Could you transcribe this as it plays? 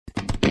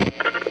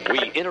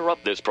We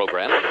interrupt this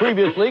program.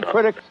 Previously,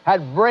 critics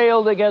had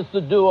railed against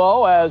the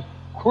duo as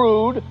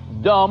crude,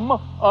 dumb,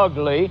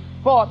 ugly,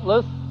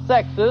 thoughtless,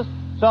 sexist,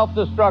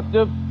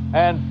 self-destructive,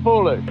 and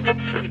foolish.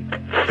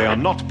 They are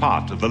not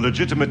part of the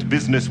legitimate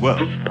business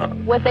world.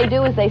 What they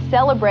do is they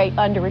celebrate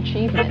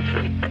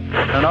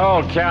underachievement. In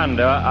all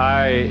candor,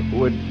 I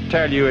would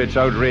tell you it's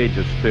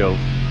outrageous filth.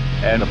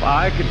 And if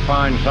I could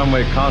find some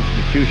way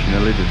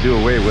constitutionally to do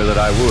away with it,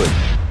 I would.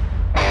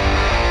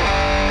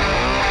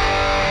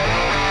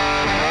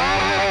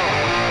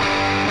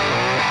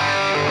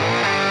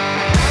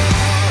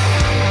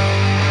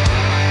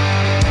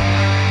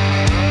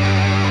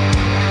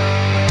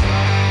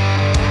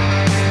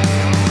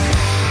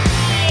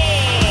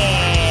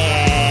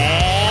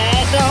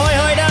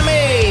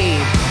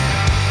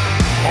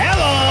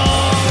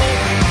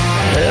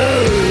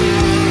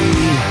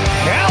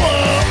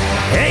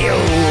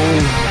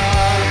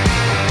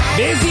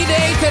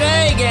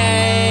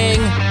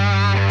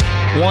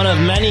 One of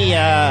many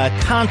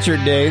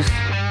concert days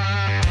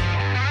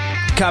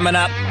coming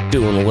up.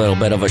 Doing a little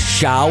bit of a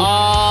show.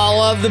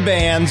 All of the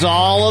bands,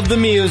 all of the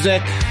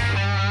music.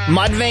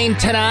 Mudvayne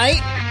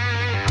tonight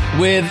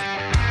with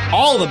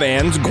all the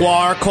bands.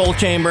 Guar, Coal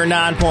Chamber,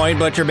 Nonpoint,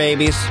 Butcher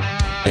Babies.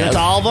 That's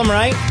all of them,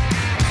 right?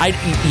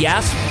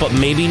 Yes, but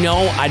maybe no.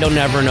 I don't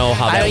ever know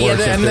how that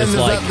works. And then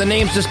the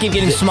names just keep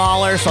getting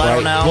smaller, so right. I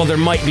don't know. Well, there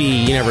might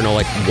be, you never know,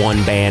 like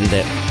one band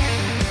that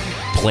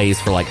plays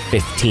for like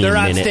 15 minutes. They're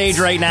on stage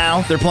right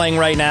now. They're playing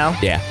right now.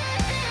 Yeah.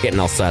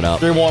 Getting all set up.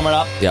 They're warming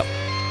up. Yep.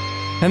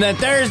 And then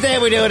Thursday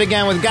we do it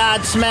again with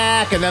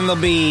Godsmack, and then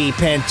there'll be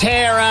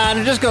Pantera, and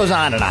it just goes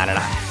on and on and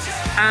on.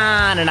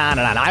 On and on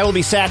and on. I will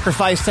be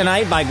sacrificed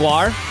tonight by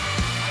Guar.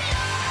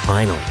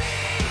 Finally.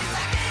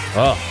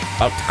 Oh,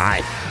 about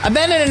time. I've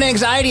been in an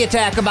anxiety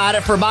attack about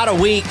it for about a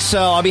week,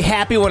 so I'll be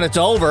happy when it's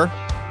over.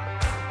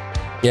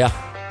 Yeah.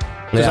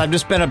 Because I've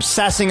just been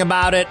obsessing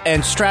about it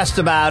and stressed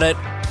about it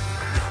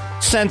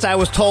since I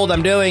was told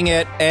I'm doing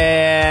it,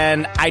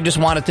 and I just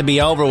want it to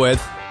be over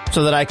with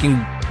so that I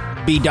can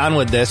be done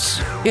with this.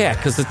 Yeah,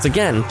 because it's,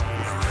 again,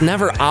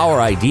 never our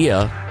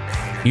idea.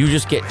 You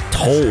just get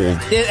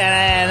told.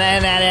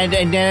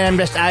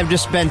 And I've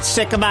just been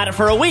sick about it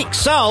for a week,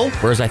 so...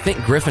 Whereas I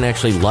think Griffin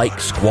actually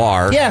likes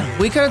Guar. Yeah,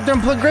 we could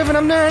have put Griffin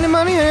up there, any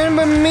money,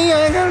 but me,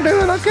 I gotta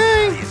do it,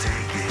 okay.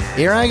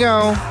 Here I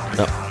go.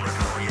 Oh.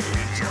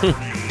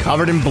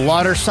 Covered in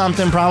blood or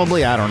something,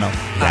 probably. I don't know.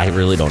 I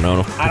really don't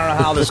know. I don't know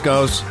how this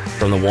goes.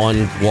 From the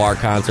one Guar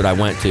concert I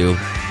went to,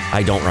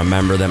 I don't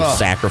remember them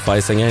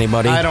sacrificing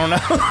anybody. I don't know.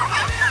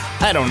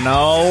 I don't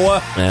know.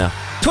 Yeah.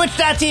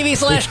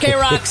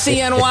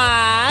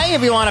 Twitch.tv/KRockCNY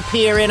if you want to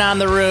peer in on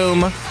the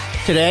room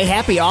today.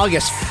 Happy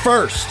August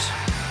 1st.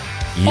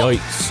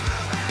 Yikes.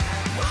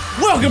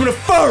 Welcome to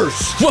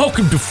First.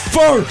 Welcome to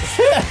First.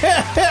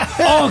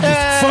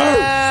 August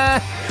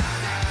 1st.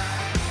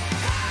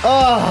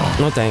 Oh.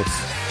 No thanks.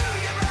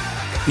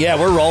 Yeah,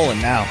 we're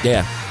rolling now.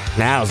 Yeah.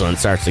 Now's when it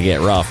starts to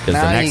get rough,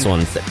 because the next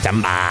one's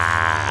September.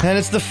 Then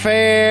it's the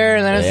fair,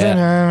 and then it's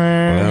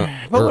the...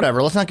 But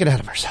whatever, let's not get ahead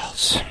of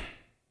ourselves.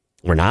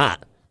 We're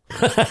not.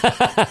 Let's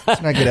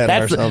not get ahead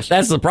of ourselves.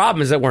 That's the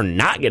problem, is that we're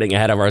not getting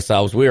ahead of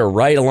ourselves. We are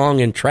right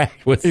along in track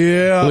with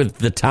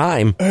the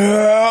time.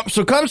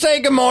 So come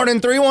say good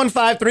morning,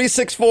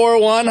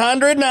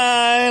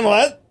 315-364-109.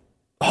 What?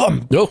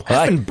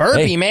 Effing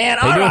burpee, man.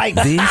 All right.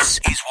 This is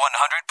 100.9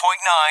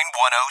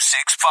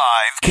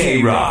 106.5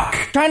 K-Rock.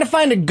 Trying to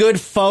find a good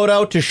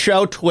photo to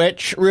show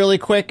Twitch really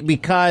quick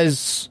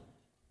because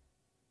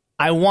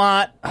I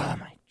want... Oh,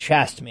 my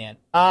chest, man.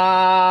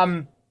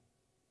 The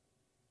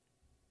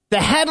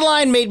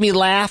headline made me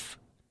laugh,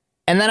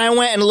 and then I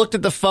went and looked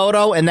at the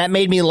photo, and that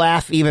made me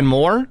laugh even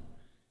more.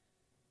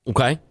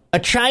 Okay. A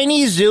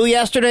Chinese zoo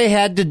yesterday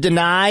had to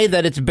deny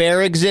that its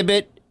bear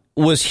exhibit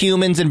was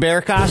humans in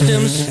bear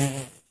costumes.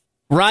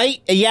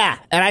 Right? Yeah.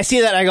 And I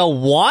see that and I go,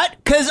 what?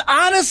 Because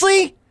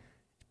honestly,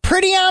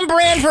 pretty on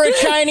brand for a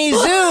Chinese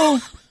zoo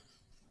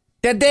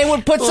that they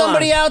would put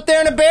somebody out there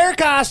in a bear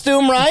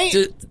costume, right?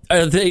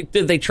 Did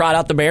they trot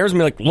out the bears and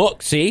be like,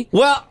 look, see?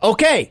 Well,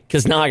 okay.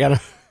 Because now I got to...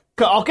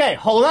 Okay,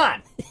 hold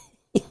on.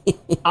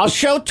 I'll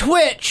show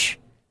Twitch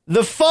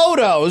the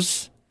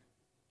photos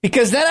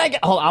because then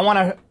I want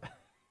to...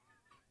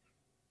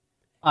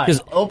 All right,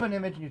 open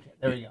image.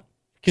 There we go.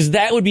 Because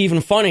that would be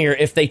even funnier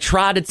if they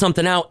trotted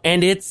something out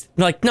and it's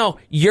like, no,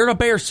 you're a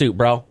bear suit,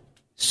 bro.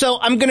 So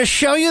I'm going to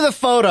show you the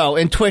photo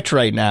in Twitch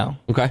right now.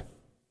 Okay.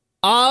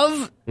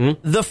 Of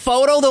the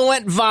photo that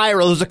went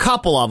viral. There's a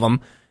couple of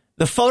them.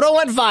 The photo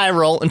went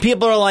viral and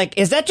people are like,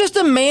 is that just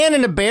a man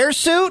in a bear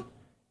suit?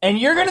 And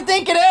you're going to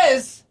think it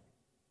is.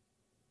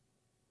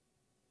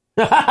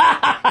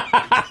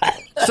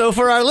 So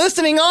for our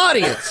listening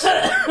audience,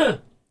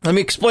 let me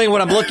explain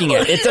what I'm looking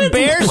at. It's a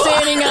bear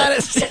standing on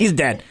its... He's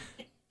dead.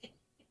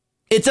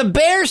 It's a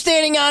bear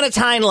standing on its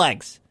hind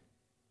legs.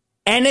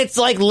 And it's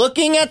like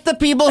looking at the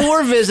people who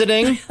are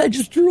visiting. I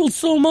just drooled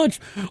so much.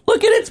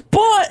 Look at its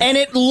butt. And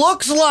it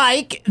looks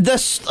like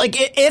if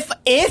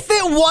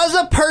it was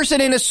a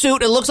person in a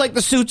suit, it looks like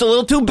the suit's a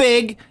little too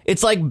big.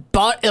 It's like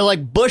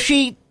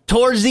bushy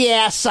towards the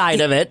ass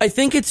side of it. I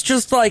think it's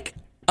just like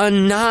a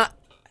not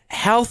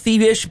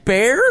healthy-ish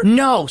bear.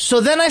 No. So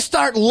then I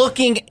start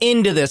looking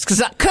into this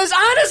because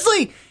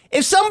honestly,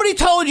 if somebody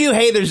told you,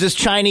 hey, there's this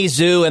Chinese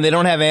zoo and they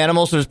don't have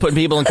animals, they're just putting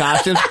people in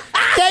costumes,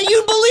 that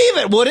you'd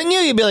believe it, wouldn't you?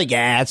 You'd be like,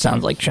 yeah, it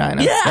sounds like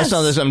China. Yes. That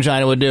sounds like something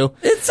China would do.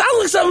 It sounds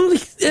like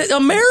something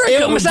America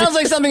It sounds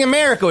like something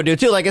America would do,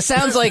 too. Like, it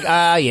sounds like,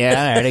 yeah,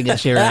 all right, I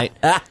guess you're right.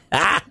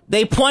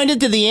 They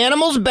pointed to the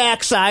animal's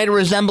backside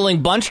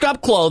resembling bunched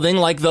up clothing,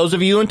 like those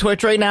of you on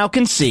Twitch right now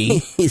can see.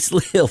 His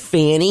little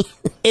fanny.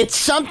 It's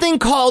something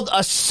called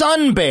a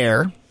sun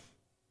bear.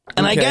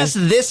 And I guess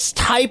this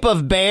type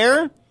of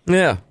bear...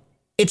 Yeah.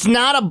 It's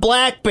not a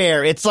black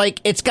bear. It's like,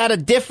 it's got a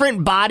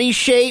different body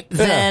shape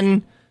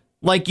than,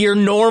 like, your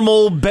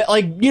normal,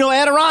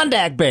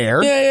 Adirondack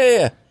bear.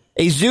 Yeah.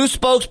 A zoo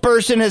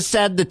spokesperson has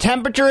said the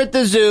temperature at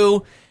the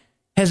zoo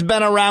has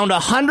been around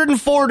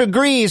 104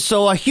 degrees,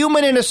 so a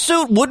human in a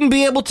suit wouldn't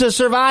be able to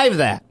survive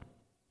that.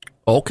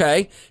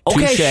 Okay.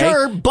 Okay, Touché.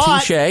 sure, but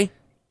Touché.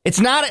 it's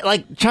not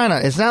like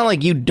China. It's not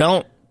like you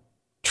don't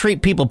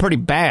treat people pretty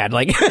bad.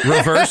 Like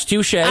Reverse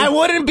touche. I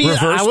wouldn't be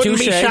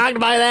touché.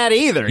 shocked by that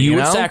either. You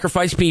would know?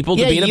 sacrifice people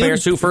to be in a bear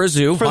suit for a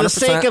zoo. For 100%. the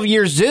sake of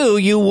your zoo,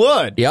 you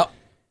would. Yep.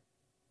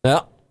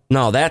 No,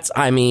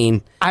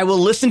 I will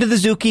listen to the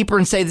zookeeper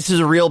and say this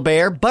is a real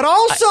bear, but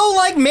also,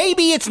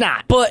 maybe it's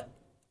not. But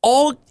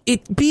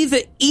it'd be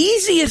the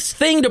easiest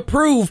thing to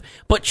prove,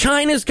 but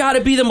China's got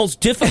to be the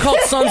most difficult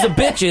sons of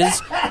bitches.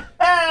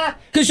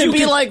 Because you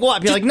be like,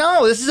 what? Be like,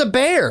 no, this is a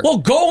bear. Well,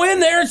 go in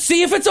there and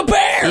see if it's a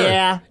bear.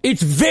 Yeah.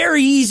 It's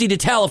very easy to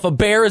tell if a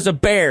bear is a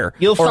bear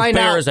or a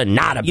bear is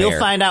not a bear. You'll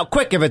find out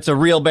quick if it's a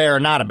real bear or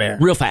not a bear.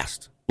 Real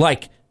fast.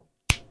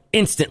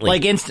 Instantly.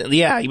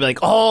 Yeah. You'd be like,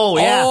 oh,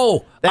 yeah.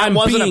 That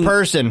wasn't a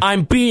person.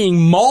 I'm being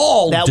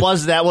mauled. That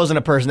wasn't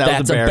a person.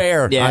 That's a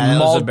bear. Yeah, I'm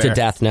mauled to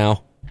death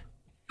now.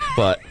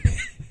 But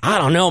I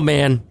don't know,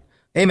 man.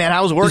 Hey, man,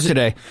 how was work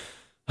today?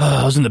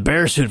 I was in the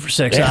bear suit for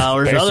 6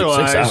 hours.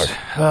 Otherwise, 6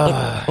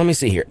 hours. Let me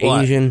see here.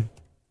 What? Asian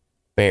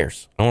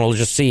bears. I want to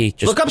just see.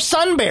 Look up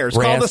sun bears.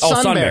 Call the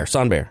sun bear.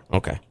 Sun bear.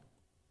 Okay.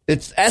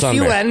 It's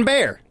S-U-N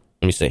bear.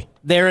 Let me see.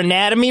 Their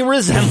anatomy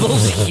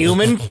resembles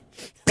human.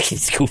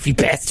 These goofy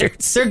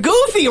bastards. They're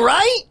goofy,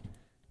 right?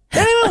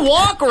 They don't even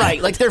walk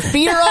right. Like their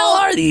feet are all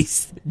are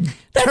these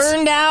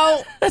turned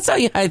out. That's how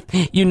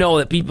you know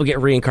that people get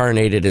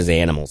reincarnated as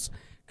animals.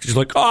 Because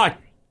you're like, oh,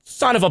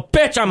 son of a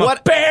bitch, I'm a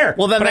bear.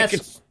 Well, then but I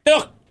can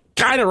still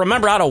kind of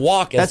remember how to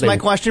walk. That's my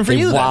question for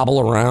you. They wobble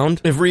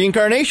around. If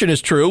reincarnation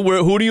is true,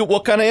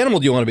 what kind of animal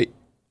do you want to be?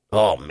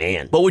 Oh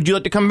man, what would you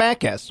like to come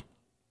back as?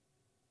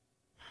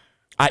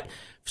 For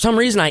some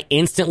reason, I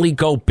instantly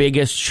go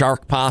biggest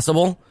shark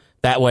possible.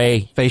 That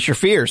way, face your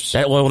fears.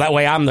 That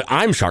way,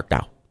 I'm shark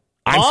now.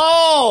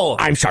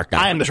 I'm shark now.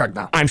 I am the shark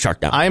now. I'm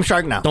shark now. I am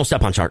shark now. Don't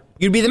step on shark.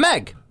 You'd be the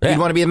Meg. Yeah. You'd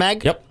want to be the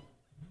Meg? Yep.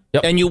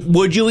 And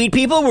would you eat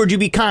people or would you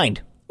be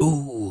kind?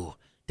 Ooh,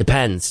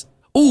 depends.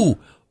 Ooh,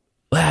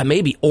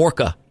 maybe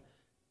orca.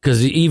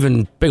 Because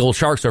even big old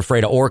sharks are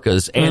afraid of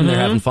orcas, and they're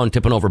having fun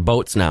tipping over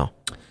boats now.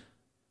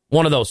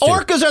 One of those two.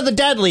 Orcas are the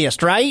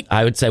deadliest, right?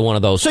 I would say one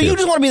of those two. So you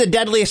just want to be the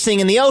deadliest thing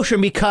in the ocean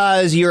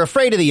because you're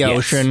afraid of the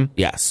ocean.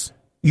 Yes.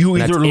 You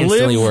either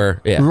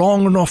live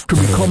long enough to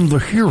become the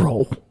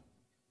hero,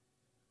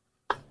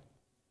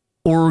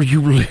 or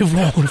you live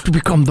long enough to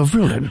become the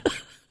villain.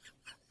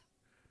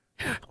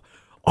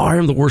 I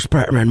am the worst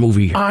Batman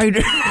movie.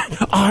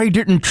 I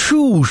didn't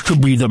choose to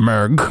be the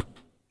Meg.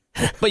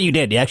 But you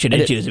did. You actually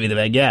did choose to be the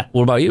Meg, yeah.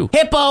 What about you?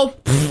 Hippo.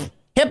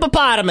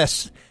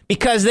 Hippopotamus.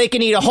 Because they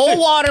can eat a whole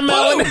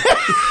watermelon.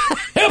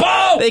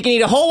 Hippo! They can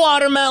eat a whole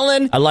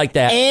watermelon. I like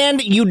that.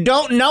 And you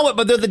don't know it,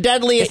 but they're the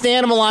deadliest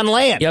animal on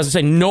land. Yeah, I was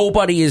going to say,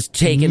 nobody is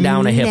taking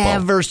down a hippo.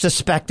 Never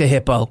suspect a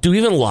hippo. Do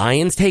even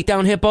lions take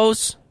down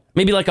hippos?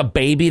 Maybe like a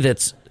baby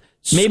that's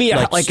maybe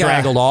like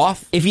straggled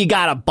off? If you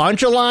got a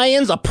bunch of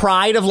lions, a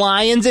pride of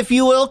lions, if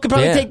you will, could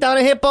probably take down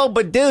a hippo.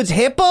 But dudes,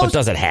 hippos... But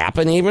does it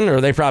happen even? Or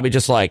are they probably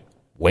just like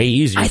way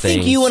easier things? I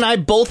think you and I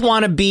both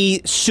want to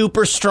be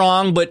super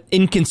strong but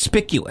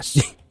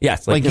inconspicuous.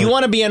 Yes. Like you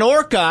want to be an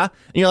orca,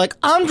 and you're like,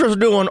 I'm just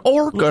doing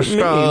orca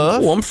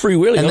stuff. Oh, I'm free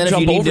willing. And then if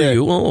you need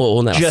to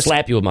and then I'll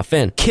slap you with my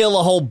fin. Kill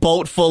a whole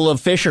boat full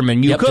of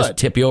fishermen, you could. Just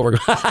tip you over. You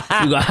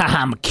go,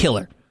 I'm a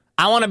killer.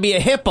 I want to be a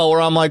hippo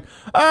where I'm like,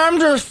 I'm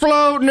just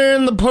floating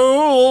in the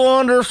pool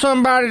under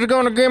somebody's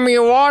going to give me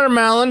a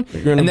watermelon.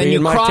 And then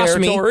you cross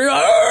me.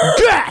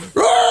 Death!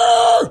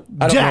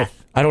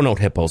 Death! I don't know what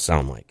hippos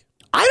sound like.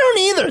 I don't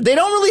either. They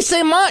don't really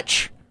say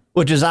much,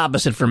 which is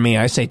opposite for me.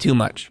 I say too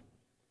much.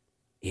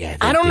 Yeah,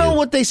 I don't know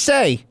what they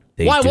say.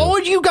 Why? What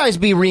would you guys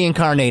be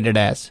reincarnated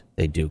as?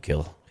 They do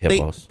kill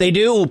hippos. They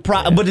do,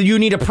 but you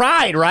need a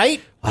pride, right?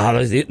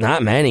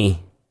 Not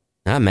many.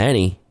 Not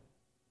many.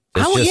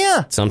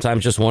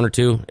 Sometimes just one or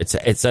two. It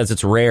says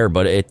it's rare,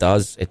 but it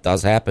does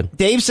happen.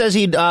 Dave says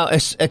he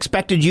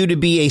expected you to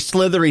be a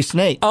slithery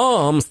snake.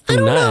 Oh, I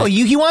don't know.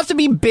 He wants to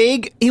be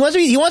big. He wants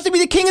to be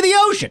the king of the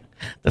ocean.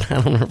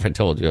 I don't know if I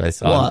told you. I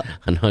saw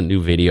a new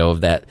video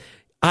of that.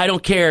 I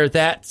don't care.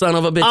 That son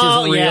of a bitch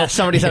isn't real. Yeah,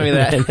 somebody sent me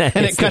that.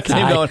 And it cuts to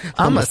him going,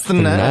 I'm a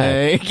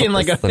snake. In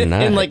like a,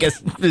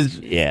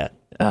 yeah.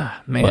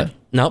 Man. But,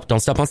 nope, don't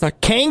step on snake.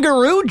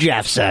 Kangaroo,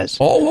 Jeff says.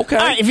 Oh, okay.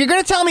 All right, if you're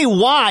going to tell me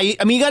why, you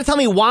got to tell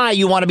me why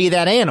you want to be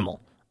that animal.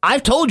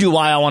 I've told you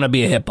why I want to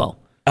be a hippo.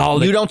 Oh,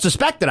 you don't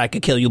suspect that I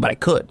could kill you, but I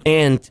could.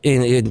 And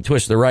in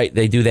Twist to the Right,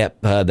 they do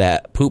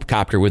that poop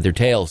copter with their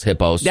tails,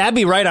 hippos. That'd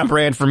be right on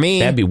brand for me.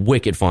 That'd be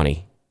wicked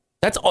funny.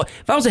 That's all.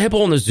 If I was a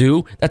hippo in the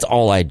zoo, that's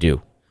all I'd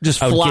do. Just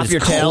flop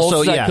your tail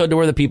so I could to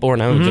where the people are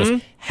now and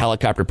just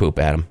helicopter poop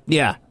at them.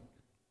 Yeah.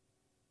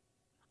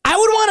 I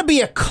would want to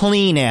be a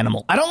clean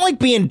animal. I don't like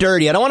being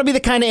dirty. I don't want to be the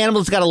kind of animal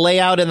that's got to lay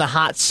out in the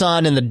hot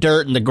sun and the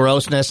dirt and the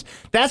grossness.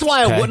 That's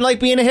why I wouldn't like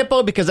being a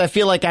hippo, because I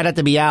feel like I'd have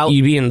to be out.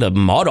 You'd be in the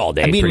mud all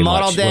day. I'd be in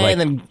mud all day like, and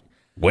then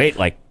wait,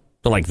 like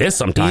this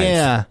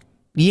sometimes.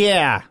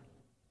 Yeah.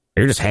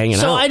 You're just hanging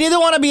out. So I'd either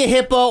want to be a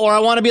hippo or I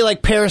want to be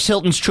like Paris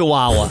Hilton's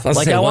Chihuahua.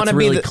 I want to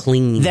really be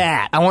clean.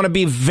 That. I want to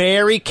be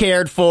very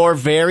cared for,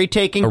 very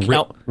taken care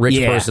of.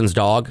 Rich person's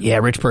dog. Yeah,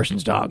 rich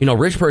person's dog. You know,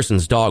 rich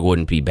person's dog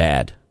wouldn't be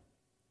bad.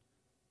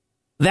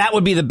 That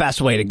would be the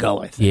best way to go,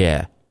 I think.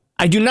 Yeah.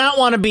 I do not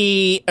want to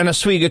be an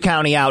Oswego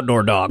County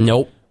outdoor dog.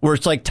 Nope. Where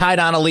it's like tied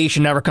on a leash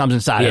and never comes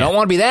inside. Yeah. I don't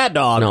want to be that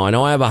dog. No, I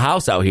know I have a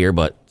house out here,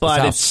 but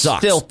it's sucks.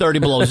 still 30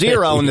 below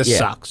zero and this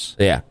sucks.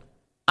 Yeah.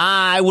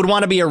 I would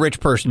want to be a rich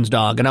person's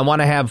dog, and I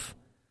want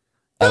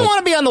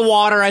to be on the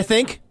water, I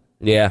think.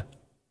 Yeah.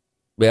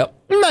 Yep.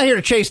 I'm not here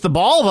to chase the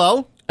ball,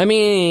 though. I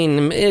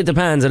mean, it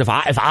depends. And if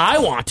I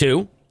want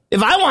to.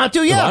 If I want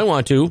to, yeah. If I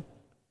want to.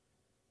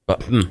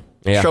 But,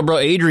 yeah.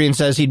 Showbro Adrian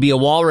says he'd be a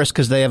walrus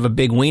because they have a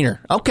big wiener.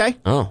 Okay.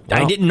 Oh, wow.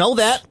 I didn't know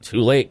that.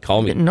 Too late.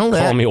 Call me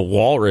a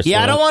walrus.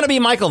 Yeah, I don't want to be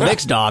Michael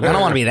Vick's dog. I don't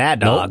want to be that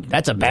dog. Nope.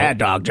 That's a bad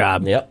dog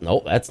job. Yep.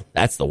 Nope.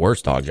 That's the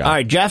worst dog job. All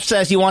right. Jeff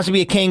says he wants to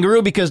be a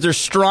kangaroo because they're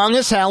strong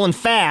as hell and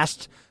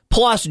fast.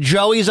 Plus,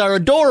 joeys are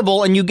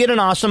adorable, and you get an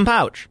awesome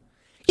pouch.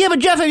 Yeah, but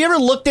Jeff, have you ever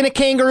looked in a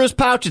kangaroo's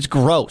pouch? It's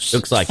gross.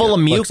 Looks like full of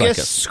mucus. Looks like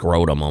a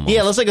scrotum almost. Yeah,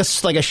 it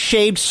looks like a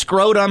shaved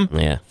scrotum.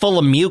 Yeah. Full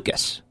of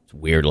mucus. It's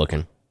weird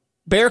looking.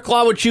 Bear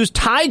Claw would choose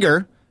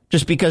tiger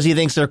just because he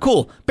thinks they're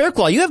cool. Bear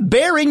Claw, you have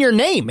bear in your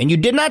name, and you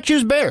did not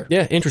choose bear.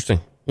 Yeah, interesting.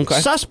 Okay.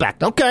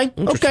 Suspect. Okay.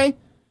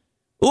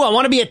 Ooh, I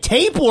want to be a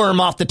tapeworm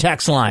off the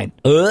text line.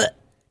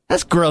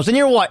 That's gross. And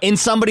you're what, in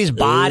somebody's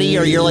body,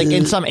 or you're like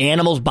in some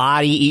animal's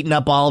body eating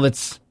up all of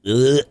its...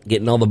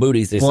 Getting all the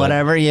booties.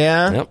 Whatever,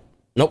 yeah. Yep.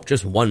 Nope,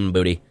 just one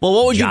booty. Well,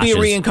 what would you be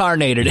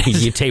reincarnated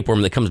as? You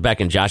tapeworm that comes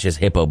back in Josh's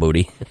hippo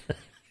booty.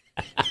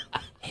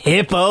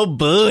 Hippo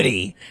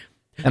booty.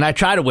 And I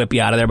try to whip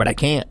you out of there, but I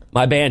can't.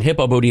 My band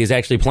Hippo Booty is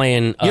actually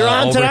playing You're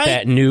on over tonight? at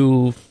that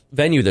new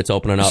venue that's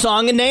opening up.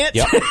 Song and dance?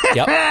 Yep. Because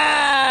I'm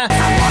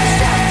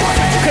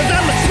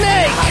a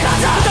snake.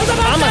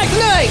 I'm a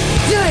snake.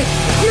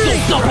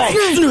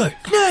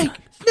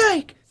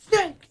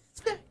 Snake.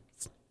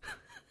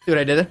 See what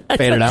I did there?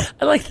 Fade it out.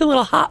 I like the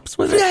little hops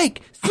with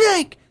it.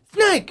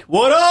 Snake.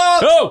 What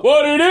up? Oh,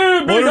 what it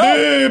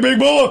is, big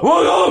boy?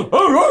 What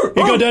up?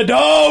 He got that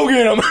dog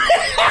in him.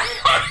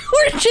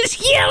 We're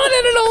just yelling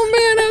at an old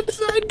man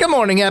outside. Good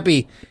morning.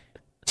 Happy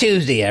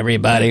Tuesday,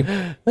 everybody.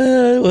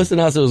 Listen,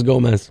 Ossos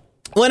Gomez.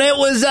 When it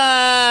was,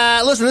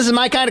 listen, this is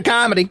my kind of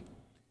comedy.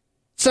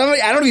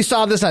 Somebody, I don't know if you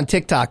saw this on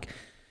TikTok.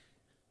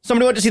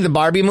 Somebody went to see the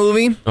Barbie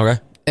movie. Okay.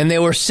 And they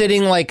were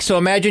sitting so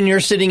imagine you're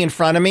sitting in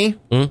front of me.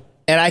 Mm-hmm.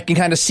 And I can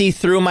kind of see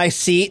through my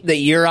seat that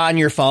you're on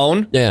your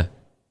phone. Yeah.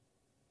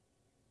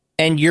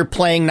 And you're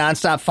playing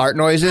nonstop fart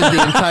noises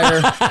the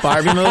entire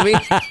Barbie movie.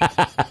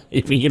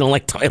 If you don't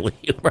like toilet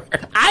humor.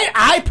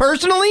 I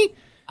personally,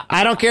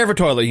 I don't care for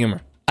toilet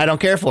humor. I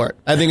don't care for it.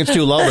 I think it's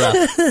too lowbrow.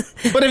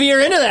 But if you're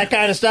into that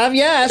kind of stuff,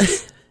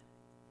 yes.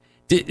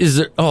 Is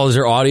there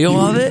audio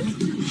of it?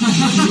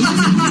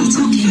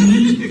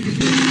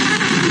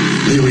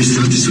 I always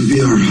thought this would be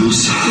our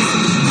house.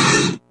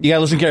 You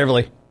gotta listen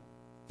carefully.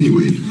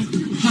 Anyway.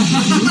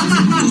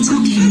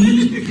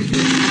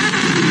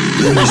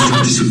 I always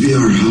thought this would be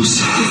our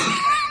house.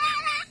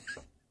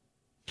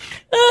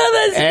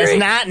 Oh, that's It's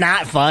great.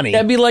 not funny.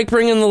 That'd be like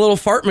bringing the little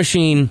fart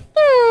machine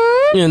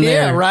in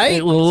there. Yeah,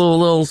 right? A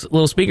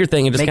little speaker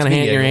thing and just Makes kind of me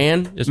hand it in your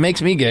giggle. hand. Just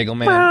Makes me giggle,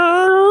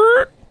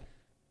 man.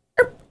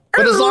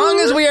 But as long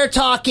as we are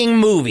talking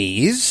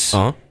movies,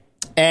 Uh-huh.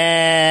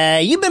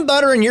 You've been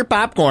buttering your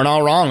popcorn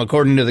all wrong,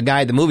 according to the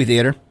guy at the movie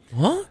theater.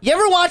 What? You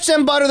ever watch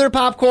them butter their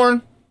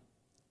popcorn?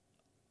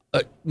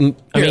 I Here,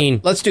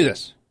 mean, let's do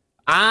this.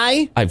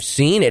 I've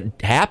seen it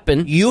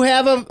happen. You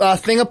have a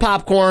thing of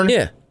popcorn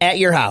Yeah. at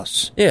your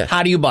house. Yeah.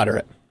 How do you butter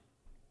it?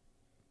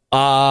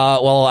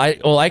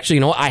 Actually, you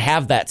know what? I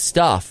have that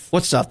stuff.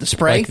 What stuff? The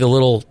spray?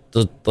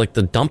 Like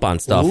the dump on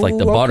stuff, like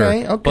the Ooh, butter.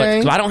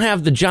 okay. But I don't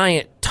have the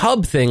giant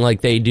tub thing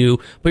like they do.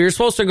 But you're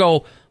supposed to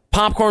go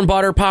popcorn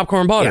butter.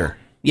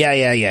 Yeah.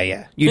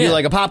 You do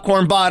like a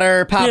popcorn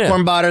butter,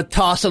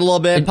 toss it a little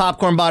bit,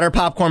 popcorn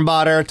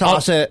butter,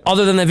 toss it.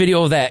 Other than the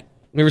video of that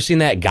You ever seen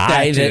that guy?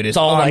 That dude that's is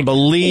all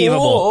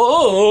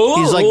unbelievable.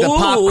 He's like the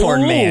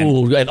popcorn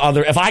man.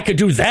 If I could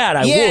do that,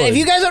 I would. Yeah, if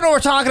you guys don't know what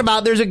we're talking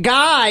about, there's a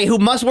guy who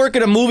must work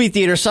at a movie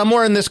theater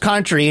somewhere in this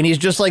country, and he's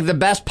just like the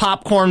best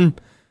popcorn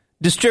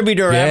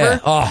distributor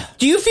ever. Oh.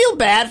 Do you feel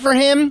bad for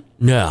him?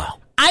 No.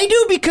 I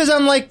do, because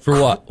I'm like... For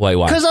what? Wait,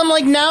 why? Because I'm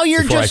like, now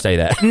you're Before just... I say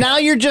that. Now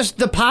you're just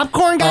the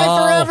popcorn guy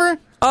forever?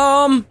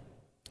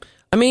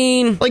 I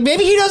mean... Like,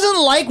 maybe he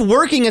doesn't like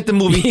working at the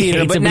movie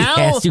theater, but now...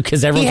 He has to,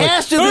 because everyone's he like,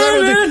 has to, hey,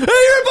 you're a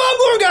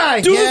popcorn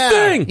guy! Do the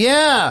thing!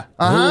 Yeah,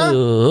 uh-huh.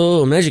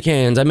 Oh, measure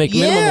cans. I make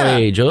minimum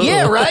wage. Oh.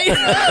 Yeah, right?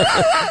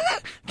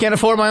 Can't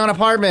afford my own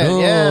apartment. Oh,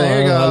 yeah,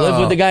 there you go. I live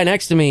with the guy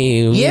next to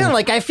me. Yeah,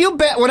 like, I feel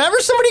bad. Whenever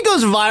somebody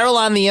goes viral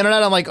on the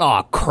internet, I'm like,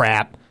 oh,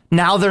 crap.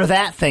 Now they're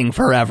that thing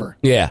forever.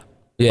 Yeah.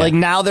 Like,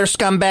 now they're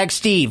Scumbag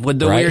Steve with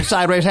the weird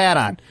sideways hat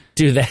on.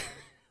 Dude,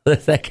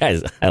 that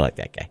guy's... I like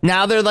that guy.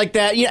 Now they're like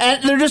that.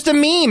 Yeah, they're just a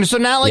meme. So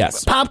now, like,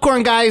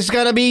 popcorn guy's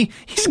gonna be...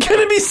 He's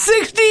gonna be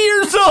 60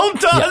 years old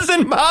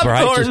tossing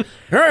popcorn.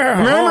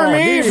 Remember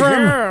me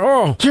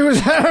from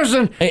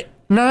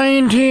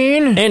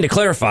 2019? And to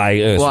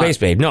clarify, Space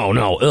Babe, no.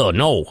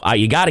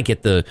 You gotta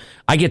get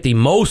I get the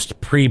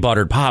most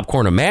pre-buttered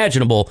popcorn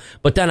imaginable,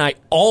 but then I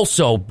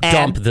also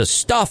dump the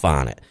stuff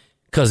on it,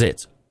 because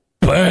it's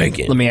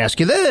banging. Let me ask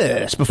you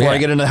this before I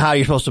get into how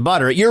you're supposed to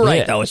butter it. You're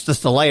right, though. It's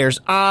just the layers.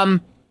 How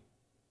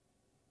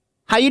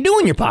you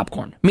doing your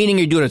popcorn? Meaning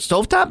you do it at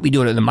stovetop? You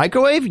do it in the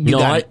microwave? You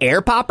got an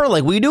air popper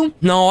like we do?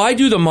 No, I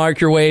do the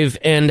microwave,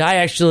 and I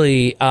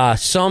actually,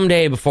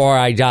 someday before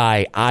I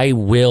die, I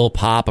will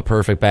pop a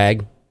perfect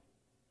bag.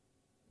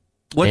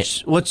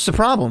 What's the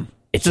problem?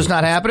 It's just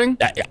not happening?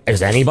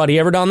 Has anybody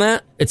ever done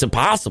that? It's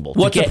impossible.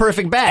 What's a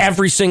perfect bag?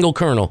 Every single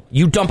kernel.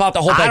 You dump out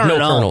the whole bag, no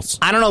kernels.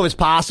 I don't know if it's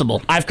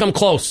possible. I've come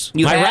close.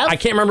 You have? I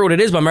can't remember what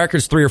it is, but my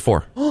record's 3 or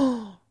 4.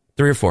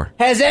 3 or 4.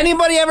 Has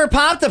anybody ever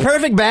popped the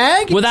perfect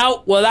bag?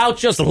 Without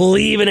just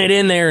leaving it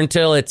in there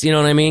until it's, you know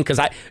what I mean?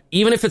 Because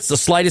even if it's the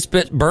slightest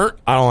bit burnt,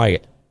 I don't like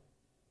it.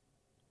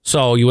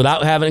 So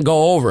without having it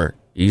go over,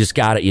 you just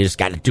got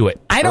to do it.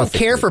 I don't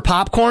care for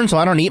popcorn, so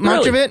I don't eat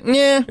much of it.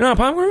 Yeah. You're not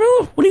popcorn?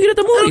 What do you get at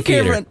the movie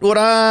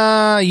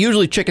theater?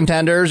 Usually chicken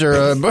tenders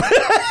or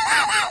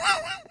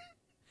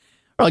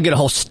or I'll get a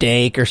whole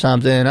steak or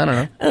something. I don't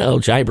know. Oh,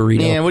 giant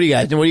burrito. Yeah, what do you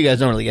guys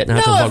normally get?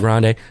 Nacho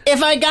grande.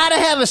 If I gotta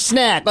have a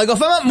snack, like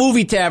if I'm at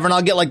Movie Tavern,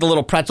 I'll get like the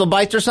little pretzel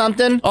bites or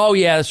something. Oh,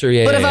 yeah, that's true.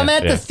 Yeah, but if I'm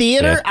at the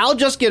theater, I'll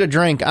just get a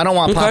drink. I don't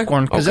want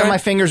popcorn, because then my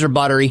fingers are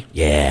buttery.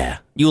 Yeah.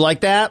 You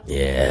like that?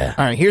 Yeah.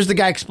 All right, here's the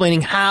guy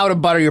explaining how to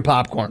butter your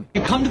popcorn.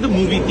 You come to the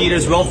movie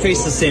theaters, we all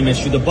face the same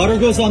issue. The butter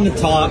goes on the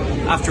top.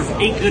 After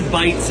 8 good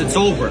bites, it's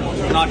over.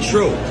 Not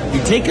true.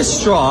 You take a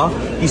straw,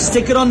 you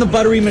stick it on the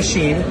buttery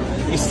machine,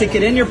 you stick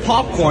it in your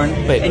popcorn,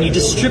 and you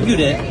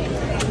distribute it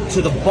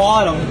to the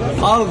bottom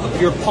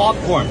of your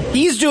popcorn.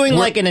 He's doing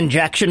like an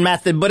injection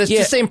method, but it's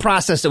the same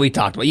process that we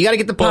talked about. You got to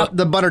get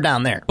the butter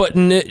down there. But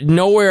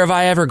nowhere have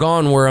I ever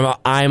gone where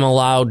I'm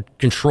allowed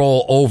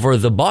control over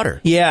the butter.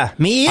 Yeah,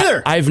 me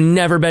either. I've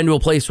never been to a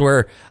place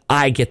where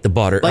I get the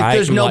butter. Like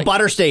there's no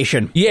butter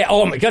station. Yeah,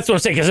 that's what I'm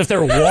saying, because if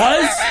there was,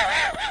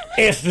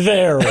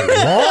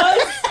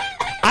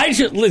 I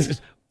should listen.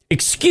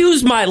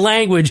 Excuse my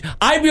language,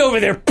 I'd be over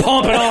there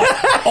pumping off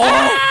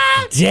all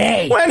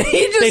day. When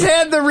he just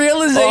had the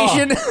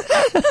realization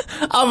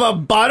of a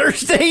butter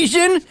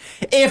station,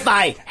 if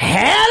I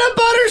had a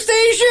butter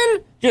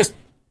station,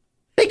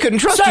 they couldn't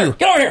trust you.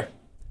 Get over here.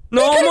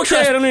 No, I'm okay,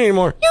 I don't need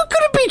anymore. You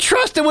couldn't be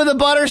trusted with a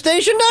butter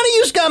station. None of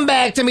you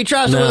scumbags can be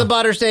trusted with a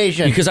butter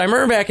station. Because I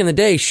remember back in the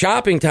day,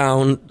 Shopping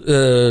Town,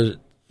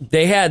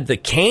 they had the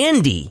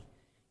candy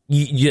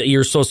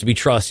you're supposed to be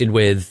trusted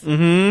with,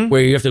 where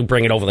you have to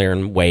bring it over there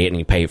and weigh it and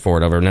you pay for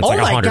it over, and that's like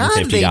 $150. Oh my God,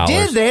 they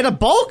did. They had a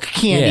bulk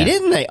candy,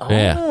 didn't they?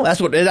 Oh, that's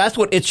what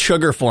it's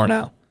sugar for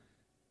now.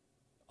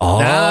 Oh,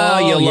 now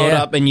you load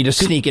up and you just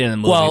sneak it in the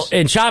movies. Well,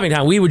 in Shopping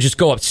Town, we would just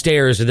go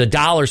upstairs. The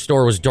dollar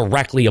store was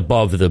directly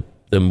above the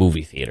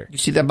movie theater. You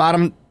see that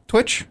bottom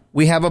Twitch?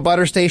 We have a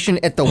butter station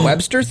at the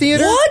Webster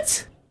Theater.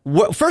 What?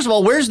 First of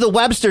all, where's the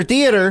Webster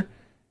Theater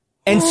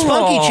and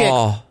Spunky Chick?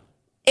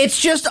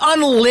 It's just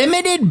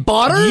unlimited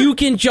butter? You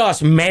can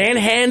just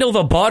manhandle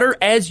the butter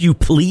as you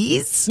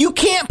please? You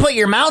can't put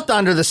your mouth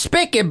under the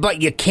spigot,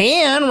 but you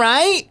can,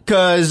 right?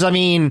 Because,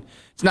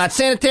 it's not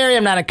sanitary.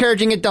 I'm not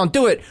encouraging it. Don't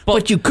do it.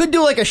 But you could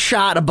do like a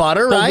shot of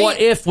butter, right? But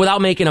what if, without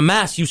making a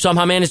mess, you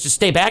somehow manage to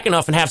stay back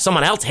enough and have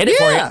someone else hit it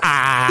for you?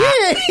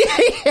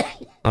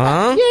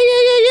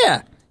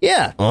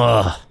 Yeah.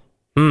 Ugh.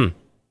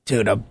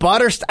 Dude, a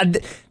butter...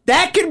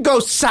 that could go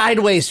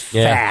sideways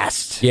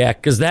fast. Yeah,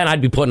 because then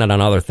I'd be putting it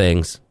on other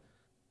things.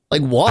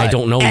 Like what? I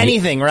don't know.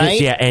 Anything, right?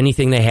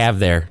 Anything they have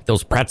there.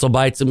 Those pretzel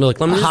bites. And be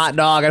like, let me hot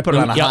dog. I'd put it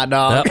on a hot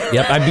dog.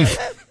 Yep. I'd be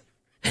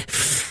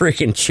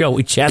freaking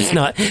Joey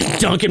Chestnut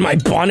dunking my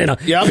bun in a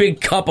big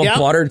cup of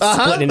butter,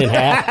 splitting it in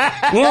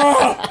half.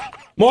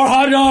 More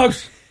hot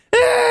dogs.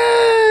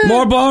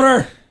 More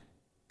butter.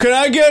 Can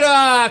I get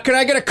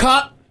a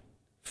cup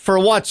For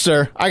what,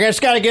 sir? I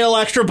just got to get a little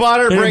extra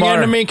butter. Bring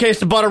it to me in case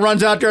the butter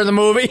runs out during the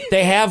movie.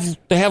 They have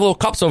little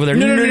cups over there.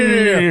 No.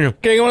 Can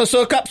I get one of the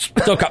soda cups?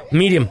 Soda cup,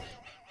 medium.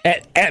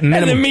 At minimum.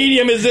 And the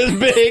medium is this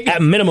big.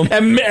 At minimum.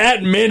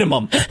 At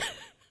minimum.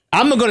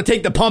 I'm going to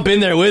take the pump in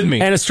there with me.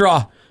 And a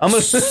straw.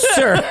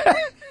 Sir.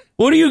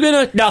 What are you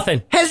going to...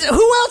 Nothing. Who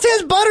else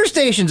has butter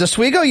stations?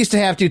 Oswego used to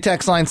have to,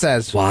 text line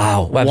says.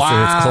 Wow. Webster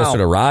is closer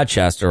to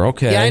Rochester.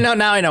 Okay. Yeah, I know.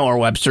 Now I know where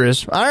Webster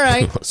is. All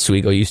right.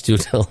 Oswego used to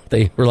until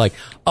they were like,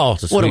 oh,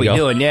 it's Oswego. What are we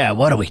doing? Yeah,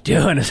 what are we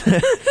doing?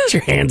 Get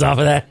your hands off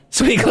of that.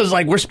 Oswego's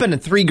like, we're spending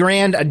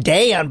 $3,000 a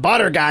day on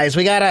butter, guys.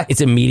 We got to... It's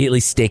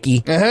immediately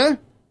sticky. Uh-huh.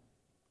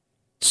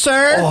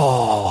 Sir?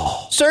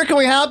 Oh. Sir, can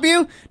we help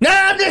you? No,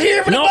 I'm just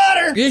here for the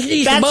butter. Just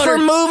need That's some butter. for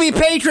movie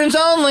patrons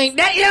only.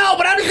 But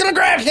I'm just going to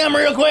grab some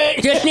real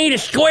quick. Just need a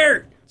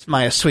squirt. It's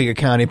my Oswego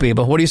County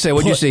people. What do you say?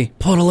 What'd you see?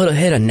 Put a little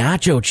hit of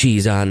nacho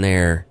cheese on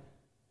there.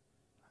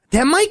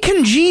 That might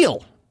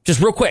congeal. Just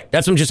real quick.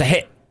 That's just a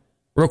hit.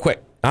 Real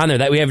quick. On there.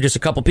 That we have just a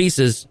couple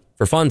pieces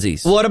for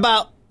funsies. What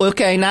about,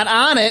 okay, not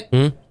on it.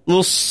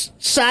 Little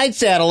side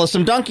saddle of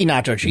some donkey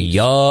nacho cheese.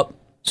 Yup.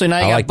 So now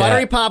you got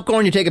buttery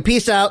popcorn. You take a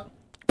piece out.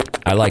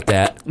 I like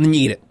that. And then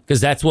you eat it.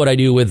 Because that's what I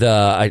do with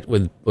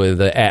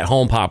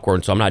at-home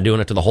popcorn, so I'm not doing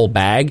it to the whole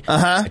bag.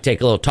 Uh-huh. I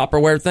take a little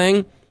Tupperware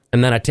thing,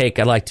 and then I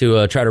like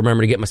to try to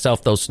remember to get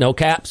myself those snow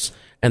caps,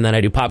 and then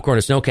I do popcorn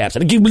and snow caps,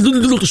 and I give it a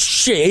little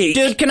shake.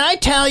 Dude, can I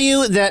tell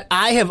you that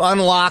I have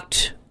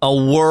unlocked a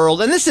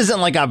world, and this isn't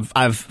like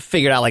I've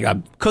figured out like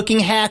a cooking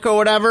hack or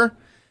whatever,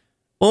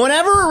 but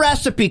whenever a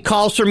recipe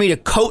calls for me to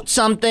coat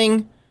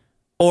something,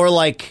 or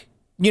like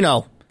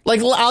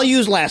I'll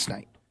use last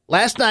night.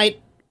 Last night,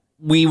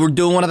 we were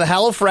doing one of the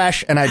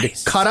HelloFresh, and I had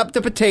to cut up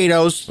the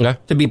potatoes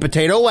to be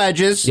potato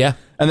wedges. Yeah.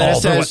 And then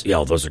it says,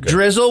 those are good.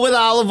 Drizzle with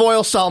olive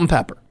oil, salt, and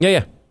pepper.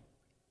 Yeah.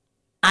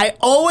 I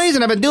always,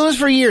 and I've been doing this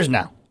for years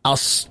now, I'll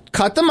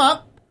cut them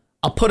up,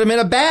 I'll put them in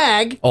a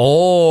bag,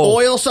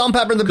 oil, salt, and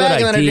pepper in the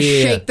bag, and then I just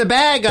shake the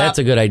bag up. That's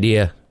a good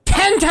idea.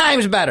 10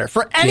 times better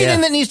for anything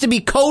that needs to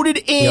be coated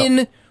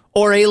in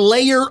or a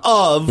layer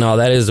of. No,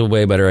 that is a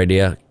way better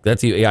idea.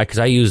 Because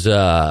I use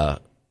I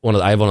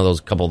have a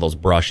couple of those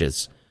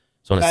brushes.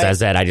 So when it says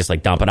that, I just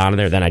dump it on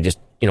there, then I just,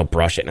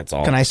 brush it, and it's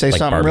all Can I say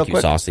something real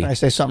quick? Saucy. Can I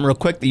say something real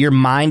quick? That your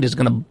mind is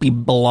going to be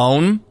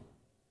blown.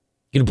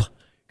 You're going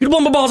to blow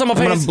my balls on my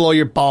pants. I'm going to blow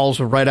your balls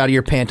right out of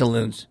your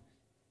pantaloons.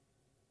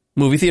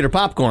 Movie theater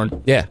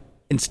popcorn. Yeah.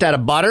 Instead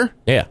of butter.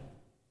 Yeah.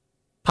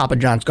 Papa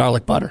John's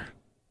garlic butter.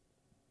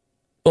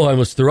 Oh, I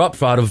almost threw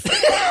up out of...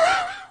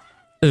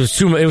 It was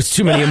too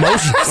many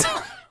emotions.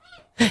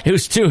 It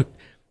was too...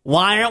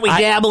 Why aren't we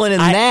dabbling in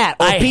that?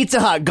 Or Pizza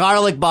Hut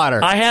garlic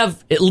butter. I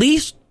have at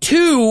least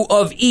 2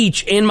 of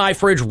each in my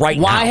fridge right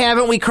now. Why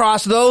haven't we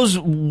crossed those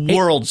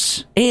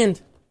worlds?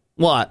 And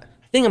what?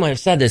 I think I might have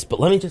said this, but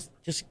let me just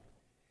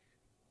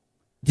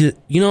the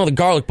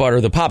garlic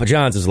butter, the Papa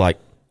John's is like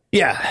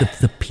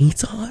the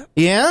Pizza Hut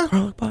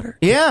garlic butter.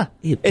 Yeah.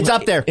 It's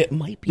up there. It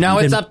might be. No,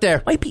 it's up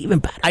there. Might be even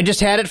better. I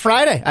just had it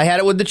Friday. I had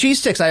it with the cheese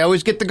sticks. I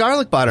always get the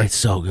garlic butter. It's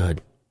so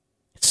good.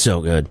 It's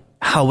so good.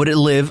 How would it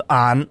live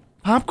on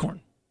popcorn?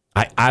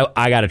 I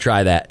got to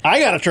try that. I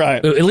got to try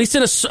it. At least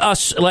in a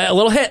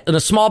little hit, in a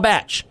small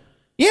batch.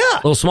 Yeah. A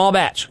little small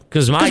batch.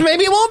 Because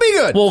maybe it won't be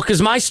good. Well,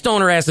 because my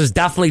stoner ass has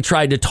definitely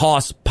tried to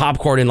toss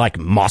popcorn in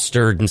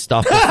mustard and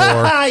stuff before.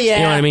 Yeah. You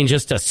know what I mean?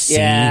 Just to see.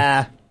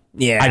 Yeah.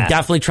 I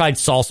definitely tried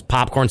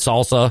popcorn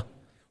salsa.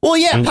 Well,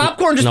 yeah,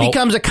 popcorn just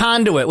becomes a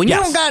conduit. When you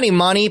don't got any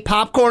money,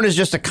 popcorn is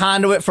just a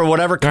conduit for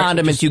whatever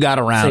condiments you got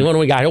around. See, what do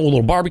we got? A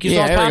little barbecue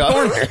sauce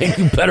popcorn?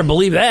 You better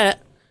believe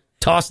that.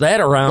 Toss that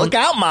around. Look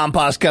out, Mom,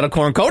 Pa's kettle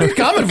corn. Cody's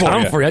coming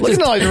for you. Look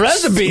at all these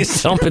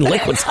recipes. Dumping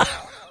liquids. Hey,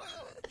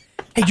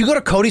 did you go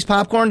to Cody's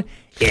Popcorn?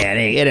 Yeah,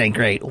 it ain't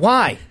great.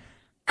 Why?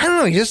 I don't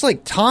know. He just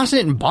tossing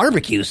it in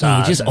barbecue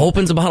sauce. He just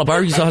opens a bottle of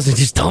barbecue sauce and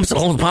just dumps it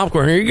all in the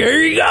popcorn.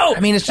 Here you go. I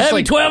mean, it's just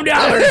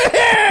 $12.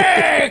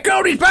 Hey,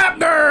 Cody's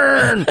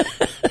Popcorn.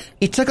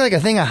 He took a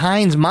thing of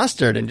Heinz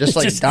mustard and just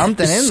dumped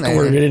it in there.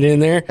 Squirted it in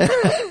there.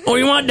 Oh,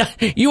 you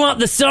want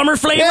the summer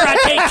flavor? I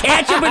take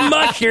ketchup and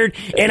mustard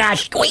and I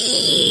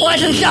squeeze.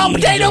 Want some salt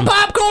potato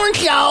popcorn,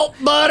 salt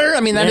butter?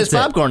 I mean, that's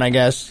popcorn, I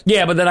guess.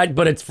 Yeah,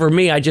 but it's for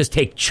me. I just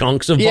take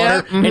chunks of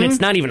butter, and it's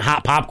not even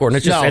hot popcorn.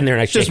 It's just in there,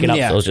 and I shake it up,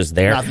 so it's just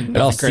there. It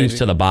all seeps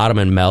to the bottom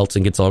and melts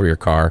and gets over your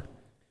car.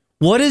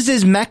 What is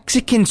his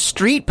Mexican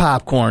street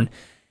popcorn?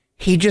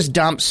 He just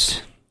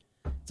dumps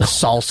the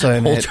salsa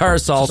in whole jar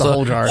of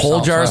salsa,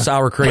 whole jar of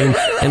sour cream,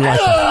 and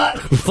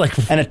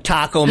and a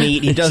taco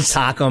meat. He does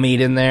taco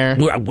meat in there.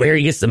 Where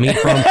he gets the meat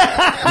from,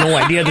 no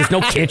idea. There's no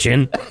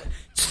kitchen.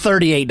 It's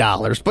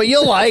 $38, but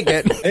you'll like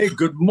it. Hey,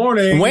 good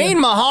morning. Wayne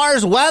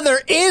Mahar's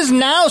weather is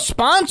now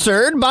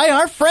sponsored by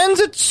our friends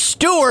at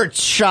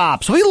Stewart's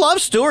Shops. We love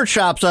Stewart's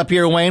Shops up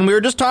here, Wayne. We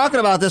were just talking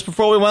about this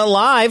before we went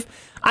live.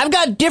 I've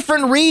got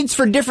different reads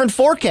for different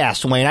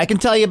forecasts, Wayne. I can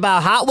tell you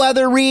about hot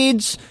weather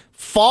reads,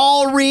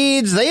 fall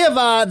reads. They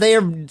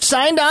are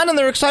signed on and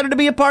they're excited to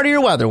be a part of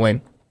your weather,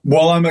 Wayne.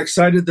 Well, I'm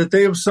excited that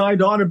they have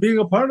signed on and being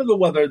a part of the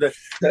weather.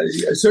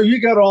 So you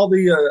got all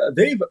the.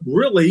 They've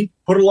really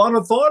put a lot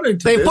of thought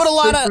into. They put a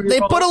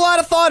lot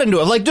of thought into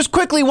it. Like, just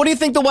quickly, what do you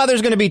think the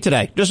weather's going to be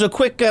today? Just a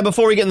quick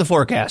before we get in the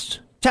forecast,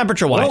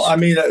 temperature-wise. Well, I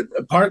mean,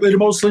 partly to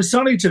mostly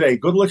sunny today.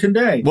 Good-looking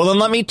day. Well, then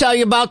let me tell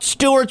you about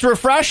Stewart's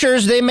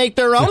Refreshers. They make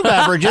their own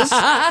beverages.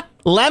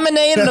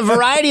 Lemonade and a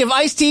variety of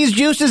iced teas,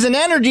 juices, and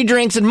energy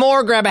drinks and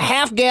more. Grab a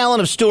half gallon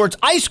of Stewart's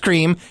ice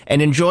cream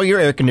and enjoy your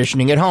air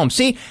conditioning at home.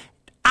 See,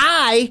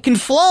 I can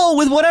flow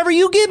with whatever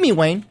you give me,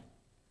 Wayne.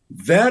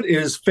 That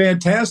is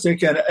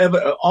fantastic, and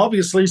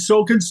obviously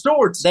so can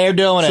Stewart's. They're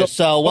doing it,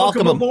 so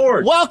welcome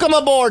aboard. Welcome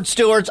aboard,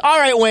 Stewart's. All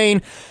right,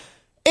 Wayne,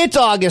 it's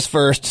August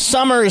 1st.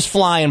 Summer is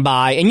flying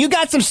by, and you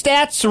got some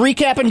stats to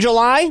recap in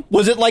July?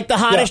 Was it like the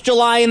hottest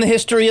July in the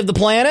history of the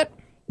planet?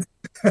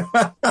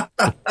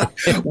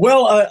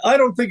 Well, I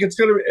don't think it's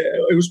going to be.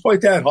 It was quite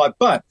that hot,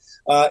 but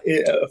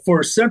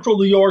for central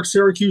New York,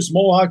 Syracuse,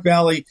 Mohawk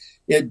Valley,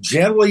 it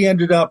generally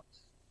ended up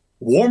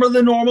warmer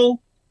than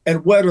normal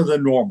and wetter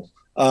than normal.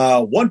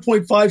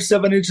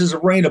 1.57 inches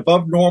of rain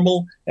above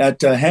normal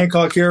at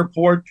Hancock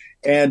Airport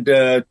and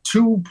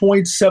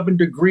 2.7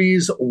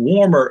 degrees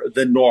warmer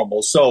than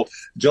normal. So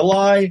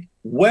July,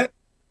 wet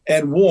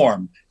and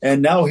warm.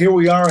 And now here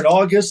we are in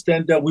August,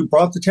 and we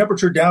brought the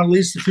temperature down at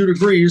least a few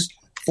degrees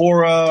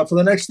for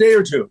the next day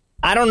or two.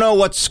 I don't know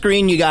what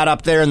screen you got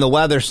up there in the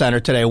Weather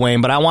Center today,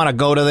 Wayne, but I want to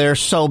go to there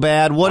so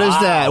bad. What is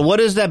that? What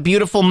is that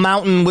beautiful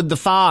mountain with the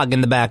fog in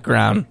the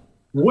background?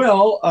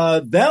 Well,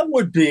 that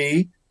would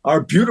be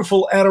our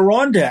beautiful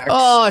Adirondacks.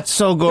 Oh, it's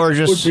so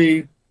gorgeous.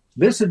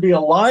 This would be a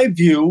live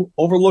view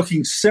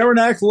overlooking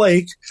Saranac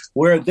Lake,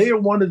 where they are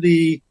one of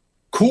the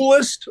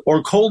coolest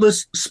or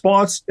coldest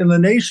spots in the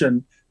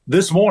nation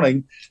this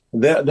morning.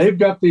 They've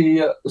got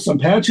some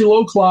patchy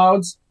low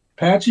clouds,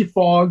 patchy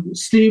fog,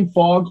 steam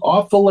fog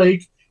off the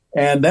lake,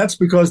 and that's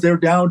because they're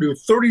down to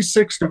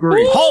 36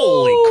 degrees.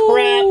 Holy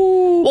crap.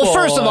 Well,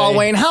 first of all,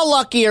 Wayne, how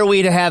lucky are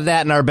we to have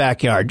that in our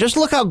backyard? Just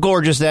look how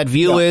gorgeous that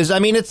view is. I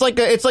mean, it's like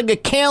a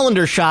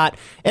calendar shot,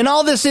 and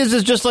all this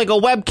is just like a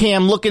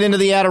webcam looking into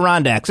the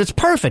Adirondacks. It's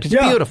perfect. It's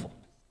beautiful.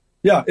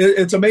 Yeah,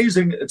 it's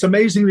amazing. It's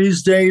amazing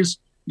these days.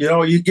 You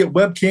know, you get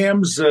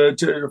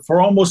webcams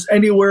for almost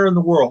anywhere in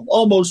the world.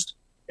 Almost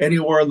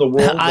anywhere in the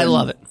world. I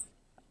love it.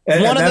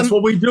 And that's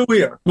what we do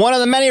here. One of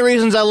the many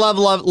reasons I love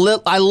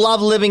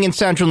living in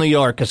central New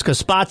York is because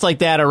spots like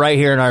that are right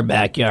here in our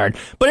backyard.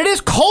 But it is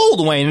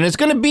cold, Wayne, and it's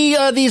going to be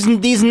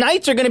these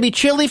nights are going to be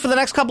chilly for the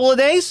next couple of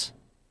days.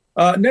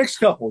 Next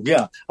couple,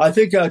 yeah. I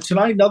think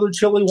tonight another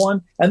chilly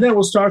one, and then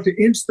we'll start to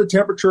inch the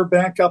temperature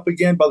back up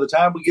again by the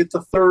time we get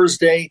to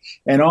Thursday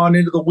and on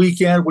into the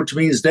weekend, which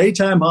means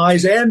daytime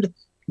highs and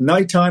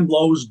nighttime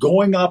lows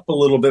going up a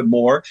little bit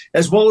more,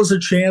 as well as a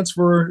chance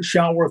for a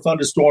shower or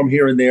thunderstorm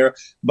here and there.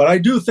 But I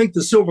do think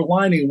the silver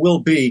lining will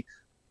be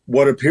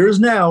what appears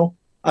now,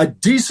 a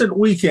decent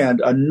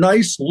weekend, a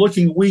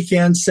nice-looking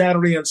weekend,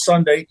 Saturday and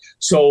Sunday.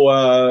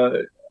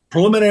 So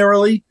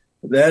preliminarily,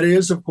 that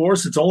is, of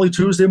course, it's only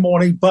Tuesday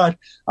morning, but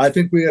I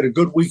think we had a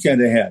good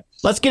weekend ahead.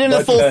 Let's get into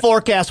the full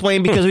forecast,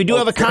 Wayne, because we do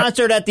have a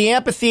concert at the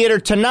amphitheater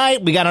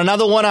tonight. We got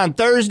another one on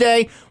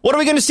Thursday. What are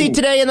we going to see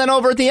today and then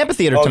over at the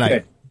amphitheater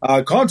tonight?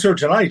 Concert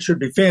tonight should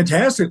be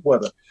fantastic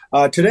weather.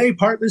 Today,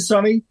 partly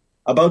sunny,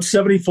 about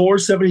 74,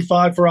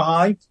 75 for a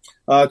high.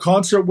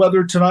 Concert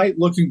weather tonight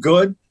looking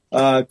good.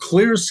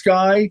 Clear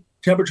sky,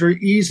 temperature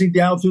easing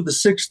down through the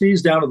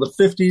 60s, down to the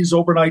 50s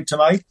overnight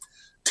tonight.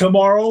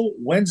 Tomorrow,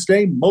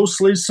 Wednesday,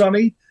 mostly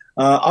sunny,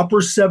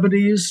 upper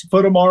 70s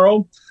for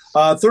tomorrow.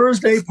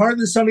 Thursday,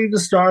 partly sunny to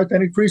start,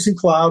 then increasing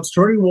clouds,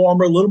 turning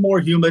warmer, a little more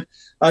humid.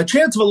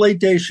 Chance of a late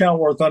day shower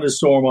or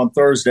thunderstorm on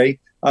Thursday.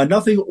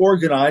 Nothing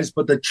organized,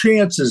 but the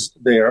chance is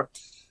there.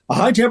 A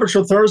high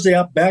temperature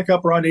Thursday back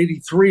up around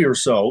 83 or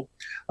so.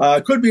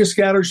 Could be a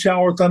scattered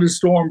shower or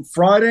thunderstorm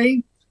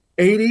Friday,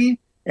 80.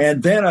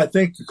 And then I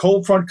think the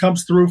cold front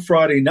comes through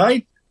Friday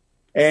night.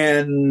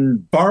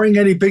 And barring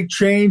any big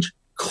change,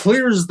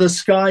 clears the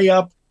sky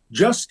up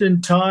just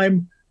in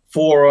time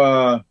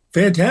for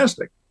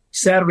fantastic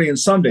Saturday and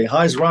Sunday.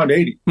 Highs around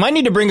 80. Might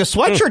need to bring a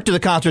sweatshirt to the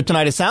concert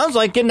tonight. It sounds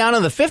like getting down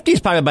in the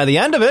 50s probably by the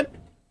end of it.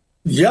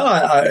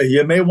 Yeah,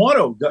 you may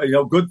want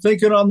to. Good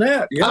thinking on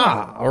that.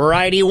 Yeah. All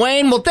righty,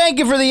 Wayne. Well, thank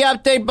you for the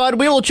update, bud.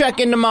 We will check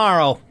in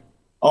tomorrow.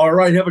 All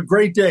right. Have a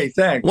great day.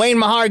 Thanks. Wayne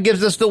Mahar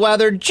gives us the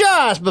weather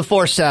just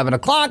before 7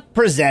 o'clock,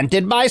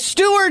 presented by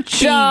Stewart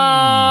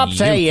Shops.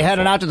 Hey, you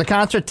heading out to the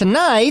concert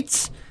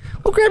tonight?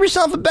 Well, grab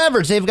yourself a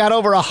beverage. They've got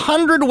over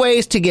 100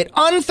 ways to get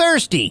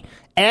unthirsty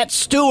at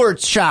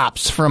Stewart's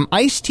Shops, from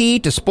iced tea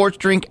to sports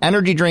drink,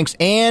 energy drinks,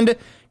 and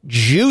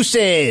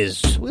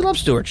juices. We love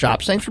Stewart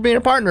Shops. Thanks for being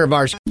a partner of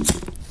ours.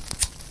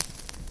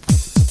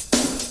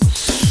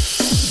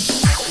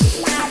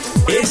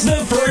 It's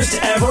the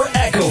first ever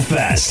Echo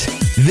Fest.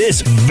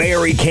 This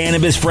very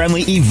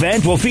cannabis-friendly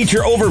event will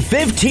feature over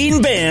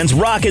 15 bands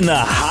rocking the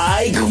high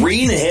High,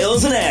 Green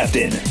Hills, and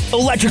Afton.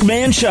 Electric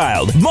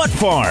Man-Child, Mutt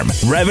Farm,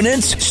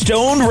 Revenants,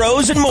 Stone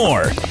Rose, and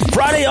more.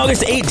 Friday,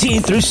 August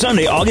 18th through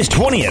Sunday, August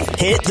 20th.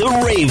 Hit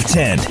the Rave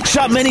Tent.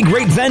 Shop many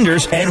great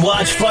vendors and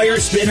watch fire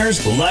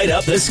spinners light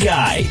up the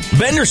sky.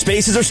 Vendor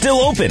spaces are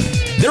still open.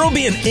 There will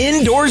be an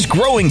indoors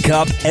growing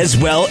cup as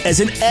well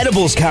as an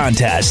edibles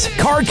contest.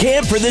 Car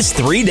camp for this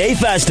 3-day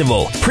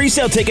festival.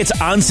 Pre-sale tickets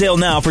on sale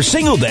now for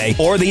single day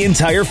or the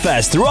entire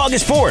fest through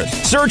August 4th.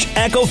 Search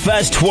Echo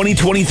Fest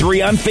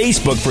 2023 on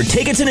Facebook for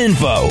tickets and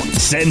info.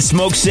 Send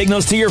smoke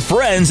signals to your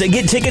friends and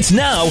get tickets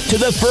now to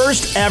the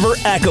first ever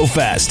Echo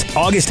Fest,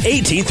 August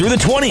 18th through the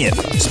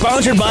 20th.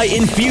 Sponsored by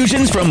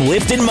Infusions from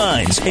Lifted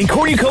Minds and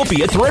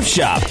Cornucopia Thrift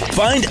Shop.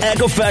 Find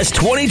Echo Fest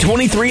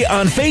 2023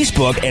 on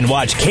Facebook and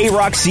watch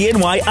K-Rock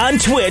CNY on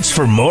Twitch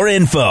for more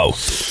info.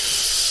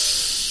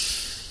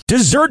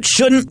 Dessert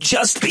shouldn't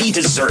just be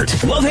dessert.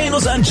 Love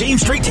Handles on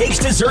James Street takes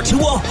dessert to a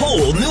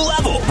whole new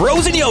level.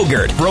 Frozen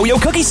yogurt, Froyo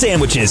cookie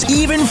sandwiches,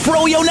 even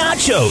Froyo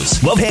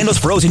nachos. Love Handles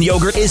frozen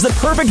yogurt is the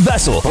perfect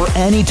vessel for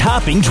any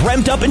topping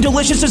dreamt up in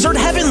delicious dessert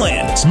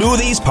heavenland.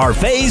 Smoothies,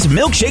 parfaits,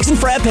 milkshakes, and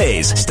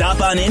frappes.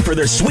 Stop on in for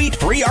their sweet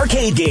free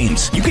arcade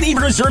games. You can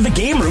even reserve a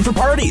game room for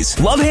parties.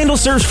 Love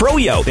Handles serves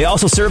Froyo. They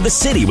also serve the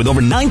city with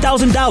over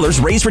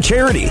 $9,000 raised for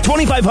charity.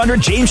 2500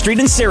 James Street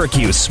in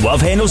Syracuse.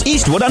 Love Handles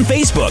Eastwood on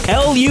Facebook.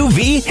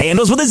 LUV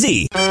Handles with a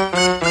Z. Good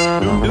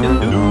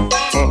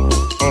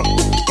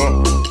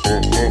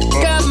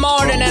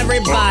morning,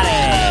 everybody.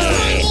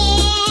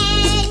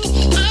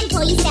 And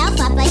pull yourself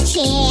up a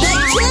chair.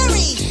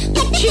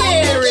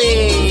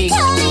 Cherry.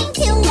 Time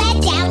to let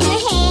down your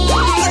hair.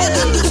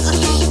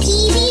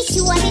 TV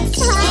short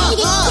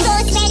excited.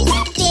 Those men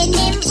have been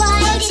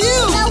invited. So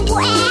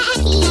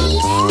wacky.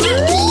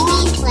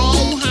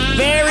 Playhouse.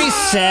 Very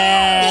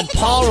sad.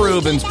 Paul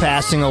Reubens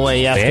passing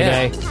away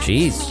yesterday. Yeah,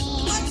 jeez.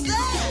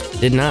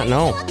 Did not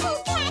know.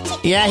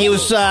 Yeah, he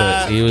was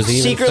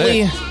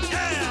secretly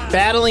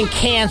battling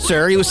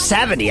cancer. He was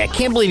 70. I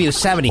can't believe he was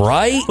 70.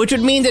 Right? Which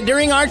would mean that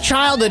during our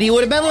childhood, he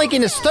would have been like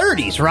in his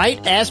 30s, right?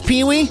 As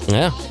Pee-wee?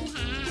 Yeah.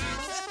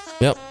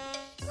 Yep.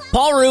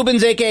 Paul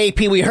Reubens, a.k.a.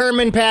 Pee-wee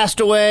Herman, passed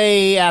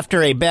away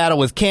after a battle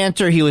with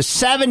cancer. He was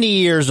 70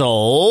 years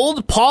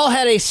old. Paul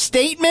had a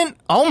statement.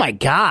 Oh, my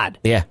God.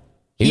 Yeah.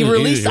 He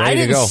released... I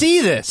didn't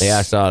see this. Yeah,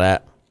 I saw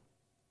that.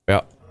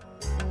 Yep.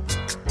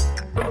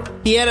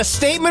 He had a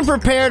statement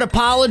prepared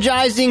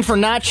apologizing for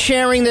not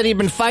sharing that he'd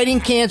been fighting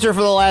cancer for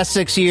the last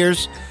 6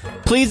 years.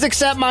 Please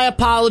accept my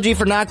apology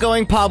for not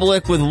going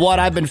public with what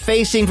I've been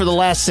facing for the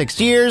last 6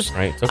 years.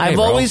 Right. Okay, I've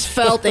always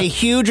felt a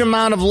huge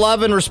amount of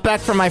love and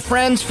respect for my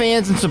friends,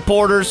 fans, and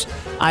supporters.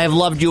 I have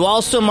loved you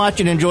all so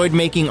much and enjoyed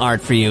making art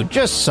for you.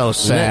 Just so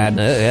sad.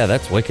 Yeah,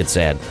 that's wicked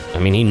sad. I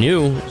mean, he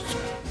knew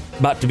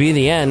about to be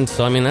the end,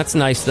 so I mean, that's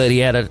nice that he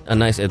had a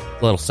nice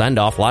little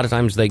send-off. A lot of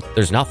times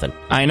there's nothing.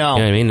 I know.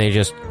 You know what I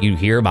mean? You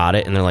hear about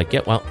it, and they're like,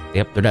 yep,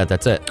 they're dead,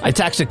 that's it. I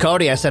texted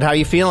Cody, I said, how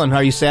you feeling?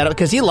 Are you sad?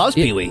 Because he loves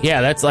Pee-wee.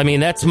 Yeah, that's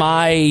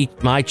my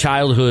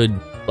childhood,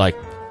 like,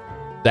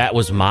 that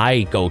was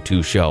my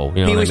go-to show.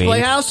 You know Pee-wee's what I mean?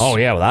 Playhouse? Oh,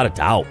 yeah, without a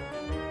doubt.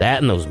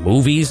 That and those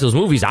movies,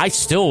 I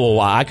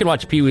could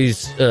watch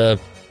Pee-wee's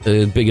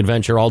Big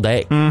Adventure all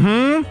day.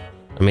 Mm-hmm.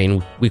 I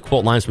mean, we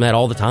quote lines from that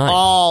all the time.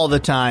 All the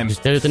time.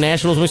 Just did at the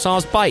Nationals when we saw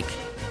his bike.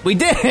 We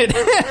did.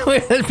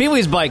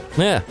 Pee-wee's bike.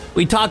 Yeah.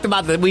 We talked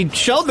about that. We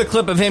showed the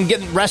clip of him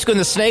rescuing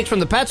the snakes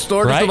from the pet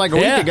store just like a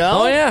week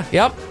ago. Oh, yeah.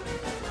 Yep.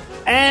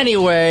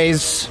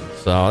 Anyways.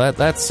 So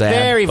that's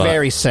sad.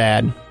 Very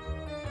sad.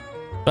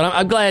 But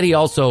I'm glad he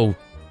also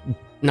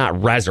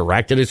not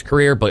resurrected his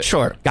career, but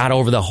sure got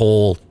over the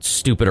whole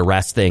stupid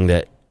arrest thing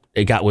that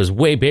was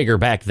way bigger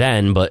back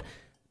then, but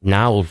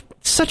now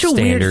such a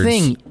weird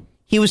thing.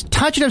 He was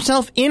touching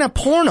himself in a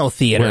porno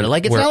theater. Where not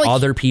like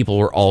other people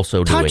were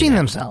also touching doing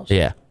themselves.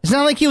 Yeah. It's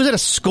not like he was at a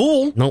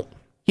school. Nope.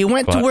 He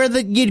went to where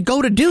you'd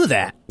go to do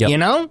that, you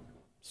know?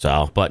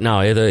 So, but no,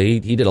 he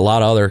did a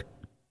lot of other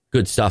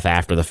good stuff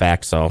after the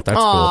fact, so that's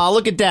cool. Oh,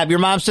 look at Deb. Your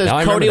mom says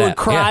Cody would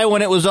cry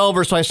when it was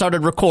over, so I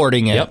started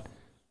recording it. Yep.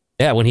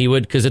 Yeah, when he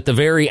would, because at the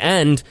very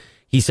end,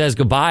 he says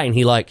goodbye, and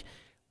he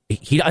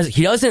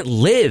doesn't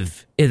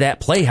live in that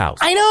playhouse.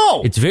 I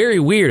know. It's very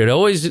weird. It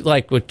always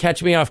would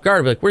catch me off guard.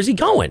 I'd be like, where's he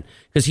going?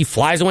 Because he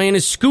flies away in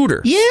his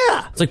scooter.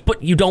 Yeah. It's like,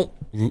 but you don't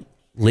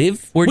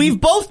live where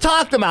We've both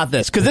talked about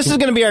this, because this is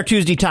going to be our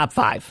Tuesday top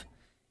 5.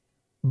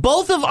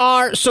 Both of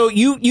our, so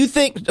you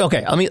think,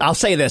 okay, I'll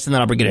say this and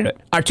then I'll bring it into it.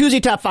 Our Tuesday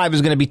top 5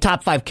 is going to be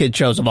top 5 kid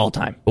shows of all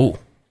time. Ooh.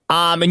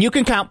 And you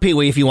can count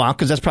Pee-wee if you want,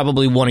 because that's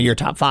probably one of your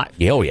top 5.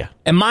 Yeah, oh yeah.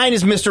 And mine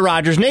is Mr.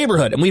 Rogers'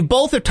 Neighborhood. And we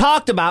both have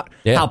talked about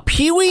how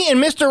Pee-wee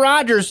and Mr.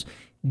 Rogers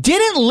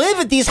didn't live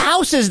at these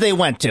houses they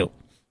went to.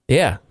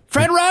 Yeah.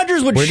 Fred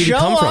Rogers would Where did show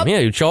he come up. from? Yeah,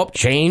 he'd show up,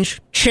 change.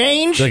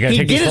 He'd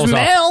Like, get his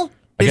mail.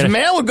 His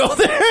mail would go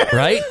there.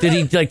 Right?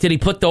 Did he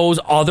put those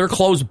other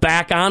clothes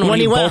back on when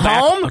he went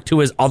home to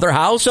his other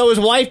house? So his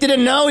wife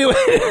didn't know he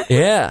went.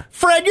 Yeah.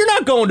 Fred, you're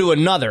not going to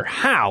another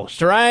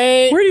house,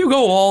 right? Where do you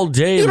go all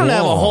day You don't long?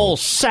 have a whole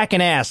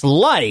second-ass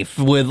life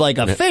with, like,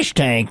 a fish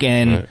tank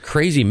and...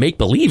 crazy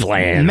make-believe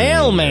land.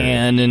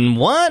 Mailman and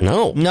what?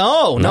 No,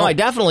 I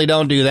definitely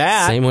don't do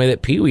that. Same way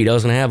that Pee-wee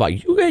doesn't have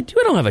you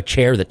don't have a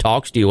chair that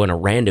talks to you and a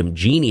random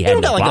genie head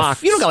in a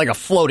box. You don't got, like, a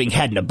floating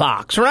head in a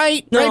box,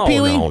 right? No, right,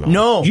 Pee-wee?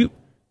 No.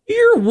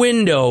 Your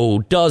window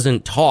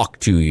doesn't talk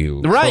to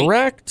you, right?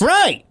 Correct?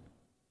 Right.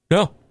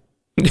 No,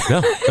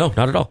 not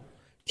at all.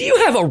 Do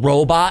you have a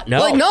robot?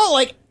 No.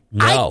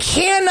 I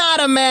cannot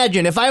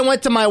imagine if I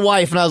went to my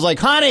wife and I was like,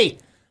 honey,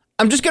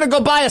 I'm just going to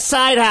go buy a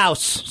side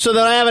house so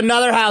that I have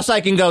another house I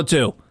can go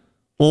to.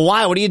 Well,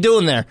 why? What are you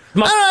doing there? I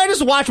don't know, I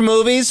just watch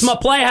movies. It's my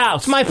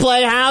playhouse. It's my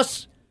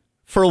playhouse.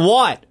 For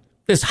what?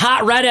 This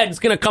hot redhead's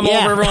going to come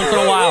over every once in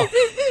a while.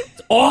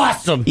 It's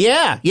awesome.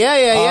 Yeah.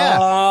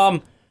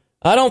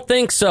 I don't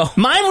think so.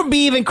 Mine would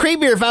be even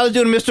creepier if I was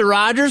doing Mr.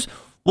 Rogers.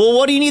 Well,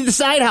 what do you need the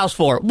side house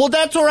for? Well,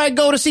 that's where I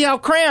go to see how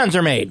crayons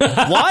are made.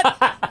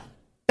 What?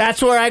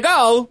 That's where I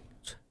go.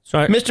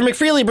 Sorry. Mr.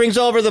 McFreely brings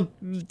over the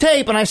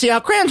tape and I see how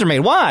crayons are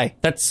made. Why?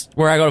 That's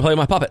where I go to play with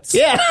my puppets.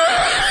 Yeah.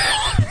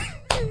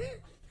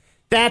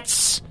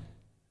 That's...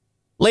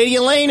 Lady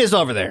Elaine is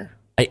over there.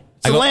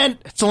 It's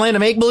a land of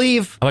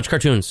make-believe. I watch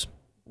cartoons.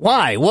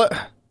 Why? What's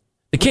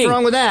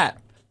wrong with that?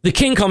 The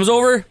king comes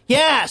over.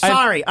 Yeah,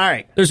 sorry. All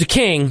right. There's a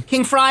king.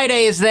 King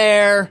Friday is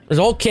there. There's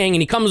an old king,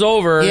 and he comes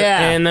over,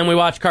 and then we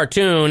watch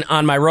cartoon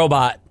on my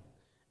robot.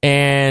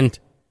 And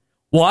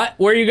what?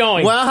 Where are you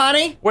going? Well,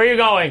 honey. Where are you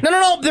going?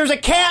 No. There's a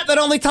cat that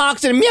only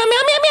talks in meow, meow,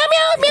 meow, meow,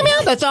 meow, meow,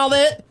 meow. That's all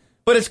that.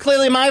 But it's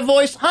clearly my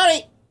voice.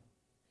 Honey,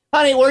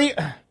 where are you?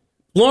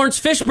 Lawrence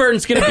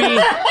Fishburne's going to be...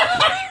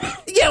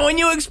 Yeah, when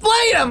you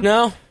explain them.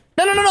 No.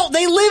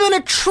 They live in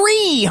a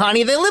tree,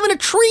 honey. They live in a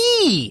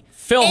tree.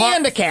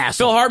 And a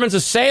castle. Phil Hartman's a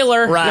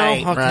sailor.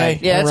 Right, no? Okay.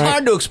 Right. Yeah, it's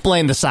hard to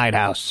explain the side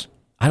house.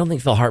 I don't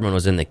think Phil Hartman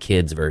was in the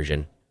kids'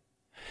 version.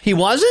 He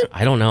wasn't?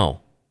 I don't know.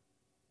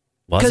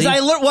 Was he?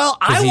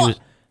 Because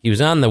he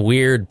was on the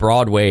weird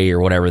Broadway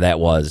or whatever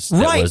that was.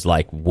 That was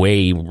like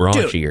way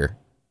raunchier. Dude,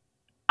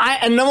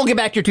 and then we'll get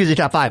back to your Tuesday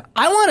Top 5.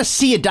 I want to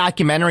see a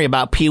documentary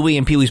about Pee-wee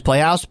and Pee-wee's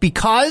Playhouse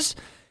because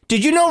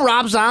did you know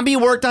Rob Zombie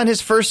worked on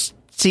his first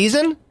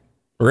season?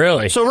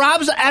 Really? So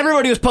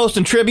everybody was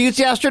posting tributes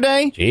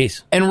yesterday.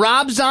 Jeez. And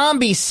Rob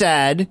Zombie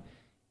said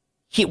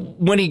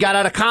when he got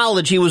out of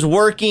college, he was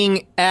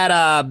working at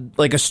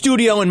a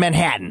studio in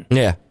Manhattan.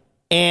 Yeah.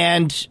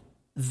 And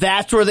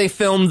that's where they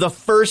filmed the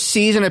first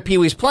season of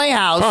Pee-wee's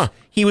Playhouse. Huh.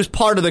 He was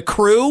part of the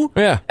crew.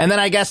 Yeah. And then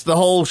I guess the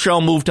whole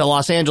show moved to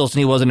Los Angeles and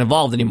he wasn't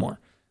involved anymore.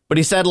 But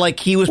he said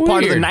he was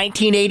part of the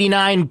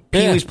 1989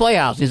 Pee-wee's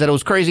Playhouse. He said it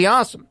was crazy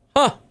awesome.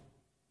 Huh.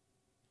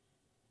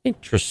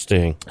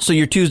 Interesting. So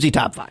your Tuesday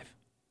Top 5.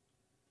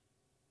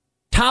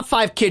 Top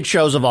 5 kid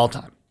shows of all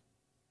time.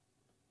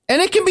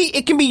 And it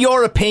can be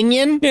your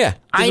opinion. Yeah.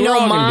 I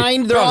know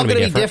mine. They're all going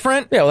to be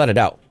different. Yeah, without a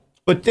doubt.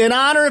 But in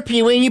honor of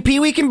Pee-wee,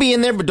 Pee-wee can be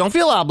in there, but don't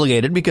feel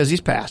obligated because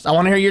he's passed. I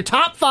want to hear your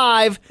top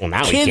 5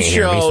 kids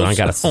shows. I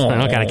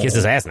don't gotta kiss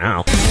his ass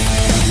now.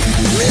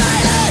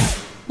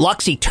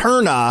 Lux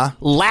Eterna,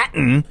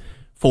 Latin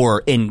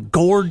for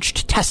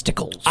engorged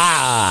testicles.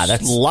 Ah,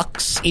 that's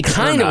Lux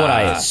Eterna. Kind of what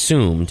I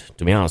assumed,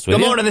 to be honest with you.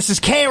 Good morning, this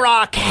is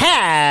K-Rock.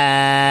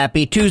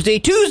 Happy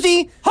Tuesday.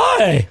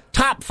 Hi.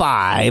 Top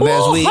 5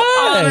 as we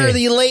honor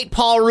the late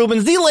Paul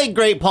Reubens, the late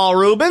great Paul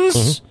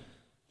Reubens,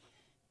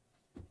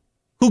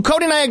 who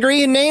Cody and I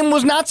agree his name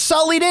was not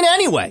sullied in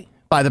any way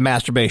by the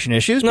masturbation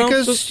issues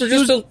because he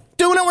was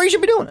doing it where he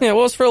should be doing it. Yeah,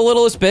 well, it's for a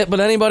littlest bit,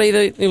 but anybody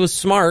that it was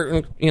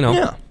smart, give him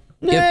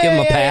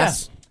a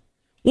pass.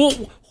 Well,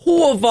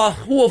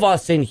 who of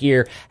us in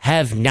here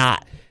have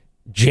not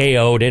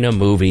J.O'd in a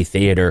movie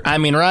theater? I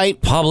mean, right?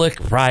 Public,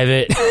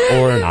 private,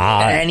 or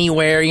not.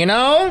 Anywhere,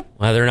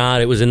 Whether or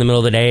not it was in the middle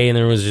of the day and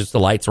there was just the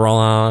lights were all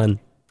on.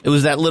 It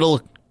was that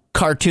little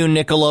cartoon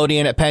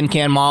Nickelodeon at Penn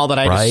Can Mall that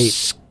I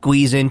just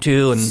squeeze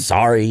into. And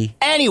sorry.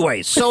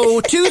 Anyways,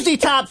 so Tuesday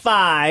Top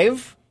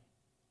 5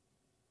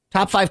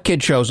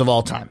 kid shows of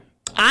all time.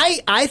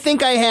 I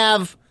think I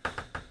have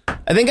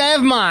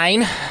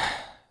mine.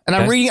 And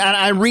okay.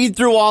 I read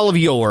through all of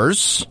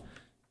yours.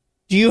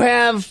 Do you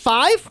have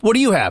 5? What do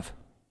you have?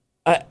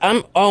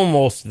 I'm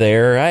almost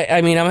there.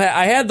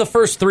 I had the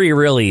first 3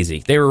 real easy.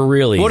 They were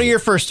really easy. What are your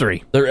first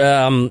 3? I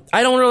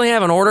don't really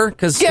have an order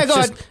because go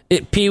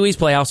ahead. Pee-wee's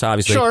Playhouse,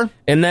 obviously. Sure.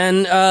 And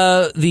then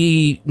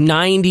the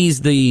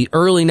 90s, the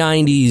early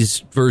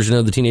 90s version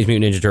of the Teenage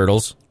Mutant Ninja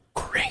Turtles.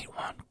 Great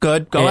one.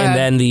 Good. Go ahead. And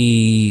then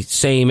the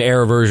same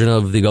era version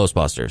of the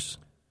Ghostbusters.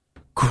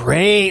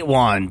 Great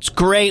ones.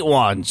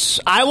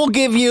 I will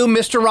give you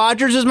Mr.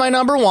 Rogers is my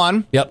number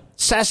 1. Yep.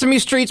 Sesame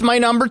Street's my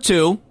number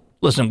 2.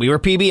 Listen, we were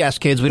PBS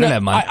kids. We didn't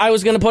have mine. I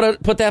was going to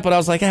put that, but I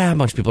was like, a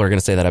bunch of people are going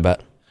to say that, I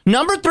bet.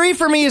 Number 3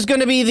 for me is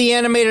going to be the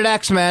animated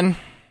X-Men.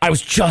 I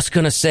was just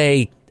going to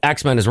say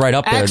X-Men is right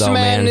up there, though,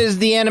 man. X-Men is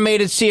the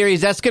animated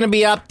series. That's going to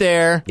be up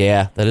there.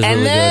 Yeah, that is really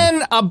good.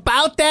 And then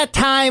about that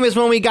time is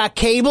when we got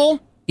cable,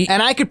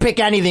 and I could pick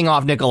anything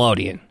off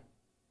Nickelodeon.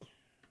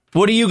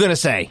 What are you going to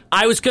say?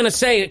 I was going to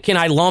say, can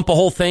I lump a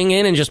whole thing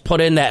in and just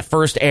put in that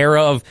first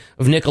era of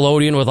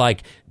Nickelodeon with,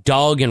 like,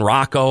 Doug and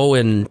Rocco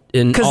and all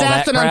that Because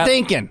that's what crap? I'm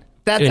thinking.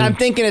 I'm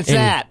thinking it's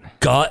that.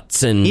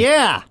 Guts and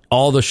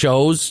all the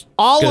shows.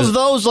 All of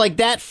those, like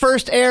that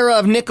first era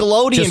of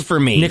Nickelodeon for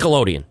me.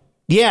 Nickelodeon.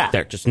 Yeah.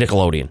 There, just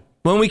Nickelodeon.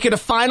 When we could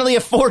finally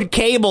afford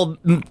cable,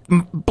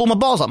 pull my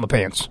balls out my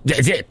pants.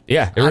 It did.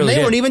 Yeah, it really they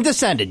did. weren't even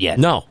descended yet.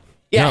 No.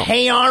 Yeah, No.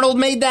 Hey Arnold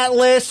made that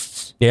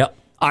list. Yep.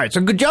 All right,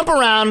 so good jump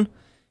around,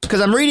 because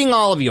I'm reading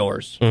all of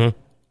yours. Mm-hmm.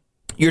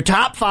 Your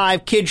top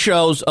 5 kid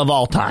shows of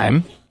all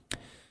time.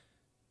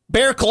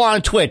 Bear Claw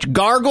on Twitch.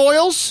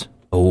 Gargoyles.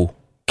 Oh.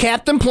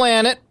 Captain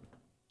Planet.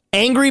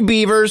 Angry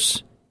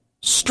Beavers.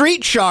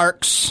 Street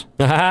Sharks.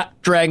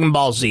 Dragon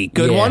Ball Z.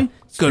 Good one?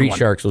 Good Street one.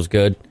 Sharks was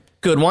good.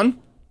 Good one.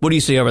 What do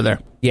you see over there?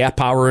 Yeah,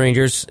 Power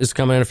Rangers is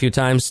coming in a few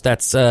times.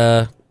 That's,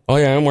 oh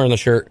yeah, I'm wearing the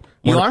shirt.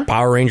 You Wearing are? a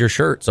Power Ranger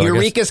shirt. So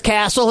Eureka's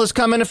Castle has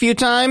come in a few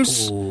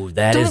times. Ooh,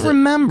 that don't is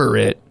remember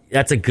it.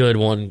 That's a good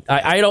one.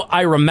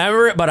 I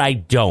remember it, but I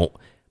don't.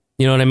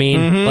 You know what I mean?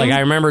 Mm-hmm. Like,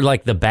 I remember,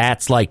 like, the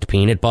bats liked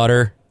peanut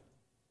butter.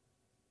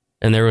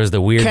 And there was the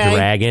weird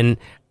dragon.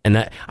 And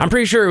that I'm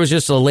pretty sure it was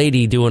just a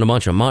lady doing a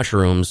bunch of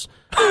mushrooms.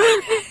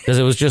 Because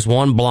it was just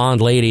one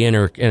blonde lady in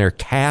her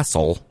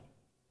castle.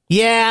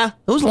 Yeah,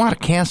 there was a lot of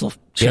castle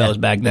shows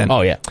back then.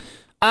 Oh, yeah.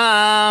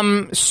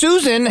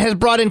 Susan has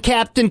brought in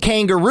Captain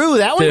Kangaroo.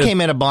 That one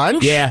came in a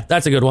bunch. Yeah,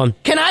 that's a good one.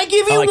 Can I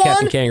give you I like one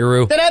Captain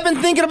Kangaroo. that I've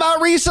been thinking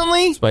about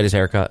recently? Despite his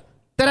haircut.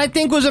 That I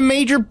think was a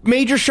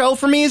major show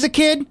for me as a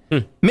kid?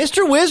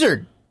 Mr.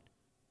 Wizard.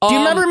 Do you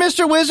remember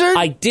Mr. Wizard?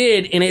 I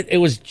did, and it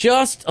was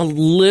just a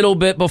little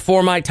bit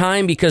before my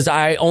time because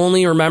I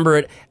only remember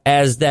it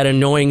as that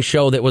annoying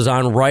show that was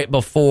on right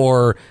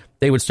before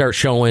they would start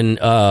showing,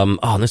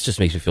 this just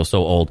makes me feel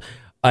so old.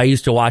 I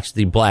used to watch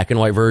the black and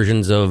white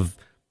versions of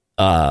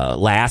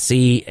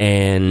Lassie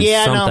and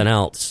something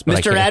else.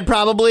 Mr. Ed,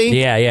 probably?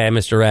 Yeah,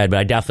 Mr. Ed, but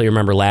I definitely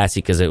remember Lassie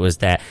because it was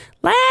that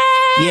Lassie!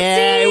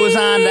 Yeah, it was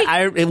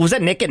on, was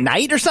that Nick at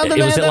Night or something?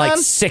 It was at like on?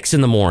 6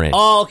 in the morning.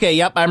 Oh, okay,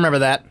 yep, I remember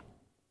that.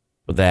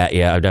 That,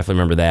 yeah, I definitely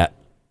remember that.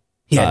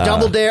 Yeah,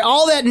 Double Dare,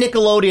 all that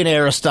Nickelodeon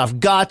era stuff.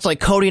 Guts, like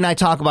Cody and I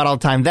talk about all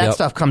the time. That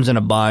stuff comes in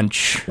a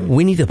bunch.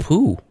 Winnie the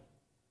Pooh.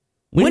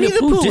 Winnie the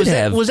Pooh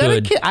was that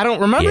a kid? I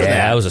don't remember that.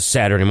 Yeah, that was a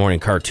Saturday morning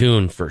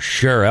cartoon for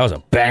sure. That was a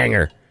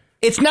banger.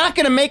 It's not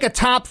going to make a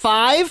top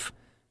 5,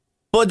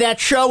 but that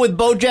show with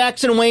Bo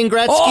Jackson, Wayne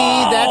Gretzky,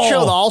 that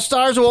show, the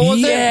All-Stars, what was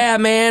it? Yeah,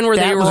 man, where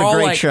they were all a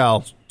great like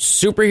show.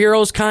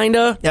 Superheroes, kind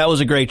of. That was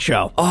a great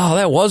show. Oh,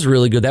 that was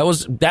really good. That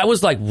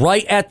was like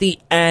right at the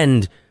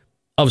end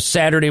of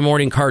Saturday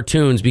morning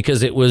cartoons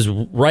because it was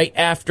right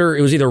after.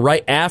 It was either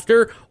right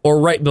after or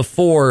right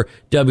before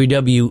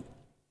WWF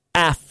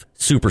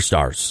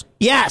Superstars.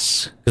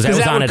 Yes, because that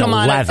was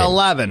on at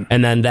 11.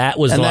 And then that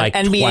was and like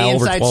NBA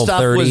 12 or Inside 12:30.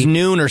 stuff was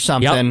noon or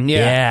something. Yep.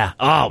 Yeah. Yeah.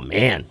 Oh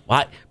man.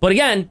 What? But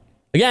again,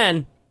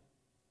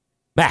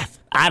 math.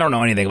 I don't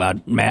know anything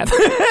about math.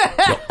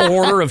 The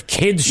order of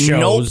kids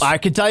shows. Nope. I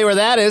can tell you where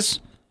that is.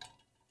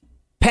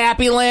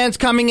 Pappy Land's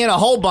coming in a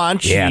whole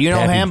bunch. Yeah, you know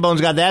Pappy. Hambone's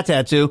got that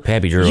tattoo.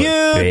 Pappy drew You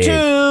it big.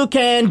 too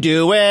can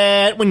do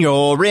it when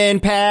you're in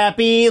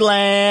Pappy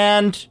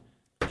Land.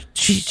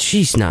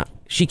 She's not.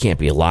 She can't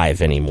be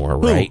alive anymore,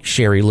 right?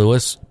 Sherry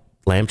Lewis,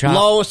 Lamb Chop.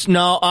 Lois,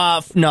 no.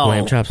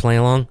 Lamb Chop's playing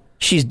along.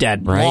 She's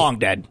dead. Right? Long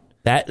dead.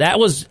 That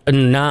was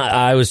not.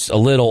 I was a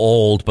little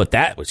old, but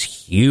that was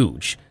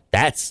huge.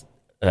 That's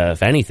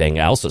if anything,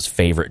 Elsa's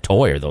favorite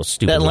toy are those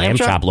stupid That lamb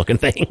chop looking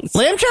things.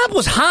 Lamb Chop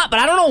was hot, but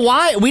I don't know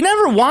why. We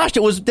never watched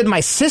it. Did my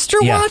sister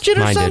watch it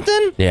or mine something?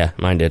 Did. Yeah,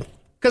 mine did.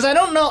 Because I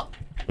don't know.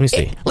 Let me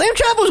see. Lamb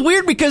Chop was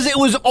weird because it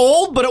was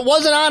old, but it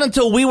wasn't on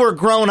until we were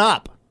grown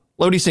up.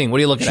 What are you seeing? What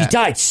are you looking at? She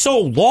died so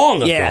long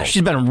ago. Yeah,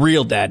 she's been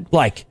real dead.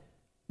 Like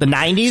the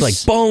 90s? She's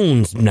like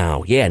bones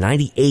now. Yeah,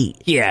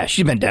 98. Yeah,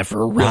 she's been dead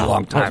for a real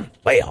long time.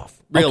 Way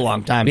off. Real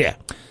long time. Yeah.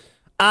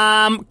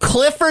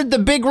 Clifford the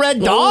Big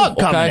Red Dog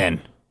coming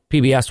in.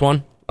 PBS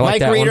one. I like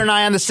Mike that Reeder one. and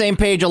I on the same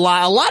page a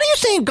lot. A lot of you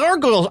saying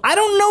gargoyles. I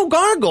don't know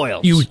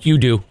gargoyles. You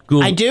do.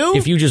 Google. I do?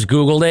 If you just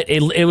Googled it,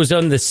 it was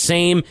on the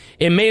same.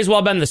 It may as well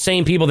have been the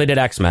same people that did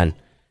X-Men.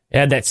 It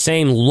had that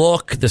same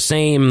look, the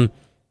same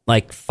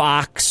like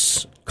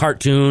Fox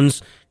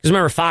cartoons. Because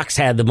remember, Fox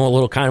had the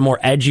little kind of more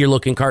edgier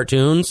looking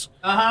cartoons.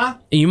 Uh-huh.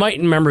 You might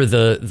remember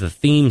the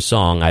theme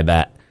song, I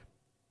bet.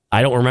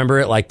 I don't remember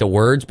it like the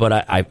words, but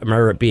I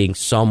remember it being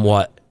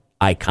somewhat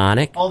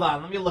iconic. Hold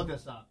on, let me look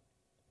this up.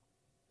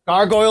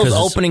 Gargoyles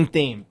opening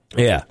theme.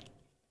 Yeah.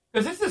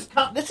 Because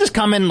this has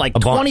come in like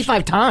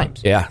 25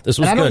 times. Yeah, this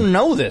was and I good. don't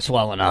know this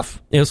well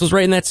enough. Yeah, this was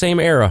right in that same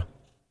era.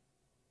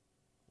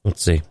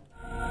 Let's see.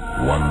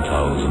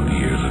 1,000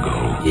 years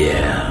ago.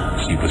 Yeah.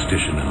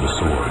 Superstition and the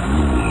sword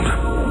ruled.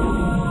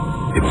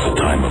 It was a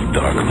time of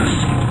darkness.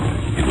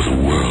 It was a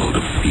world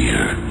of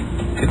fear.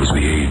 It was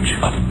the age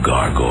of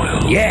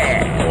gargoyles.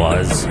 Yeah, it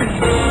was.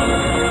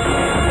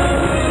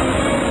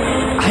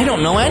 I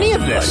don't know any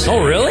of this.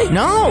 Oh, really?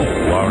 No.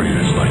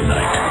 Warriors by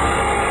night.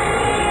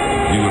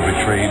 We were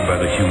betrayed by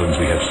the humans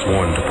we had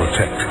sworn to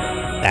protect.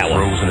 That one.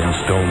 Frozen in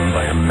stone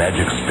by a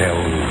magic spell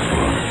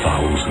for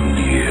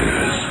 1,000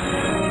 years.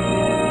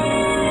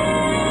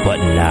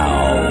 But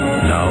now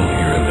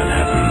here in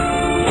Manhattan.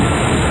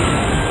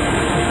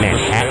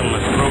 Manhattan. The spell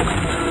is broken,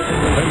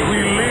 and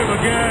we live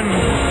again.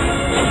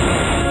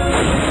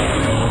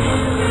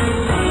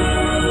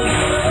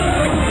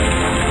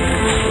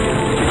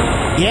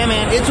 Yeah,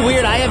 man, it's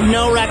weird. I have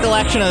no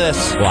recollection of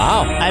this.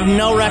 Wow. I have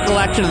no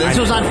recollection of this. This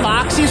was on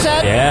Fox, you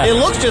said? Yeah. It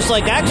looks just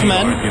like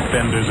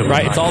X-Men.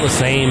 Right, it's all the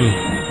same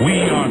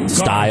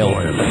style.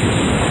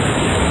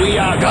 We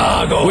are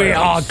gargoyles. We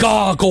are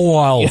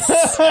gargoyles.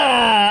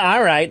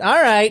 All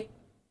right.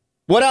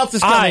 What else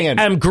is coming in?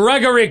 I am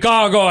Gregory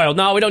Gargoyle.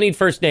 No, we don't need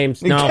first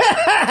names. No.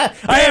 I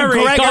am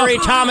Gregory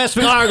Thomas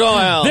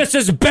Gargoyle. This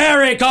is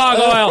Barry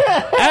Gargoyle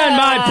and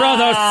my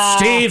brother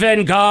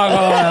Stephen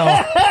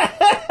Gargoyle.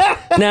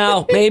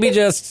 Now, maybe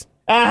just...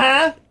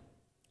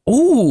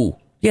 Ooh.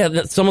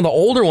 Yeah, some of the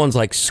older ones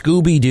like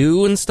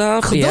Scooby-Doo and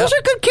stuff. Those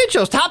are good kid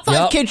shows. Top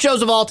 5 kid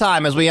shows of all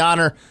time as we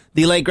honor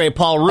the late, great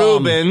Paul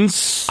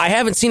Reubens. I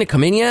haven't seen it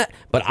come in yet,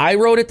 but I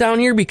wrote it down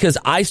here because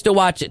I still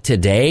watch it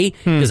today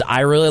because I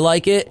really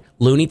like it.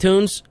 Looney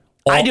Tunes.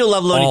 I do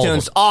love Looney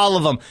Tunes. All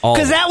of them.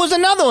 Because that was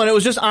another one. It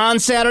was just on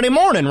Saturday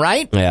morning,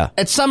 right? Yeah.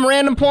 At some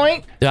random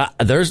point.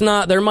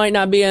 There might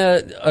not be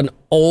an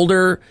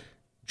older...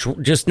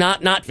 Just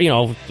not depending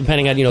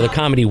on the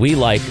comedy we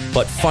like,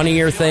 but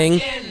funnier thing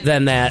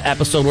than that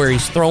episode where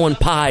he's throwing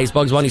pies.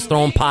 Bugs Bunny's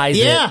throwing pies.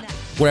 Yeah, at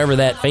whatever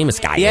that famous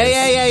guy is.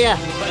 Yeah.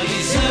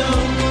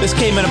 This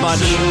came in a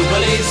bunch.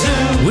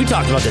 We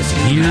talked about this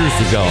years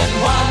ago.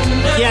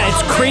 Yeah,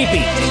 it's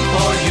creepy.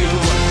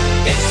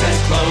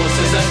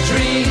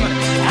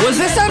 Was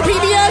this on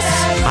PBS?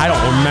 I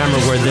don't remember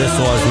where this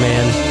was,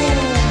 man.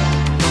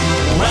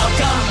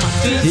 Welcome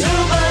to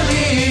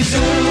Jubilee Zoo.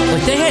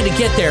 Like they had to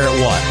get there at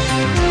what?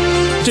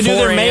 To do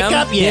their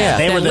makeup? Yeah,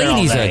 they were there all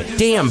lady's day. a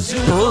damn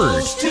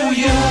bird.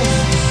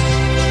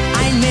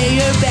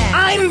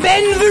 I'm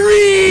Ben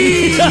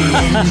Vereen.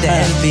 The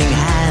helping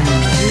hand.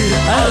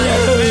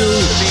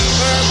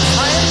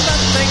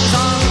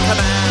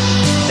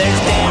 There's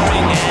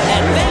daring and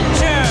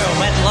adventure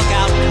when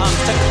lookout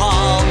comes to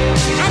call.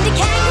 And a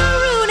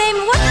kangaroo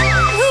named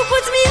Wah who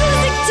puts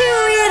music to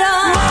it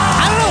all.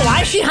 I don't know. Why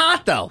is she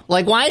hot, though?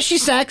 Like, why is she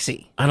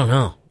sexy? I don't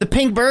know. The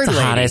pink bird It's a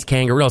lady. hot-ass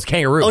kangaroo. It's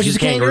kangaroo. Oh, she's a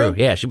kangaroo?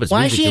 Yeah, she puts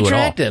Why is music she to it all.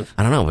 attractive?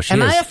 I don't know, but she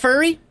Am is. I a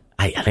furry?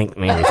 I think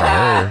maybe for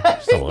her.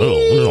 Just a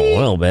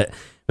little bit.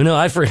 But no,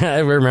 I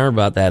remember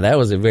about that. That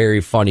was a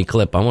very funny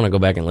clip. I want to go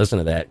back and listen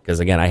to that because,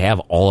 again, I have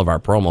all of our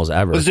promos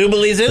ever.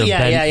 Jubilee Zoo?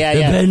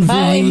 Yeah. Ben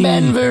I'm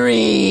Ben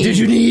Vereen. Did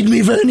you need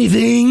me for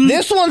anything?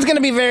 This one's going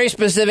to be very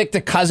specific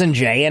to Cousin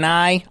Jay and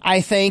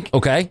I think.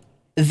 Okay.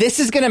 This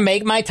is going to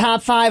make my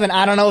top 5, and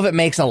I don't know if it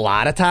makes a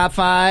lot of top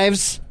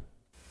 5s.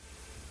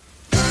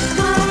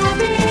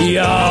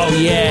 Yo,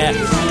 yeah.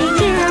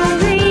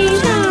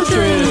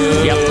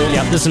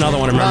 Yep. This is another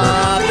one I remember.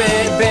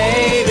 Muppet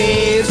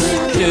babies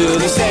do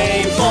the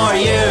same for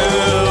you.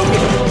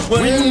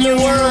 When your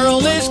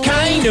world is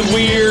kind of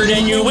weird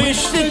and you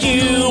wish that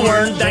you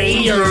weren't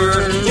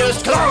there,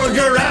 just close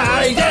your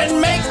eyes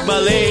and make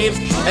believe,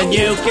 and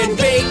you can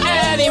be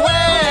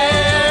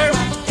anywhere.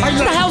 What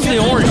the hell's the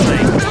orange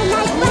thing?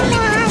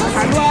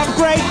 I love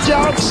great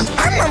jokes.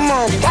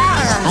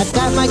 I've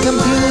got my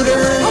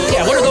computer.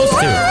 Yeah, what are those two?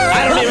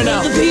 I don't even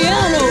know. The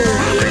piano.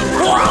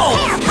 Whoa!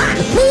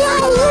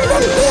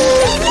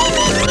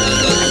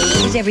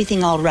 Is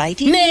everything all right?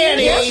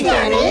 Nanny! All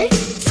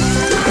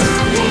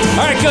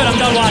right, good. I'm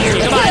done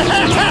watching. Come on.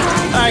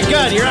 All right,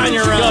 good. You're on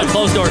your own. Good.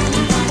 Close doors.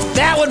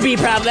 That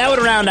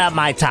would round out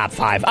my top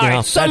 5. All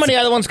right, so many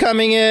other ones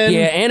coming in.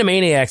 Yeah,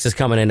 Animaniacs is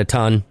coming in a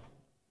ton.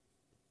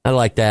 I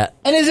like that.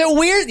 And is it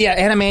weird? Yeah,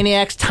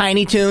 Animaniacs,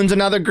 Tiny Toons,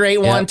 another great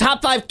one.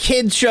 Top 5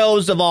 kids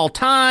shows of all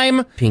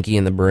time. Pinky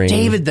and the Brain.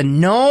 David the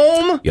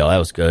Gnome. Yo, that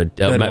was good.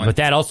 But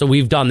that also,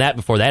 we've done that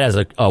before. That has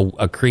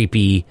a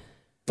creepy...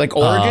 Like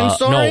origin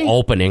story? No,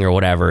 opening or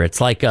whatever.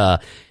 It's like,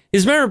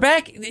 remember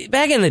back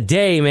in the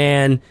day,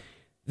 man,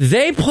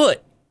 they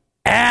put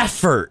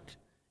effort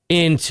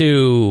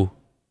into...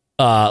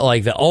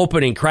 like the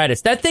opening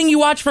credits. That thing you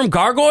watch from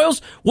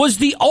Gargoyles was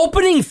the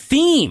opening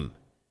theme.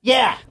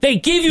 Yeah. They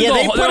give you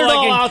they put it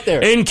all out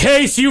there. In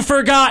case you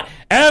forgot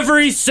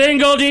every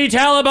single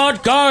detail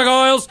about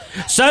Gargoyles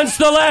since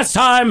the last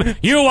time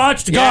you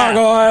watched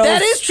Gargoyles.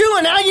 That is true.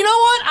 And now, you know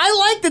what?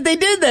 I like that they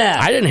did that.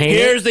 I didn't hate it.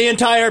 Here's the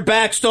entire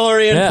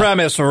backstory and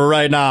premise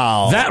right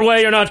now. That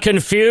way you're not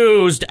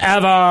confused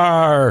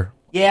ever.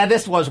 Yeah,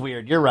 this was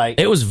weird. You're right.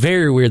 It was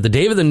very weird. The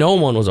David the Gnome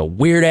one was a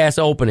weird-ass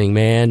opening,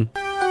 man.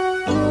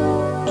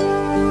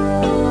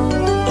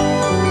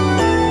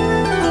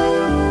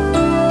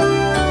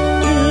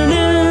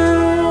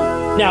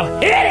 Now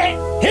hit it!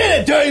 Hit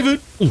it,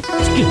 David!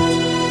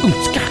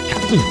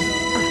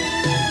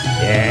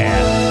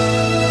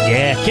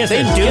 Yeah, kiss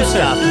they her. do Kiss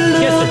stuff. Her.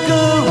 Kiss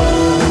her.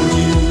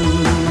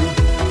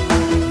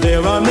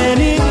 There are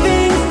many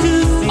things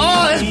to see.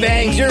 Oh, this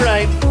bangs you're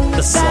right.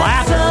 The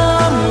slap.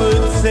 Some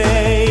would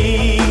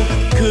say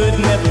could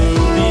never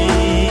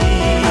be.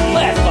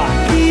 Let's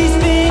fuck. These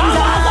things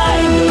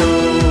I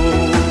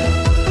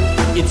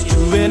know. It's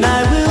true and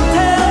I will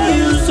tell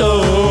you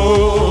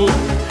so.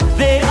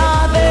 They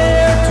are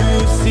there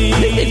to see.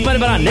 I think they might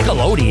have been on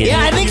Nickelodeon.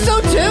 Yeah, I think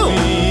so too.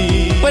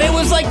 But it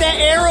was like that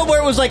era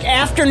where it was like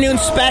afternoon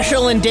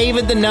special and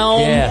David the Gnome.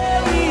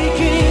 Yeah.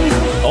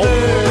 Oh.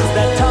 Birds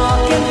that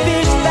talk and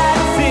fish that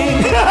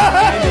sing.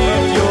 And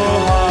if your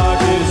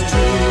heart is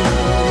true,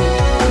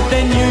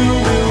 then you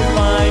will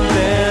find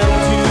them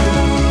too.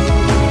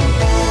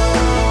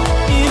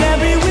 In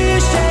every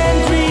wish and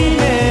dream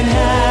and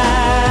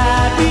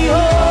happy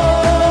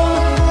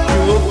home,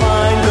 you will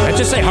find the I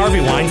just say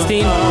Harvey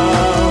Weinstein.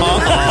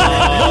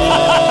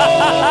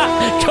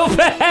 Go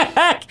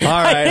back.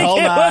 All right, hold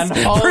on.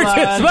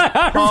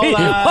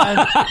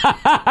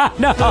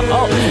 No,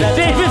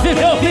 David the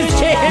Gnome is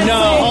canceled.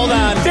 No, hold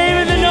on.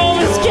 David the Gnome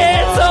is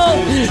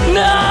canceled.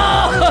 No.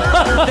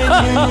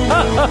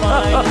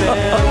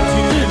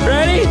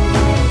 Ready?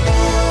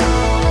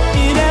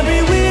 In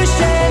every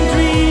wish and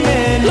dream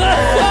and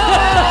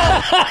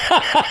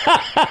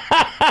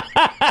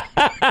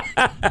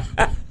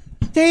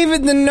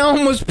David the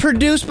Gnome was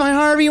produced by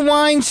Harvey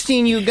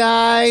Weinstein, you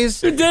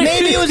guys.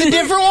 Maybe it was a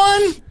different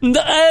one?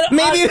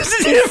 Maybe it was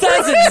a different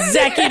one. It says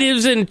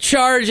executives in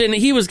charge, and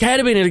he had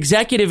to be an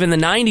executive in the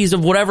 90s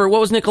of whatever.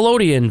 What was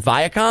Nickelodeon?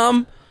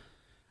 Viacom?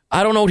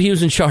 I don't know what he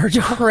was in charge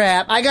of.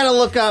 Crap. I gotta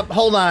look up.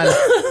 Hold on.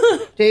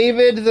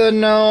 David the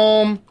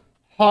Gnome,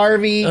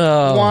 Harvey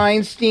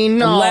Weinstein.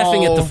 No. I'm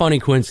laughing at the funny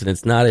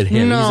coincidence, not at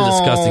him. No. He's a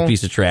disgusting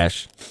piece of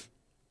trash.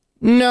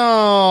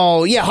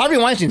 No. Yeah, Harvey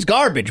Weinstein's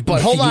garbage,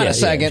 but hold on a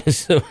second.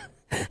 So,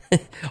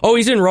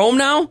 he's in Rome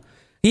now?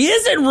 He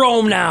is in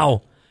Rome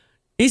now.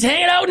 He's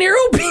hanging out near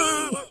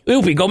Oopie.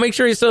 Oopie, go make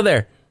sure he's still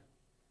there.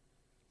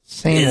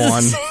 Same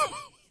one.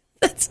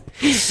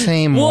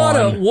 Same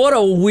one. What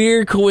a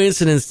weird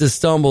coincidence to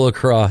stumble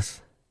across.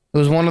 It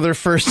was one of their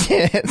first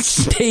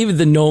hits. David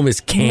the Gnome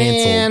is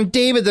canceled. Man,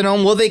 David the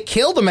Gnome. Well, they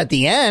killed him at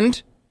the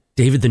end.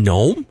 David the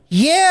Gnome?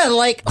 Yeah,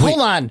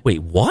 hold on.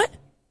 Wait, what?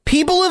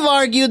 People have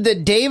argued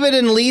that David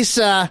and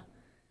Lisa.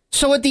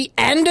 So at the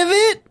end of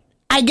it,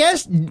 I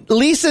guess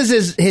Lisa's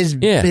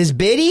his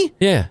biddy.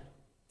 Yeah.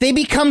 They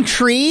become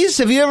trees.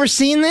 Have you ever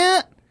seen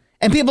that?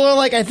 And people are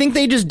like, I think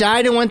they just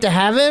died and went to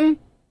heaven.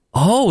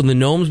 Oh, and the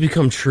gnomes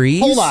become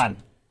trees? Hold on.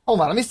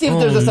 Let me see if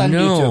there's this on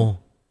YouTube.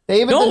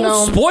 David the Gnome.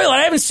 Don't spoil it.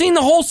 I haven't seen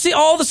the whole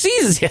all the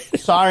seasons yet.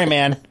 Sorry,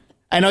 man.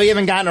 I know you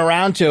haven't gotten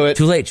around to it.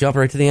 Too late. Jump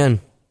right to the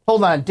end.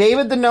 Hold on.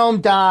 David the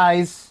Gnome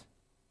dies.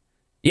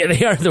 Yeah,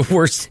 they are the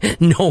worst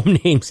gnome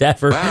names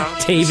ever. Well,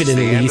 David and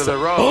the Lisa. end of the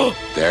road.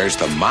 There's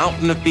the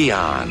mountain of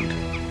beyond.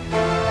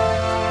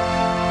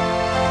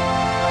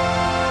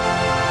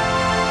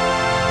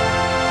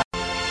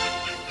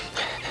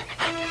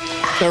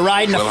 They're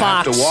riding a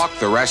fox. We'll have to walk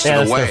the rest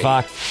of the way.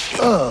 Fox.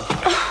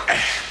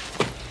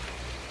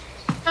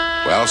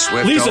 Well,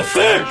 Swift, Lisa, old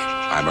friend, think.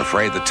 I'm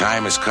afraid the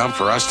time has come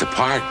for us to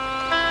part.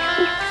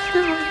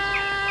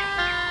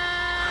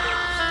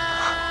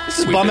 This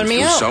is We've bumming been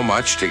me through out. so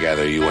much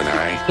together, you and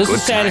I. This is Good the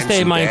saddest times day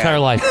of and my bad. entire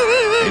life.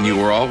 And you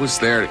were always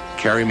there to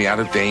carry me out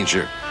of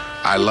danger.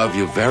 I love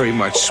you very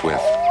much,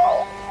 Swift.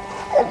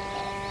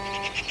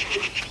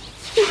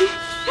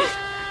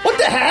 What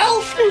the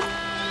hell?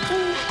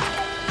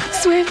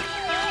 Swift,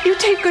 you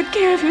take good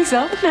care of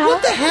yourself now.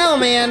 What the hell,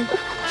 man?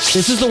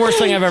 This is the worst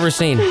thing I've ever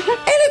seen. And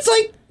it's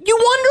like, you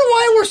wonder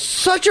why we're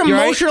such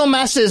emotional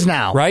messes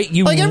now. Right?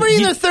 Everybody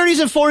in their 30s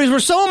and 40s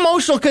were so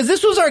emotional because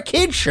this was our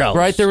kid show.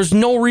 Right? There was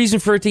no reason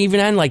for it to even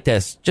end like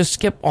this. Just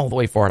skip all the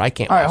way forward. I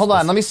can't. All right, hold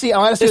on. Let me see. I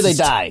want to see who they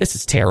die. This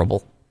is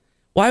terrible.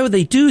 Why would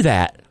they do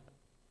that?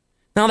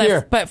 Now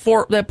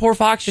that poor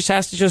fox just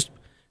has to just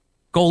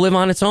go live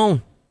on its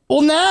own.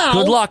 Well, now.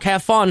 Good luck.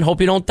 Have fun.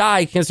 Hope you don't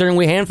die, considering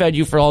we hand-fed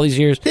you for all these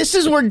years. This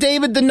is where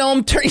David the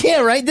Gnome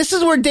This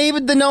is where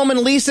David the Gnome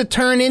and Lisa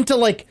turn into,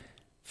 like,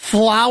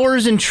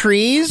 flowers and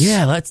trees.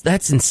 Yeah,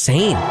 that's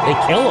insane. They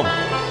kill them.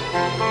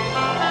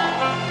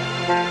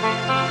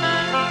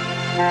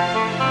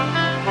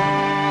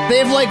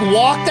 They've, like,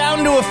 walked out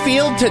into a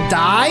field to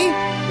die?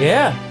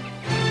 Yeah.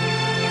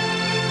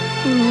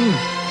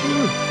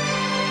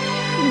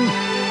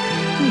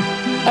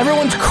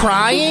 Everyone's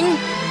crying?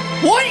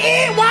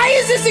 Why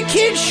is this a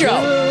kid's show?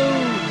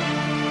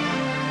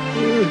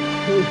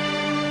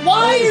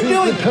 Why are you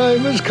doing The time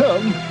has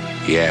come.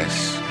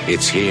 Yes,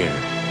 it's here.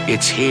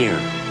 It's here.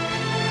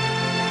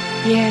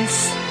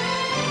 Yes.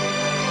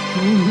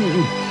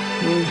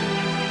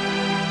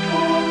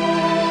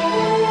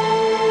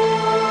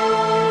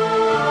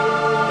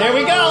 There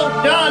we go.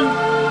 Done.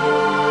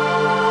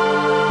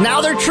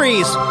 Now they're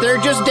trees. They're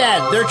just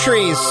dead. They're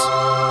trees.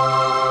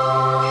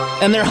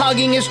 And they're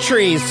hugging his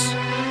trees.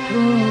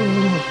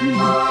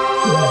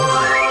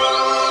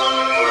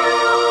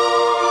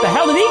 The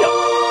hell did he go?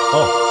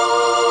 Oh.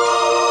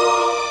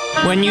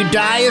 When you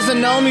die as a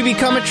gnome, you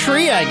become a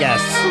tree, I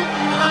guess.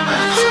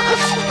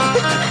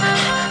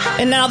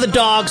 And now the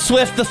dog,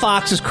 Swift the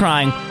fox, is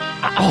crying.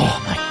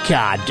 Oh, my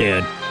God,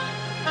 dude.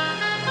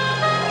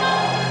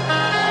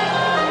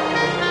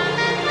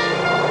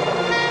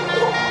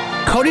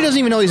 Cody doesn't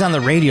even know he's on the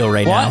radio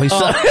right now. He's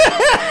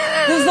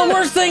This is the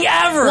worst thing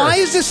ever. Why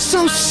is this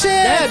so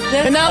sad?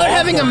 That's and now they're awful.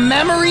 having a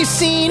memory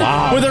scene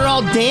where they're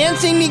all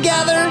dancing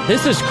together.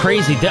 This is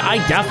crazy. I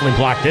definitely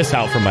blocked this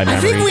out from my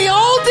memory. I think we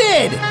all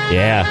did.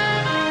 Yeah.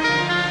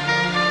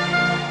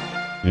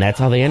 And that's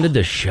how they ended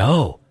the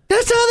show.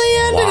 That's how they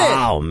ended it.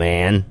 Wow,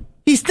 man.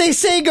 They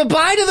say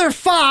goodbye to their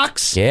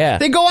fox. Yeah.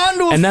 They go out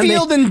into a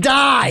field and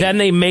die. Then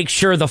they make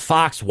sure the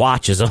fox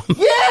watches them.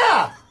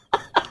 Yeah.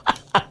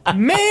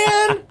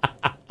 Man.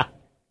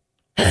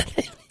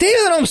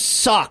 David at Home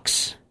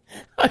sucks.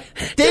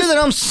 David at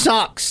Home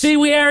sucks. See,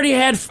 we already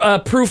had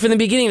proof in the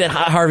beginning that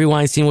Harvey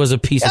Weinstein was a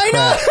piece of crap.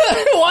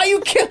 I know. Why are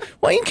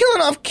you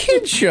killing off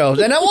kids shows?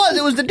 And it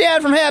was the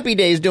dad from Happy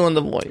Days doing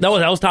the voice. No,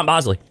 that was Tom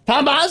Bosley.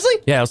 Tom Bosley?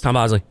 Yeah, it was Tom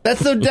Bosley.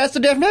 That's the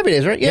dad from Happy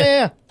Days, right?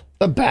 Yeah.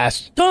 The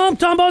best. Tom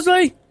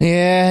Bosley.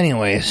 Yeah,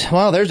 anyways.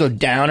 Well, there's a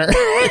downer.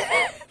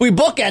 We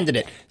bookended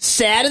it.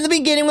 Sad in the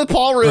beginning with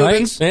Paul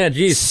Reubens. Right? Yeah,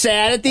 geez.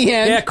 Sad at the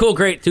end. Yeah, cool,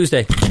 great.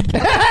 Tuesday.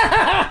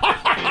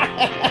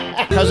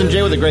 Cousin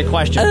Jay with a great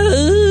question.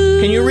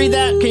 Can you read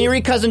that? Can you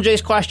read Cousin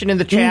Jay's question in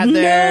the chat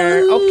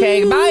there?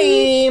 Okay,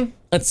 bye.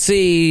 Let's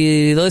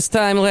see. This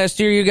time last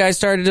year, you guys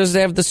started to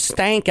have the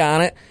stank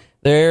on it.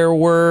 They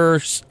were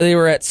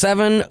at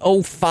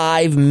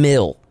 705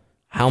 mil.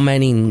 How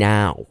many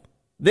now?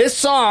 This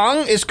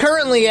song is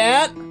currently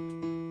at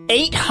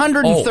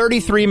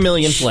 833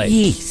 million plays.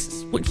 Jeez.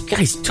 What are you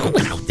guys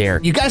doing out there?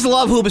 You guys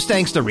love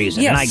Hoobastank's the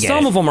reason. Yeah, and I get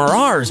some it. of them are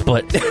ours,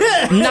 but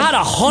not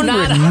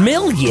 100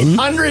 million.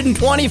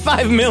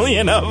 125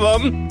 million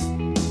of them.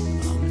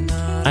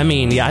 I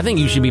mean, yeah, I think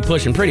you should be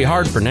pushing pretty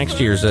hard for next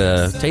year's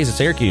Taste of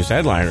Syracuse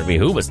headliner to be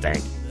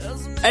Hoobastank.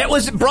 It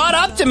was brought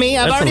up to me.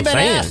 I've That's already what I'm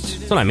been saying. asked.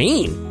 That's what I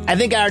mean. I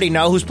think I already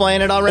know who's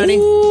playing it already.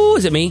 Ooh,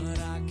 is it me?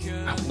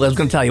 I was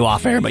going to tell you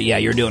off air, but yeah,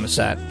 you're doing a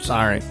set.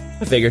 Sorry.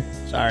 I figured.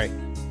 Sorry.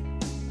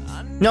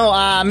 No,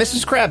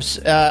 Mrs. Krebs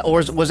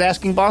was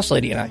asking Boss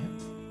Lady and I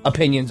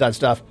opinions on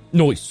stuff.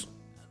 Noise.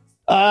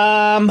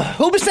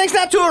 Hoobastank's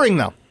not touring,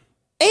 though.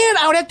 And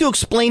I would have to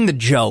explain the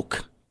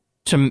joke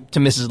to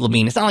Mrs.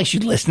 Levine. It's not like she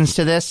listens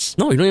to this.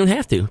 No, you don't even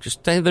have to.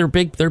 Just say they're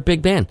big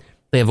band.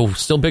 They have a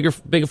still bigger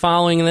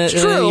following than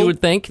you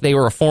would think. They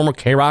were a former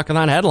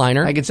K-Rockathon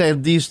headliner. I could say,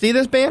 do you see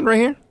this band right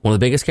here? One of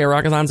the biggest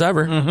K-Rockathons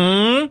ever.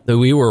 Mm-hmm. That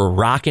we were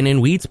rocking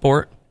in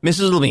Weedsport.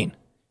 Mrs. Levine,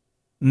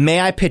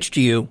 may I pitch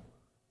to you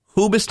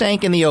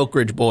Hoobastank and the Oak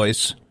Ridge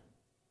Boys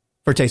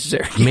for Taste of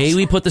Syracuse? May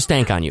we put the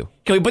stank on you?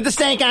 Can we put the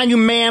stank on you,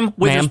 ma'am?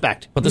 With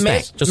respect. Put the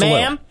stank. Just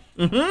ma'am?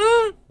 a little.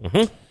 Mm-hmm.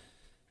 Mm-hmm.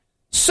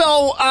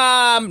 So,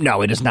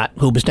 no, it is not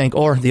Hoobastank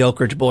or the Oak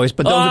Ridge Boys,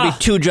 but those would be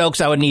two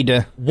jokes I would need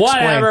to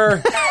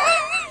Whatever.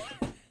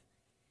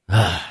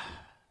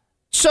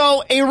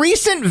 So, a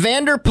recent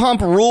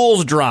Vanderpump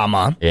Rules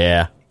drama.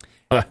 Yeah.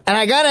 And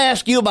I got to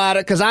ask you about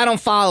it because I don't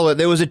follow it.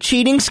 There was a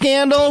cheating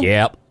scandal.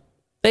 Yep.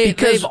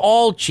 They've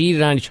all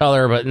cheated on each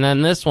other, but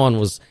then this one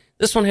hit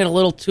a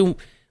little too.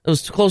 It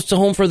was too close to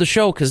home for the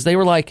show because they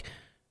were like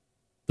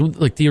one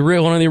of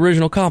the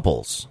original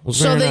couples. It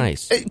was very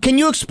nice. Can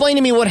you explain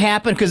to me what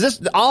happened?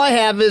 Because all I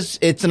have is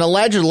it's an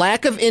alleged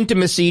lack of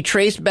intimacy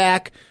traced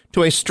back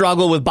to a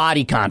struggle with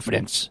body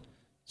confidence.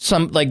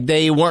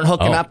 They weren't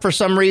hooking up for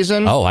some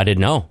reason. Oh, I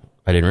didn't know.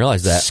 I didn't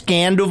realize that.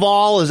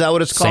 Scandoval, is that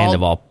what it's called?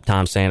 Sandoval.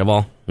 Tom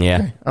Sandoval.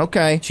 Yeah.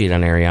 Okay. Cheat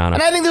on Ariana.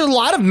 And I think there's a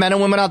lot of men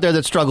and women out there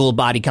that struggle with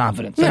body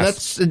confidence.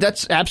 Yes. And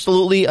that's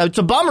absolutely, it's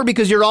a bummer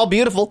because you're all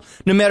beautiful,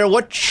 no matter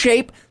what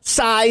shape,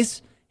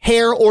 size,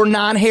 hair, or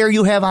non-hair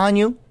you have on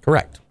you.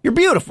 Correct. You're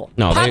beautiful.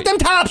 No, pop them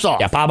tops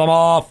off. Yeah, pop them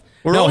off.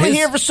 We're only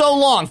here for so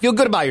long. Feel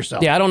good about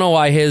yourself. Yeah, I don't know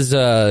why his,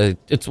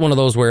 it's one of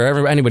those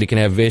where anybody can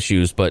have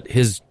issues, but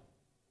his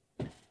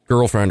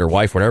girlfriend or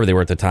wife, whatever they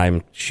were at the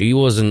time, she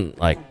wasn't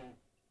like,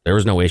 there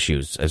was no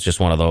issues. It's just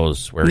one of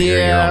those where you're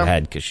in your own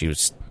head because she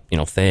was,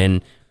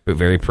 thin, but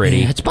very pretty.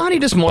 Yeah, it's body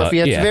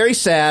dysmorphia. It's very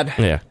sad.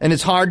 Yeah. And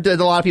it's hard. A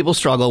lot of people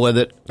struggle with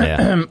it.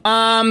 Yeah.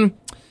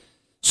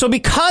 So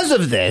because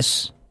of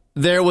this,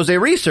 there was a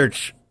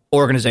research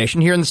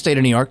organization here in the state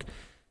of New York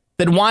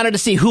that wanted to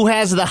see who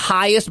has the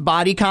highest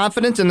body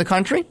confidence in the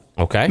country.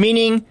 Okay.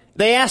 Meaning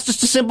they asked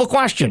us a simple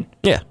question.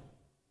 Yeah.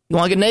 You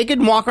want to get naked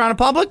and walk around in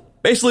public?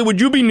 Basically, would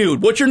you be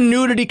nude? What's your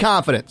nudity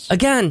confidence?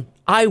 Again,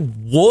 I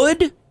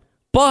would,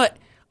 but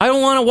I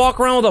don't want to walk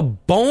around with a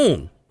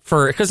bone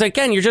because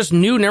again, you're just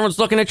nude and everyone's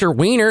looking at your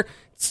wiener.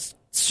 It's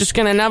just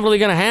inevitably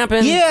going to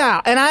happen.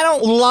 Yeah, and I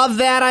don't love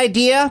that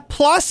idea.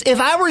 Plus, if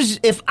I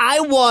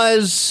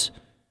was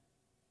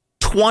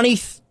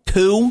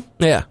 22,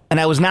 yeah, and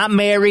I was not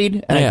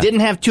married and I didn't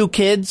have 2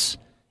 kids,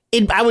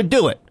 I would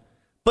do it.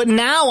 But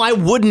now I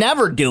would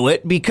never do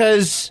it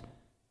because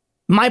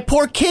my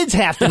poor kids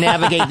have to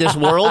navigate this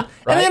world,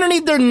 and they don't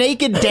need their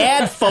naked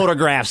dad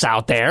photographs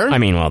out there. I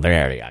mean, well,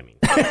 they're already.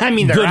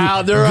 They're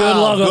out. They're good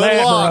out. luck with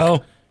that,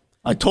 bro.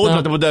 I told you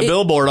not to put that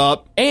billboard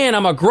up. And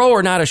I'm a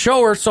grower, not a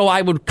shower, so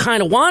I would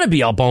kind of want to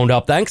be all boned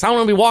up then, because I don't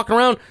want to be walking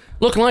around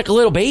looking like a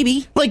little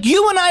baby. Like,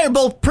 you and I are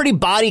both pretty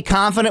body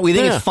confident. We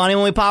think it's funny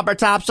when we pop our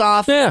tops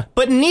off. Yeah.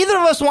 But neither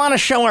of us want to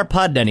show our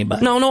pud to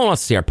anybody. No one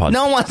wants to see our pud.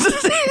 No one wants to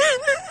see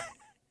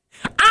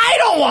I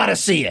don't want to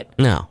see it.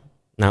 No.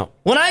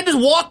 When I just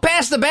walk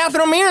past the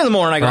bathroom mirror in the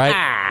morning,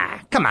 I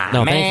go, come on,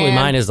 no, man. Thankfully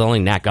mine is only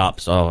neck up,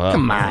 so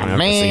come I on, don't have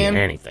to see man.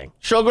 anything.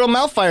 Showgirl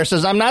Melfire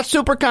says, I'm not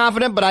super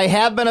confident, but I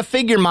have been a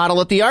figure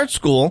model at the art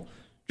school,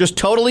 just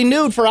totally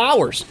nude for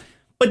hours.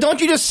 But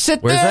don't you just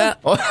sit Where's there?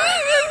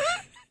 that?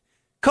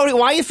 Cody,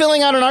 why are you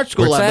filling out an art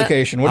school Where's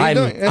application? That? What are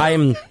you doing?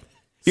 I'm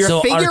You're so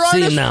a figure artsy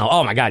artist now.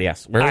 Oh my god,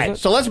 yes. Where All is right, it?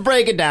 so let's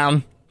break it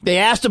down. They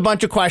asked a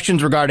bunch of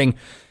questions regarding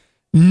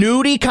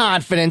nudie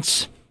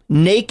confidence,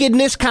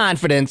 nakedness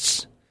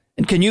confidence,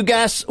 and can you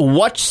guess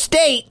what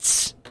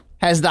states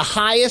has the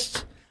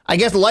highest, I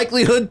guess,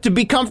 likelihood to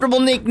be comfortable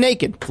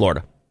naked?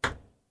 Florida.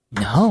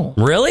 No.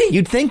 Really?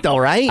 You'd think, though,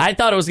 right? I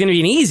thought it was going to be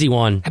an easy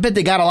one. I bet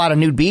they got a lot of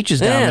nude beaches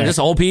down there. Just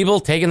old people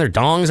taking their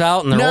dongs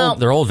out and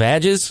their old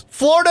vages.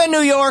 Florida and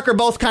New York are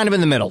both kind of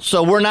in the middle,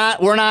 so we're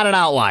not an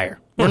outlier.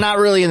 We're not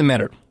really in the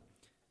middle.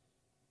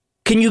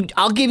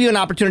 I'll give you an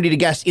opportunity to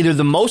guess either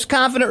the most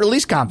confident or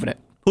least confident.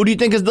 Who do you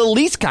think is the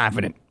least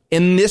confident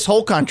in this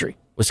whole country?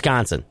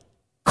 Wisconsin.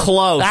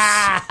 Close.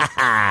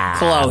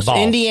 Close. Balls.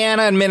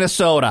 Indiana and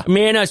Minnesota.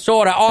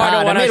 Minnesota. Oh, I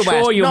don't want to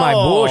show you my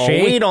bush,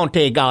 eh? We don't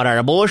take out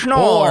our bush, no.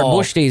 Oh, our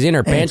bush stays in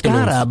our pants. It's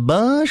got a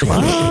bush.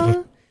 What? I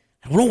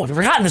don't know. I've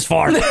gotten this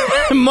far.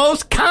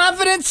 Most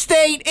confident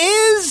state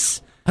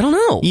is... I don't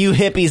know. You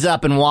hippies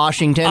up in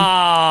Washington.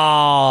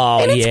 Oh,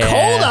 and it's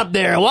cold up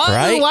there.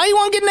 Why you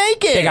want to get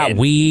naked? They got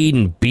weed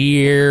and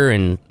beer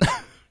and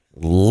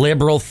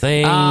liberal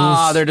things.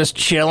 Oh, they're just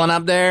chilling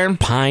up there.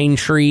 Pine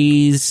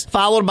trees.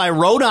 Followed by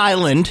Rhode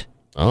Island.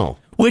 Oh.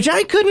 Which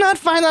I could not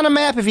find on a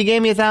map if you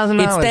gave me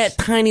 $1,000. It's that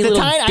tiny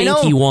little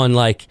dinky one.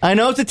 I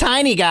know it's a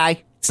tiny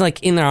guy. It's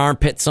like in their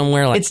armpit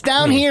somewhere. Like, it's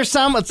down here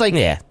some. It's like...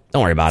 Yeah,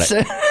 don't worry about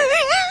it.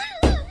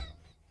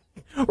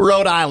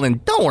 Rhode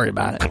Island. Don't worry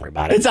about it. Don't worry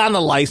about it. It's on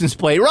the license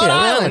plate. Rhode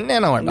Island.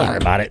 Don't worry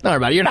about it. Don't worry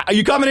about it. You're not. Are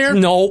you coming here?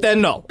 No.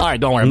 Then no. All right,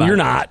 don't worry about it. You're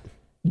not.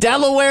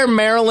 Delaware,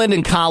 Maryland,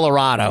 and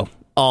Colorado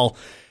all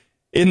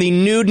in the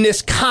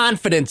nudeness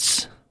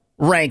confidence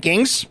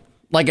rankings.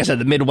 Like I said,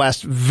 the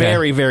Midwest,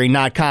 very, very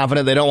not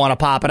confident. They don't want to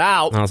pop it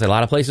out. I'll say a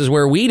lot of places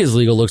where weed is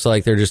legal looks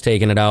like they're just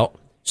taking it out.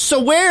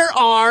 So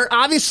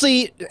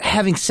obviously,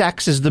 having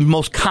sex is the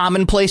most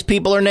common place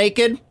people are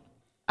naked.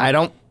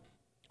 Oh,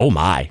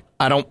 my.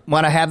 I don't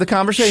want to have the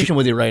conversation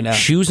with you right now.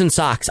 Shoes and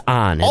socks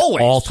on at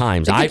Always. all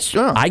times.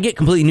 I get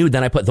completely nude,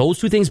 then I put those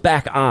two things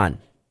back on.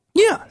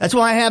 Yeah, that's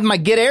why I have my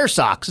Get Air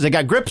socks. They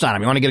got grips on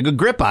them. You want to get a good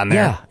grip on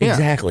there. Yeah.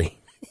 Exactly.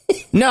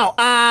 No,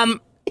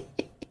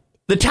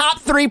 the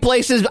top 3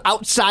 places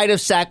outside of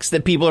sex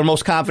that people are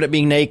most confident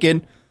being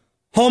naked: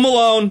 home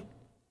alone,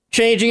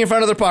 changing in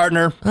front of their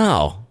partner.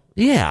 Oh,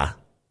 yeah.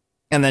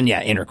 And then,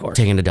 intercourse.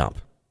 Taking a dump.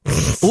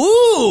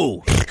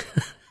 Ooh!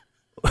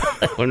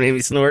 That one made me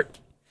snort.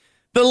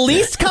 The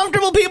least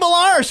comfortable people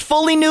are is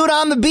fully nude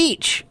on the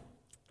beach.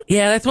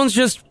 Yeah, that one's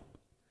just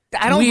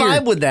I don't weird.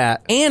 vibe with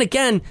that. And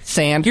again,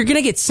 sand. You're going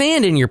to get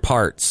sand in your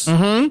parts.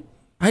 Mm-hmm.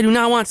 I do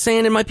not want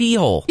sand in my pee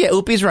hole. Yeah,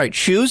 Oopie's right.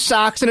 Shoes,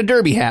 socks, and a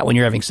derby hat when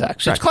you're having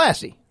sex. It's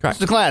classy. Correct.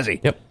 It's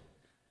classy. Yep.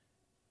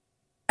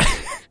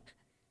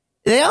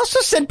 They also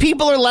said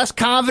people are less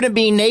confident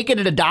being naked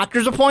at a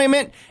doctor's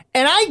appointment,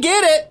 and I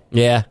get it.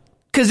 Yeah.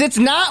 Because it's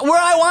not where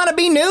I want to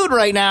be nude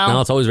right now. No,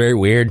 it's always very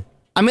weird.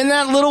 I'm in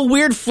that little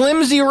weird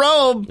flimsy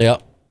robe.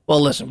 Yep. Well,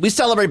 listen, we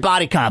celebrate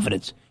body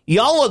confidence.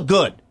 Y'all look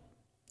good.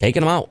 Taking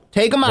them out.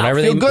 Take them out.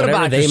 Feel good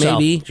about they yourself.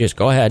 may be, just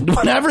go ahead.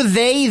 Whatever it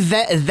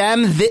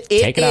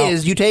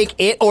is, you take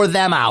it or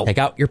them out. Take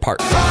out your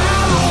part.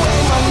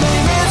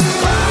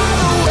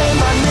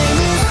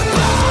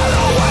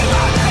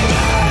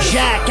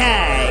 Jackie.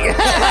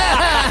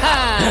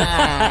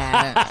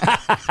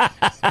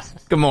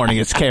 Good morning,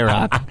 it's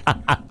K-Rock.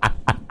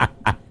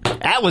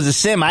 That was a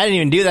sim. I didn't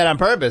even do that on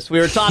purpose. We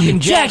were talking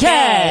Jackie,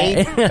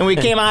 and we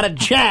came out of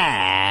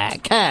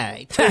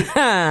Jackie.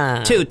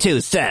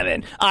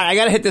 227. All right, I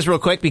got to hit this real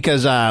quick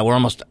because we're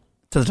almost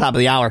to the top of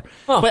the hour.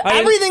 Oh, but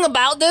everything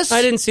about this...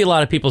 I didn't see a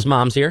lot of people's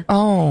moms here.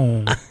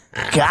 Oh,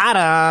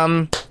 got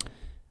 'em.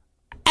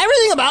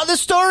 Everything about this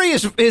story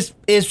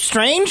is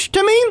strange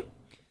to me.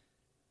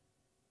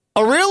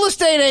 A real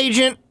estate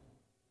agent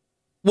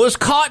was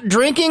caught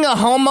drinking a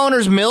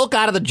homeowner's milk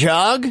out of the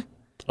jug.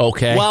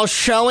 Okay. While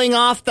showing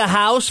off the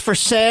house for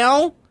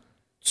sale.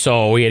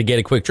 So we had to get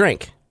a quick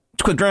drink.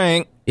 Quick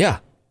drink. Yeah.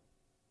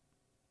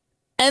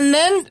 And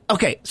then,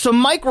 so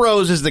Mike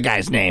Rose is the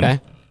guy's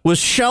name. Was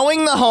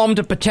showing the home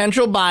to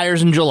potential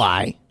buyers in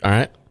July. All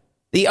right.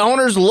 The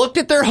owners looked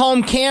at their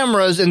home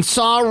cameras and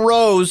saw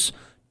Rose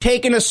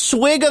taking a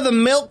swig of the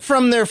milk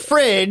from their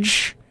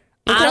fridge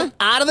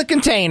out of the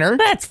container.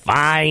 That's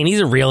fine.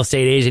 He's a real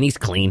estate agent. He's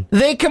clean.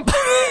 I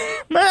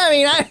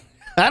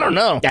don't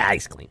know. Yeah,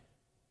 he's clean.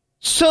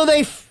 So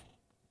they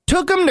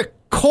took him to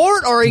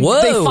court, or they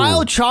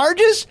filed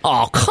charges?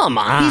 Oh, come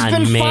on, He's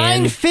been man.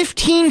 fined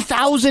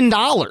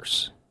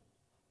 $15,000.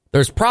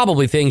 There's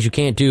probably things you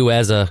can't do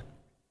as a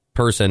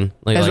person.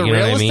 As a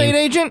real estate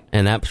agent?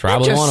 And that's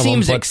probably that just one of them.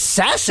 Seems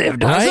excessive,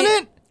 doesn't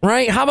it?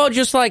 Right? How about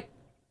just say,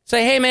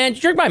 hey, man, did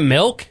you drink my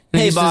milk?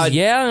 And Hey, he bud. says,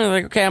 yeah. And they're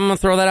like, okay, I'm going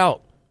to throw that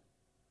out.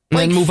 And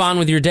then move on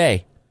with your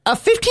day. a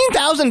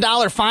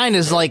 $15,000 fine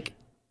is like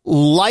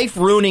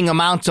life-ruining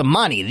amounts of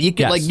money. You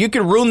could you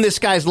could ruin this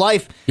guy's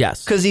life.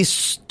 Yes, because he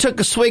took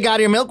a swig out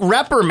of your milk.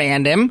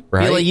 Reprimand him.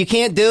 Right? Be like, you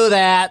can't do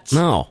that.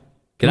 No.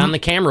 Get on the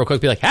camera real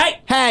quick. Be like,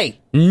 hey,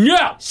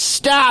 no,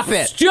 stop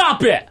it.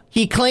 Stop it.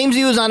 He claims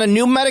he was on a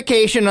new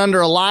medication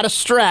under a lot of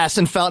stress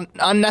and felt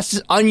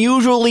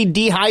unusually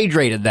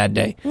dehydrated that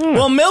day.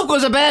 Well, milk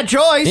was a bad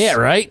choice. Yeah,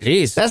 right?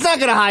 Jeez. That's not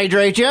going to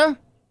hydrate you.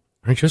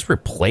 I just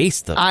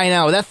replaced them. I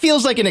know. That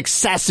feels like an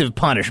excessive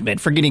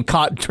punishment for getting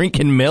caught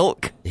drinking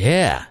milk.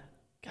 Yeah.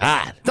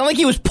 God. It's not like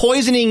he was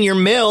poisoning your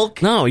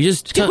milk. No, you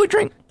just take a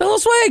drink. A little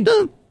swig. A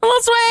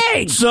little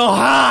swig. So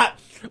hot.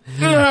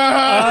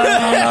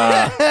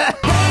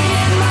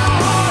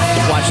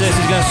 Watch this.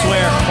 He's going to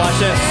swear. Watch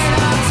this.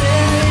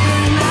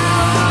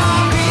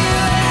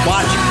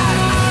 Watch.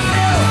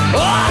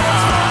 Oh,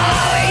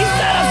 he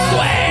said a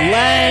swear.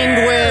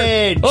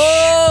 Language.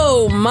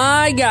 Oh,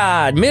 my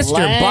God. Mr.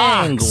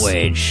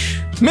 Language.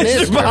 Box.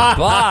 Mr.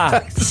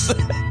 Box.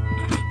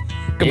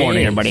 Good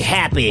morning, everybody.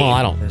 Happy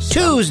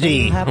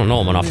Tuesday. I don't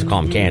know him enough to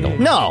call him Candle.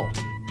 No.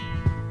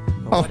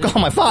 I'll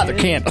call my father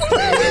Candle.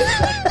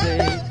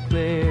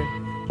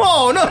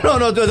 Oh,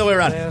 no, the other way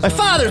around. My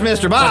father's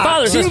Mr. Box. My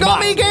father's Mr. Box. Call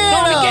me Candle.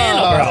 Call me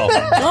Candle,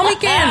 bro. Call me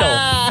Candle.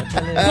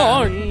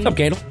 Oh, what's up,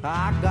 Candle?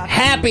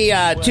 Happy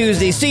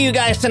Tuesday. See you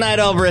guys tonight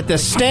over at the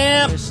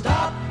Stamp. What's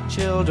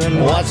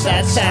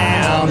that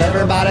sound?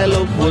 Everybody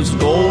look what's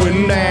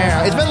going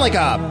down. It's been like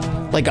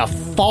a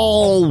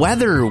fall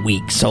weather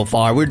week so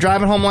far. We were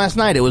driving home last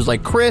night. It was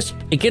like crisp.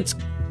 It gets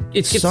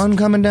sun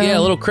coming down. Yeah,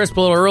 a little crisp,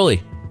 a little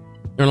early,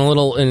 and a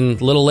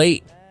little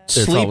late.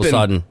 All of a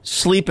sudden,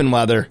 sleeping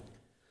weather.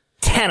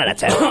 10 out of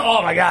 10.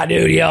 Oh my God,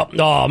 dude! Yep.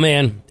 Oh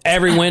man,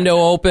 every window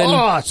open.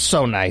 Oh, it's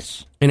so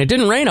nice. And it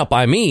didn't rain up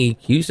by me.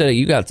 You said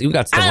you got the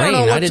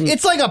rain. I didn't.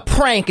 It's like a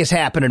prank is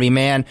happening to me,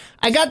 man.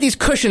 I got these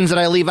cushions that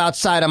I leave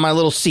outside on my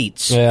little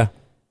seats. Yeah.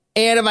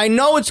 And if I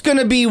know if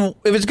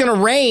it's gonna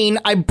rain,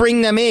 I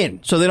bring them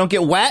in so they don't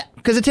get wet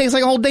because it takes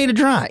like a whole day to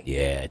dry.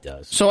 Yeah, it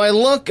does. So I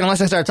look,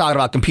 unless I start talking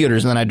about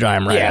computers, and then I dry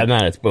them right. Yeah,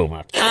 then it's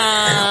boom.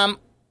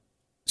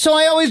 So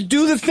I always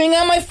do the thing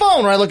on my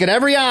phone where I look at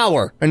every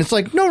hour, and it's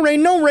like, no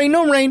rain, no rain,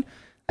 no rain.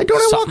 I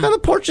walk on the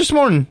porch this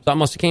morning. Something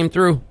must have came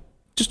through.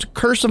 Just a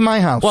curse of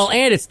my house. Well,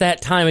 and it's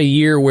that time of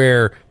year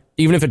where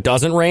even if it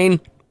doesn't rain,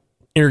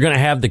 you're going to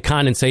have the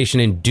condensation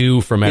and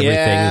dew from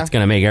everything. It's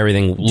going to make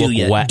everything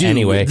look wet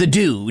anyway. The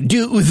dew.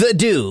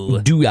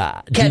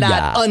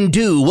 Cannot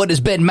undo what has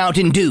been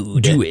Mountain Dew.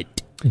 Do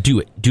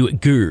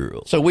it,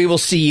 girl. So we will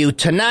see you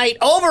tonight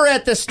over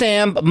at the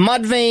Stamp.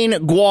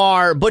 Mudvayne,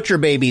 Guar, Butcher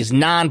Babies,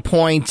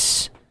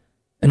 Non-Points.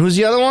 And who's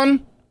the other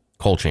one?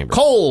 Coal Chamber.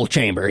 Coal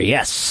Chamber,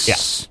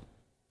 yes.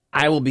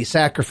 I will be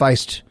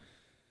sacrificed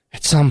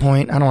at some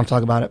point. I don't want to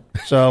talk about it.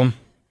 So,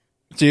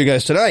 see you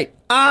guys tonight.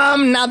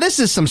 Now this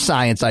is some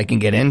science I can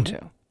get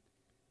into.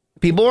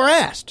 People were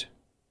asked,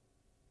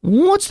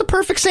 what's the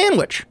perfect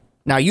sandwich?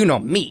 Now, you know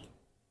me.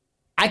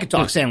 I could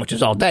talk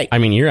sandwiches all day. I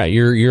mean, you're right.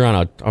 You're on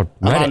a Reddit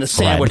I'm on the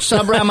sandwich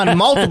subreddit. I'm on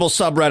multiple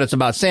subreddits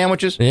about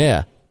sandwiches.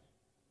 Yeah.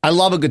 I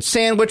love a good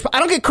sandwich. I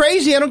don't get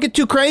crazy. I don't get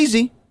too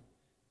crazy.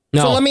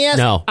 No. So let me ask.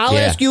 I'll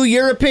ask you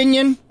your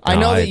opinion. I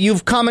know that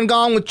you've come and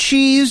gone with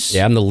cheese.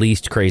 Yeah, I'm the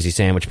least crazy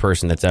sandwich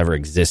person that's ever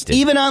existed.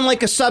 Even on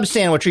like a sub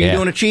sandwich, are you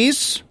doing a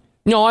cheese?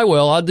 No, I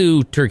will. I'll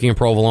do turkey and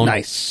provolone.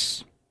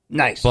 Nice.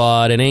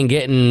 But it ain't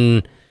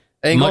getting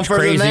much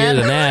crazier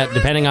than that,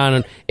 depending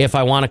on if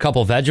I want a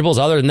couple vegetables.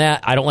 Other than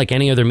that, I don't like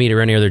any other meat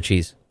or any other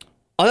cheese.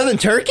 Other than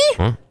turkey?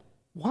 Huh?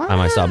 Wow. On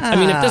my sub. I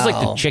mean, if there's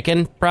like the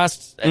chicken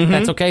breast,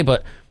 that's okay,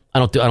 but I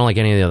don't like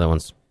any of the other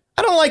ones.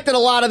 I don't like that a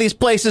lot of these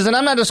places, and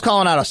I'm not just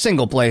calling out a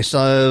single place.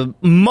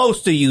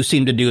 Most of you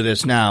seem to do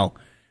this now,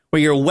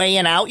 where you're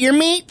weighing out your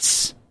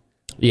meats.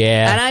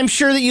 Yeah. And I'm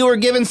sure that you were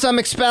given some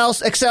Excel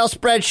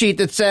spreadsheet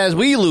that says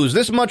we lose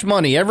this much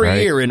money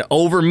every year in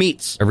over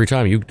meats. Every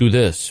time you do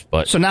this,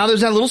 but so now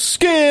there's that little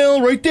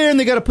scale right there, and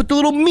they got to put the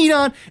little meat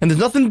on, and there's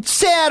nothing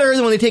sadder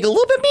than when they take a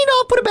little bit of meat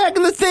off, put it back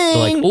in the thing.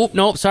 They're like, oh,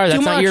 no, sorry,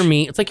 that's not your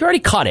meat. It's like, you already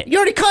cut it. You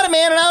already cut it,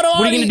 man, and out.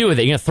 What are you going to do with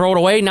it? You're going to throw it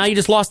away? Now you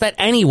just lost that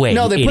anyway.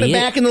 No, they put it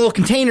back in the little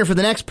container for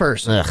the next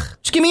person. Ugh.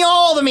 Just give me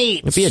all the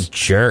meats. Don't be a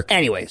jerk.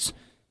 Anyways,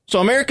 so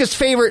America's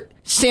favorite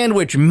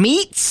sandwich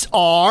meats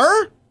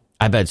are...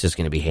 I bet it's just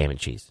going to be ham and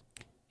cheese.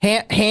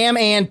 Ham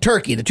and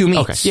turkey, the two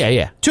meats. Okay,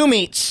 yeah. Two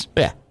meats.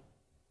 Yeah.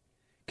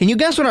 Can you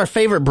guess what our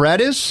favorite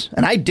bread is?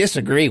 And I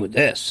disagree with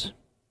this.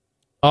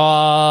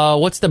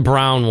 What's the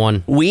brown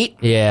one? Wheat?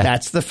 Yeah.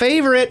 That's the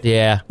favorite.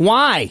 Yeah.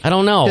 Why? I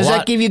don't know. Does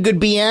that give you good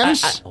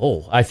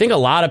BMs? I think a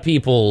lot of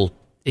people,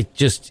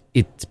 it's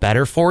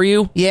better for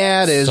you.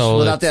 Yeah, it is. So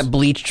without that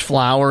bleached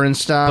flour and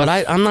stuff.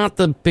 But I'm not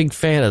the big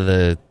fan of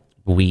the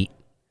wheat.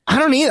 I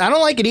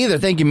don't like it either.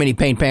 Thank you, Mini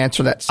Paint Pants,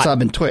 for that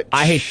sub and Twitch.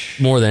 I hate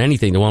more than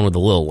anything the one with the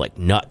little like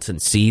nuts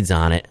and seeds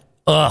on it.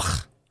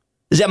 Ugh.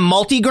 Is that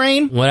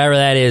multigrain? Whatever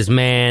that is,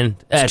 man.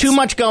 There's too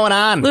much going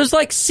on. There's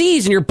like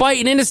seeds, and you're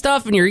biting into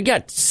stuff, and you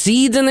got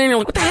seeds in there, and you're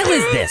like, what the hell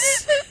is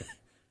this?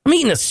 I'm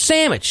eating a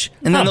sandwich.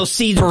 And then those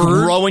seeds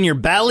grow in your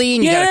belly,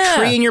 and you got a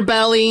tree in your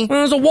belly.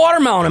 There's a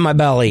watermelon in my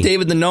belly.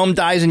 David the gnome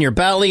dies in your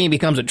belly and he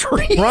becomes a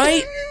tree.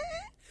 Right?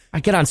 I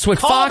get on Switch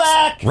Call Fox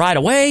back. right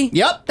away.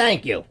 Yep,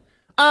 thank you.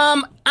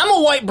 I'm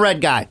a white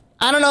bread guy.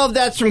 I don't know if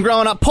that's from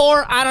growing up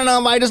poor. I don't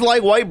know if I just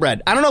like white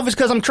bread. I don't know if it's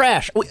because I'm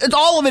trash.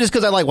 All of it is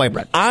because I like white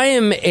bread. I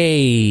am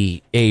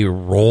a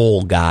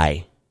roll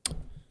guy.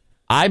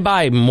 I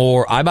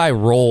buy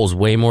rolls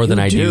way more than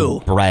I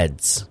do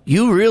breads.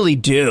 You really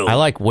do. I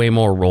like way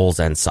more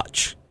rolls and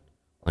such.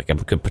 Like a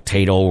good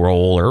potato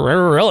roll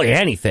or really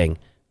anything.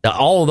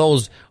 All of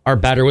those are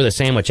better with a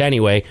sandwich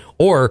anyway.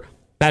 Or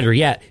better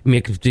yet,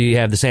 you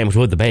have the sandwich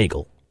with the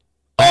bagel.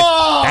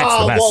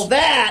 That's the best.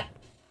 Well,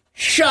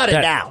 shut it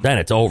down. Then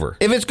it's over.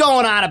 If it's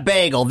going on a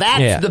bagel,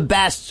 that's the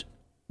best.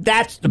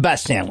 That's the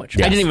best sandwich.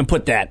 Yes. I didn't even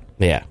put that.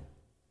 Yeah.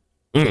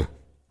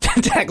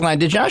 Tagline,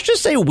 did Josh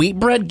just say wheat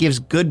bread gives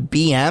good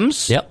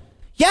BMs? Yep.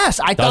 Yes,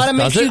 I thought it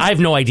makes you... I have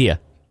no idea.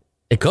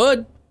 It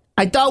could.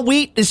 I thought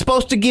wheat is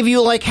supposed to give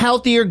you like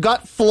healthier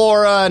gut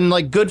flora and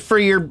like good for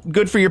your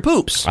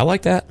poops. I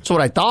like that. That's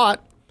what I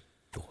thought.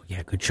 Oh,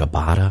 yeah, good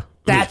ciabatta.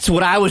 That's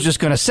what I was just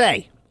going to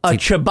say. A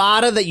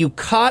ciabatta that you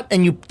cut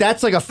and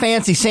that's like a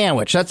fancy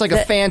sandwich. That's like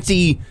a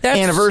fancy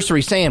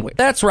anniversary sandwich.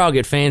 That's where I'll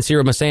get fancier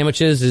with my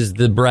sandwiches is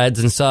the breads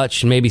and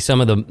such, and maybe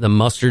some of the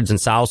mustards and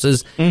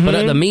sauces. Mm-hmm.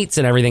 But the meats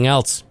and everything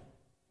else,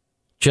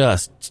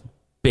 just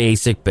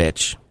basic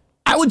bitch.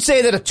 I would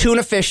say that a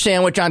tuna fish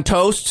sandwich on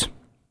toast,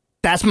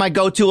 that's my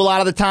go-to a lot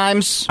of the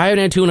times. I haven't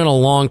had tuna in a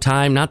long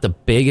time. Not the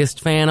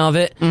biggest fan of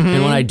it. Mm-hmm.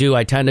 And when I do,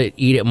 I tend to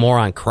eat it more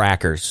on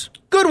crackers.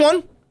 Good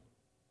one.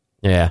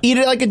 Yeah. Eat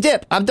it like a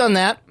dip. I've done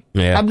that.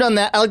 Yeah. I've done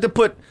that. I like to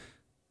put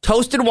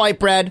toasted white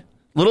bread,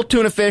 little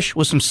tuna fish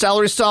with some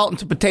celery salt and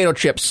some potato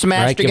chips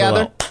smashed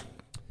together.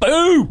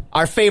 Boom!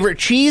 Our favorite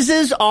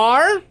cheeses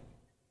are...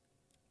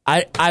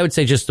 I would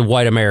say just the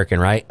white American,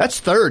 right?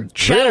 That's third.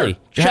 Cheddar. Really?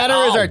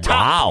 Cheddar is our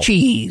top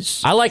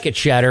cheese. I like a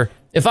cheddar.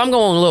 If I'm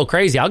going a little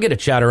crazy, I'll get a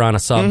cheddar on a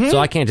sub. So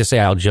I can't just say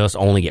I'll just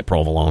only get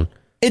provolone.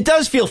 It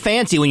does feel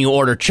fancy when you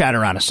order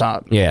cheddar on a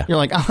sub. Yeah. You're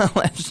like, I'll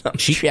have some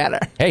cheddar.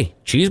 Hey,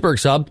 cheeseburger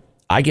sub.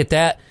 I get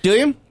that. Do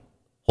you?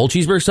 Whole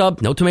cheeseburger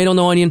sub, no tomato,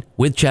 no onion,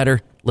 with cheddar,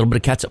 a little bit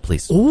of ketchup,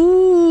 please.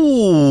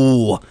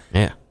 Ooh.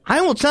 Yeah.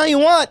 I will tell you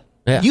what.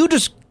 Yeah. You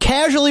just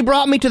casually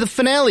brought me to the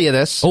finale of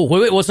this. Oh,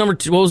 wait, what's number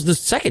two? What was the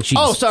second cheese?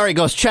 Oh, sorry, it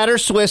goes cheddar,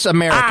 Swiss,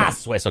 American.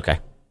 Swiss, okay.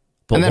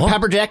 And then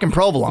pepper jack and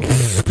provolone.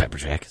 Pepper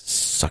jack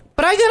suck.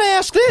 But I gotta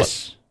ask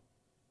this.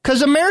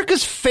 Because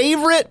America's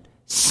favorite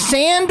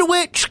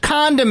sandwich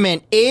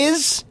condiment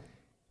is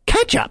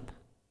ketchup.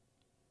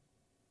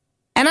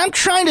 And I'm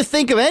trying to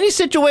think of any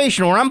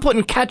situation where I'm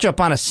putting ketchup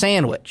on a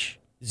sandwich.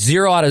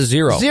 0 out of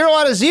 0. 0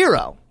 out of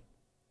 0.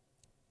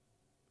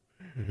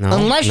 No,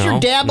 Unless you're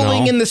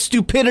dabbling in the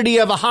stupidity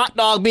of a hot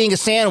dog being a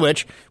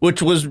sandwich,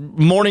 which was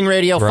morning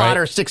radio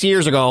fodder 6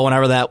 years ago,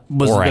 whenever that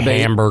was or the a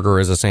debate. hamburger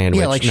as a sandwich.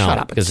 Yeah, like, no, shut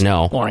up. Because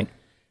no. Boring.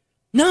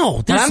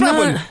 No, I'm not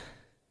putting...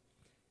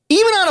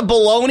 Even on a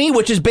bologna,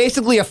 which is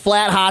basically a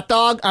flat hot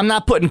dog, I'm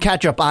not putting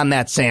ketchup on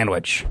that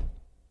sandwich.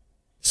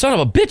 Son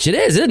of a bitch, it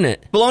is, isn't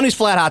it? Bologna's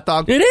flat hot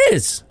dog. It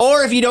is.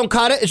 Or if you don't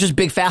cut it, it's just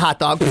big fat hot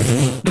dog.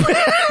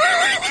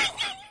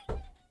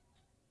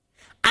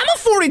 I'm a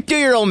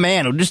 42-year-old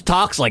man who just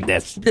talks like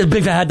this. It's a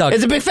big fat hot dog.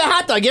 It's a big fat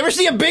hot dog. You ever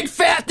see a big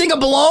fat thing of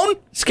bologna?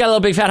 Just got a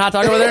little big fat hot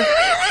dog over there?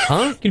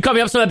 Huh? Can you cut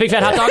me up some of that big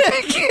fat hot dog?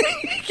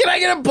 Can I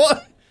get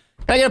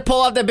a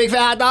pull off that big fat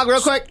hot dog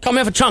real quick? Cut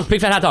me off a chunk,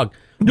 big fat hot dog.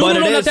 No,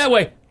 not that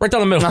way. Right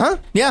down the middle. Uh-huh.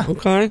 Yeah.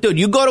 Okay. Dude,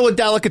 you go to a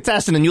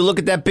delicatessen and you look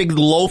at that big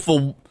loaf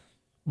of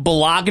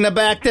bologna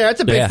back there. That's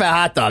a big fat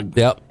hot dog.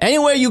 Yep.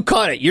 Anywhere you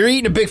cut it, you're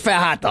eating a big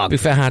fat hot dog. Big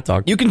fat hot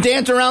dog. You can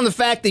dance around the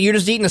fact that you're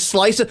just eating a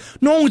slice of...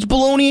 No, it's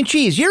bologna and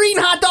cheese. You're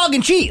eating hot dog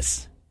and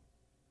cheese.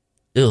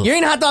 Ugh. You're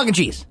eating hot dog and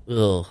cheese.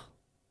 Ugh.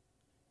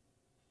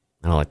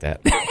 I don't like that.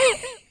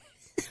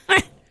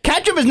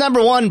 Ketchup is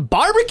number 1.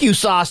 Barbecue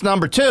sauce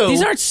number 2.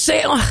 These aren't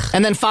sale.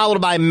 And then followed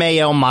by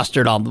mayo,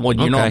 mustard, all what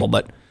you normal,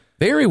 but...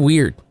 Very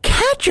weird.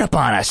 Ketchup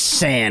on a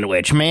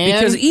sandwich, man.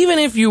 Because even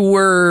if you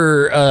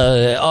were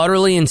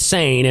utterly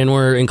insane and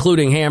were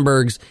including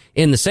hamburgers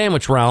in the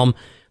sandwich realm,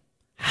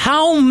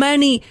 how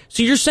many...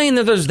 So you're saying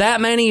that there's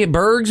that many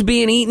burgers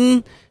being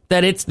eaten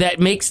that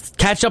makes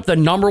ketchup the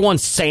number 1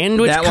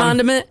 sandwich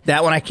condiment?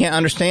 That one I can't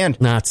understand.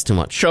 Nah, it's too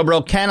much.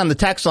 Showbro Ken on the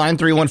text line,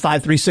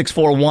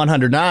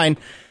 315-364-109.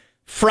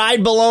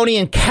 Fried bologna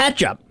and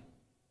ketchup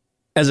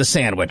as a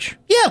sandwich.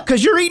 Yeah,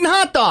 because you're eating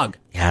hot dog.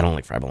 Yeah, I don't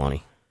like fried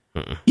bologna.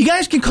 You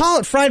guys can call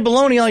it fried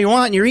bologna all you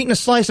want, and you're eating a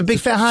slice of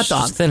big fat hot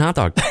dog. Just thin hot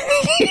dog.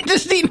 You're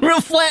just eating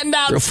real flattened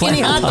out, skinny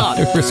hot dog.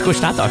 Real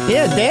squished hot dog.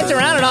 Yeah, dance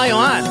around it all you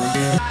want.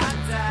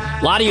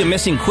 A lot of you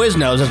missing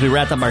Quiznos as we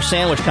wrap up our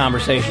sandwich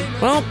conversation.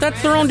 Well,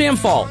 that's their own damn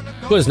fault.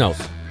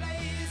 Quiznos.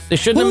 They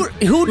shouldn't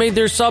have made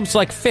their subs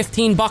like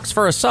 $15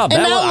 for a sub.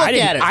 And now look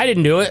at it. I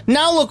didn't do it.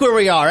 Now look where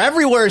we are.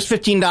 Everywhere is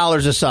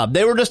 $15 a sub.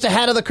 They were just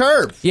ahead of the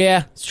curve.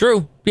 Yeah, it's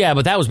true. Yeah,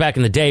 but that was back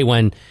in the day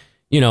when,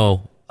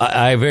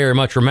 I very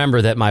much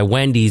remember that my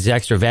Wendy's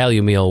extra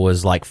value meal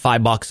was like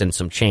 $5 and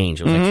some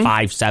change. It was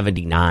like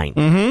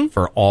 $5.79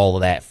 for all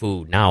of that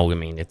food. Now, I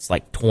mean, it's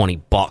like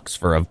 $20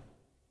 for a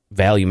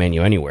value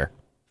menu anywhere.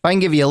 If I can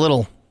give you a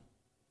little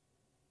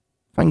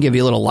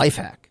life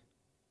hack.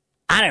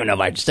 I don't even know if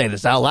I should say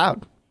this out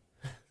loud.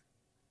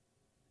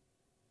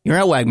 You're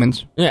at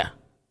Wegmans. Yeah.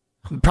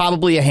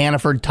 Probably a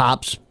Hannaford,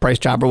 Tops, Price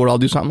Chopper would all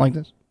do something like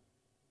this.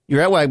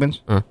 You're at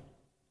Wegmans.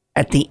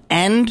 At the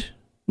end,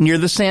 near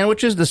the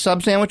sandwiches, the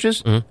sub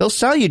sandwiches, they'll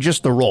sell you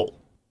just the roll.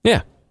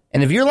 Yeah.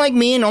 And if you're like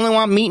me and only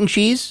want meat and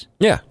cheese,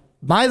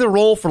 buy the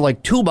roll for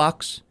like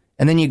 $2,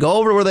 and then you go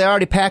over to where they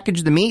already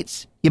package the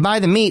meats. You buy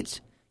the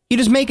meats. You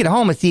just make it at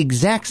home. It's the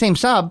exact same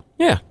sub.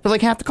 Yeah. For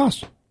like half the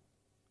cost.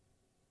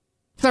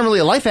 It's not really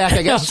a life hack,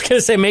 I guess. I was going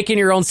to say making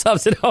your own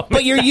subs at home.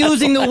 But you're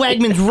using the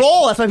Wegmans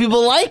roll. That's why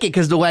people like it,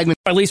 because the Wegmans...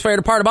 My least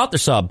favorite part about their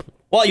sub.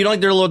 Well, you don't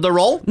like the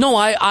roll? No,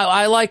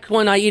 I like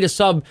when I eat a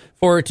sub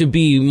for it to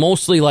be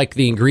mostly like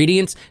the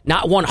ingredients,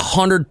 not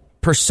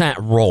 100%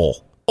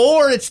 roll.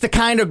 Or it's the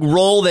kind of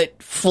roll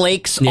that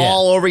flakes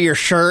all over your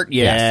shirt.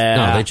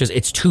 Yeah. Yes. No,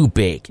 it's too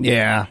big.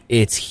 Yeah.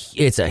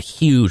 It's a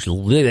huge,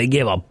 they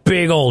give a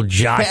big old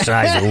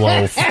Josh-sized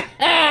loaf.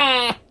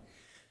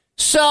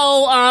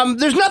 So,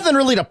 there's nothing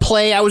really to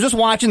play. I was just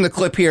watching the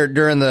clip here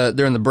during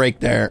the break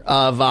there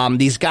of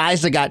these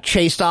guys that got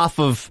chased off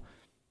of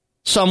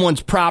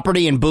someone's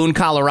property in Boone,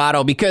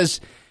 Colorado, because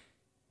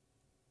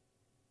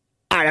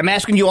I'm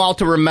asking you all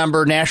to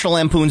remember National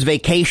Lampoon's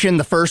Vacation,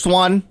 the first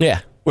one. Yeah.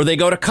 Where they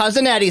go to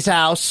Cousin Eddie's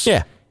house.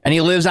 Yeah. And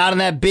he lives out in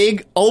that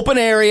big open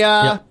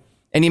area. Yep.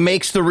 And he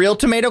makes the real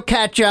tomato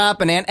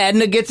ketchup, and Aunt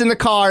Edna gets in the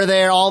car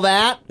there, all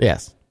that.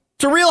 Yes.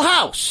 It's a real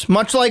house,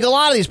 much like a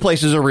lot of these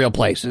places are real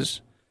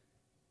places.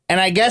 And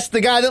I guess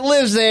the guy that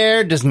lives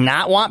there does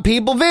not want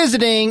people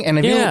visiting. And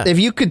if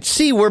you could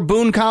see where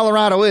Boone,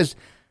 Colorado is,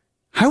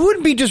 I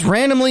wouldn't be just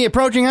randomly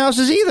approaching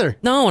houses either.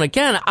 No, and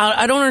again,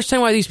 I don't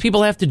understand why these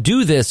people have to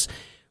do this.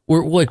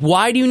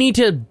 Why do you need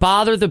to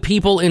bother the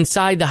people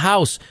inside the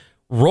house?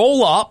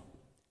 Roll up,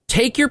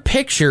 take your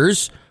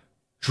pictures,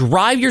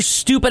 drive your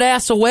stupid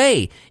ass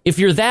away. If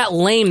you're that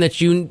lame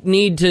that you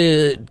need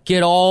to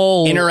get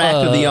all interact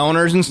with the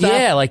owners and stuff.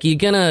 Yeah, like you're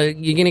gonna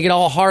get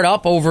all hard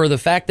up over the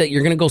fact that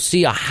you're gonna go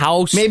see a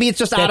house. Maybe it's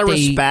just out of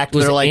respect.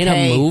 They're like, in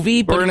hey, a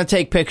movie, we're gonna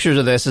take pictures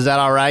of this. Is that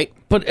all right?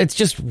 But it's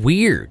just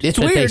weird. It's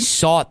that weird. They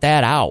sought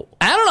that out.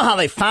 I don't know how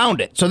they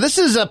found it. So this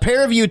is a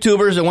pair of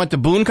YouTubers that went to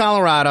Boone,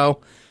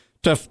 Colorado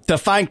to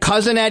find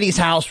Cousin Eddie's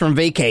house from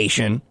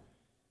Vacation.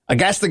 I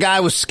guess the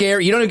guy was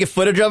scared. You don't even get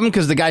footage of him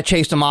because the guy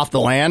chased him off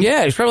the land.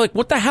 Yeah, he's probably like,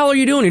 what the hell are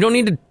you doing? You don't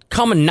need to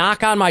come and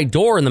knock on my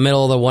door in the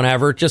middle of the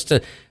whatever just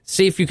to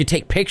see if you could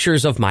take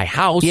pictures of my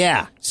house.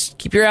 Yeah. Just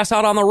keep your ass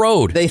out on the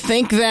road. They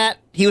think that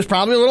he was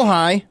probably a little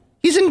high.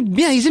 He's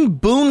in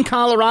Boone,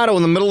 Colorado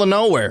in the middle of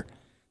nowhere.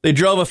 They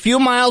drove a few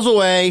miles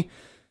away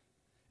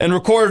and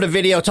recorded a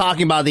video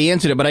talking about the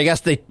incident, but I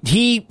guess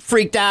he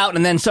freaked out,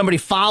 and then somebody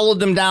followed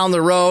them down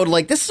the road.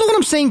 Like, this is what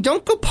I'm saying.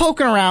 Don't go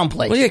poking around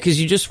places. Well, yeah, because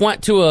you just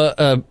went to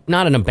a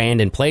not an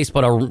abandoned place,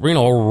 but a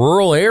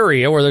rural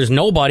area where there's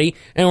nobody,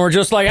 and we're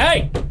just like,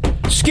 hey,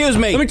 excuse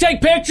me, let me take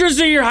pictures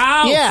of your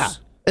house. Yeah,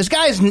 this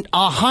guy's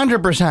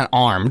 100%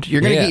 armed. You're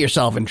going to get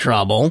yourself in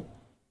trouble.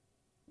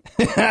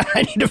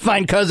 I need to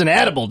find Cousin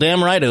Edible.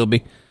 Damn right,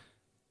 Obi.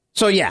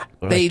 So, yeah,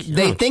 they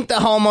think the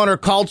homeowner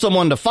called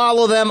someone to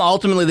follow them.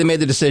 Ultimately, they made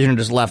the decision and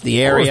just left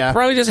the area. It's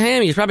probably just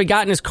him. He's probably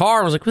got in his car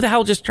and was like, who the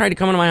hell just tried to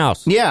come into my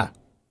house? Yeah.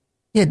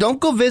 Yeah, don't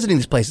go visiting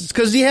these places.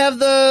 Because you have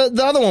the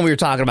other one we were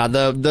talking about,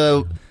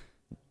 the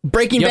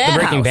Breaking Bad the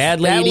Breaking house.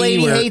 Bad lady. That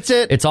lady hates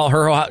it. It's all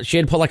her house. She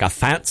had to put like a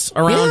fence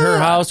around her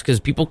house because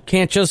people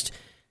can't just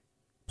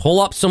pull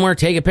up somewhere,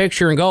 take a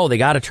picture, and go. They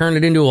got to turn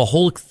it into a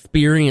whole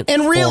experience.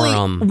 And really, for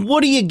 'em.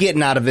 What are you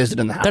getting out of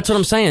visiting the house? That's what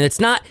I'm saying.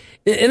 It's not,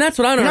 and that's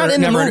what I don't. Not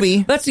in the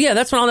movie. That's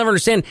what I'll never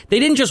understand. They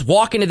didn't just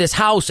walk into this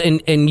house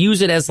and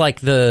use it as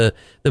like the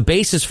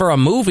basis for a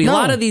movie. No. A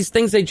lot of these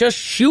things, they just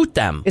shoot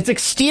them. It's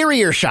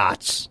exterior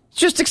shots. It's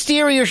just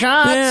exterior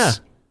shots. Yeah,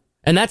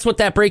 and that's what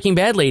that Breaking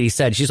Bad lady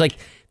said. She's like,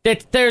 they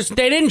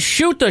didn't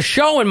shoot the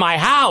show in my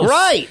house.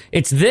 Right.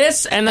 It's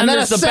this, and then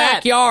there's the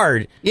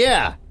backyard.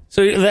 Yeah.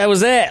 So that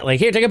was it.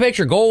 Like, here, take a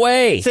picture. Go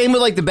away. Same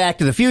with like the Back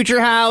to the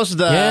Future house,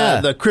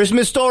 the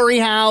Christmas Story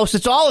house.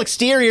 It's all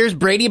exteriors.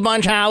 Brady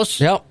Bunch house.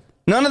 Yep.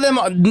 None of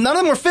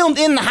them were filmed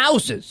in the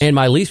houses. And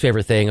my least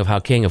favorite thing of how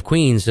King of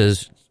Queens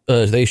is,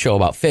 they show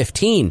about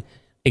 15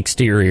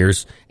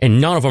 exteriors, and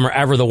none of them are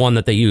ever the one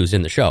that they use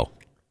in the show.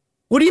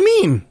 What do you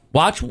mean?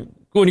 Watch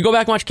when you go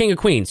back and watch King of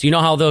Queens. You know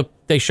how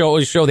they show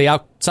the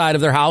outside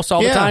of their house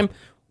all the time.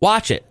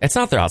 Watch it. It's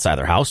not their outside of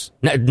their house.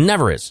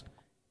 Never is,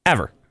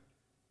 ever.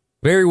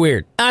 Very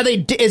weird.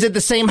 Is it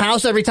the same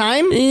house every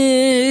time?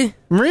 Really?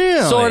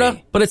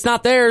 Sorta, but it's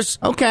not theirs.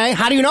 Okay.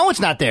 How do you know it's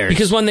not theirs?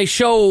 Because when they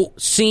show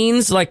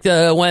scenes like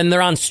when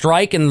they're on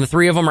strike and the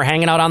three of them are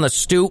hanging out on the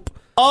stoop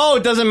Oh,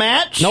 it doesn't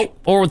match? Nope.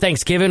 Or with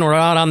Thanksgiving, we're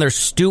out on their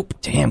stoop.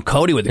 Damn,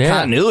 Cody with the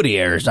continuity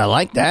errors. I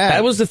like that.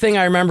 That was the thing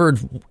I remembered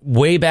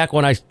way back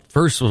when I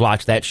first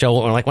watched that show,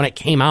 or like when it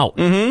came out.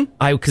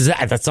 Mm-hmm. Because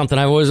that's something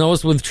I've always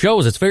noticed with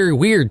shows. It's very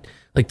weird.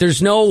 Like,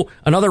 there's no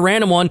another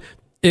random one.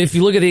 If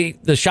you look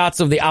at the shots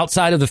of the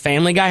outside of the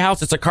Family Guy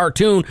house, it's a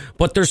cartoon,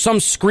 but there's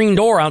some screen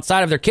door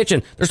outside of their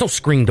kitchen. There's no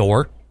screen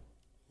door.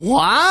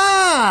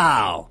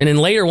 Wow. And in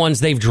later ones,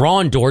 they've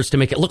drawn doors to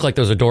make it look like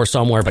there's a door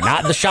somewhere, but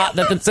not the shot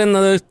that's in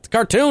the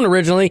cartoon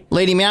originally.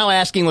 Lady Meow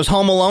asking, was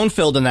Home Alone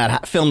filmed in that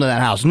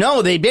house?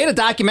 No, they made a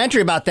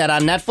documentary about that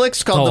on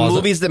Netflix called The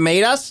Movies That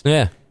Made Us.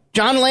 Yeah.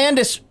 John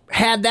Landis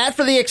had that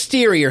for the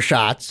exterior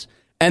shots.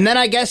 And then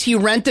I guess he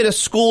rented a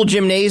school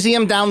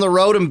gymnasium down the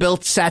road and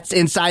built sets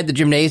inside the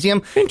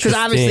gymnasium. Because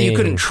obviously you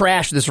couldn't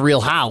trash this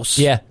real house.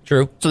 Yeah,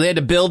 true. So they had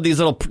to build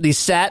these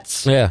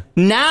sets. Yeah.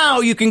 Now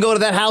you can go to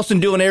that house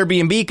and do an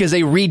Airbnb because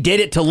they redid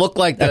it to look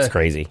like That's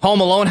crazy.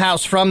 Home Alone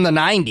house from the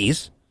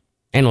 90s.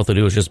 And what they'll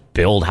do is just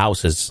build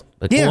houses.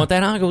 Like, Yeah. you want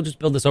that? I'll go just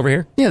build this over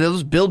here. Yeah, they'll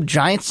just build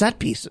giant set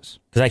pieces.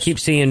 Because I keep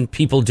seeing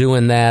people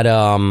doing that,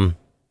 oh,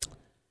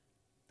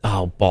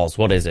 balls,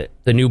 what is it?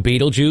 The new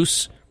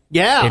Beetlejuice?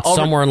 Yeah. It's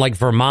somewhere in like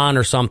Vermont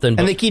or something.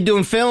 And they keep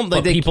doing film.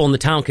 But people in the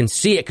town can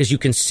see it because you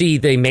can see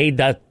they made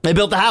that. They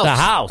built the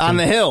house. On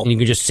the hill. And you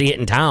can just see it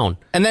in town.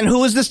 And then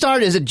who is the star?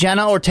 Is it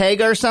Jenna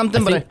Ortega or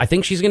something? I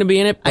think she's going to be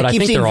in it, but I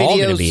think they're all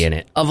going to be in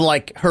it. Of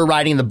like her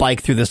riding the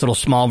bike through this little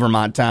small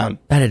Vermont town.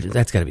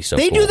 That's got to be so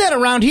They cool. do that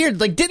around here.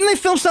 Like, didn't they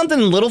film something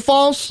in Little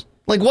Falls?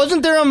 Like,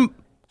 wasn't there a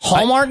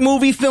Hallmark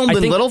movie filmed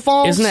in Little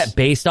Falls? Isn't that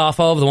based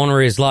off of the one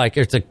where he's like,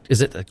 A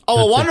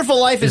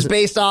Wonderful Life is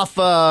based off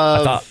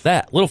of... I thought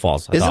that. Little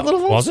Falls. Is it Little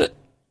Falls? Was it?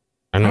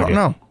 I don't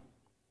know.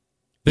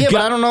 But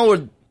I don't know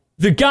what...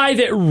 The guy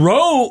that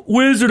wrote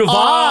Wizard of Oz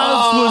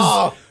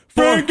was...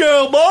 Frank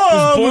L.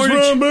 Baum was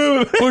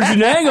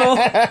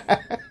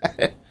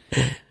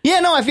Yeah,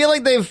 no, I feel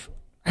like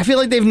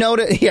they've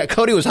noticed... Yeah,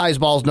 Cody was high as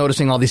balls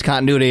noticing all these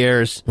continuity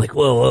errors. Like,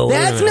 whoa.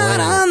 That's not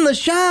on the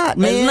shot,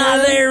 man. It's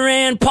not there,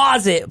 man.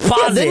 Pause it.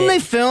 Didn't they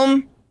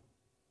film...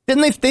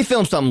 They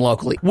filmed something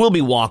locally. We'll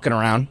be walking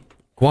around.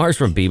 Guar's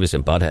from Beavis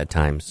and Butthead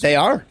times. They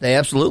are. They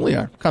absolutely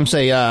are. Come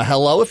say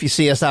hello if you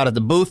see us out at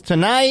the booth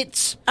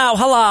tonight. Oh,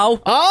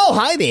 hello. Oh,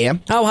 hi there.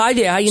 Oh, hi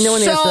there. How you doing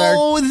there, sir?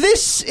 So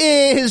this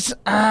is,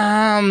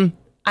 I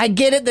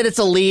get it that it's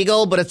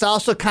illegal, but it's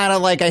also kind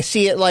of like, I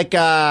see it like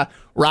a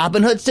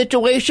Robin Hood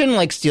situation,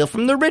 like steal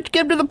from the rich,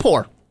 give to the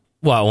poor.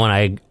 Well, when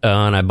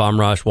I bum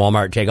rush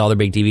Walmart, take all their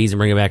big TVs and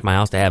bring it back to my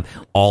house to have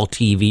all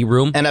TV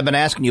room. And I've been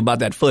asking you about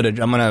that footage.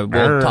 We'll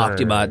talk to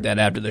you about that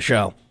after the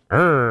show.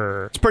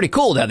 It's pretty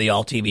cool to have the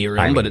all TV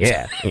room, but it's...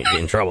 Yeah, you get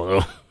in trouble,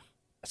 though.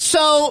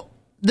 So,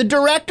 the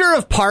director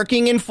of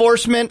parking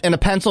enforcement in a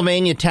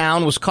Pennsylvania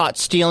town was caught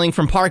stealing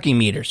from parking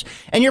meters.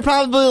 And you're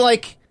probably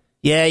like,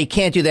 yeah, you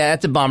can't do that.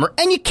 That's a bummer.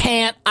 And you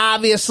can't,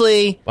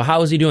 obviously. Well, how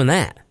was he doing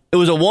that? It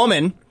was a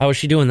woman. How was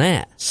she doing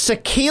that?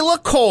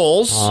 Sakila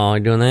Coles. Oh,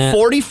 doing that?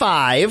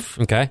 45.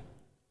 Okay.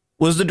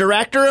 Was the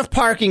director of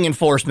parking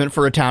enforcement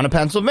for a town of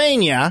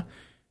Pennsylvania.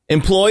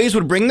 Employees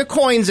would bring the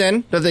coins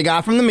in that they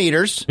got from the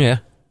meters. Yeah.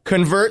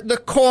 Convert the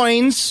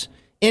coins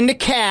into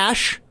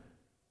cash,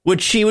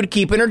 which she would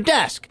keep in her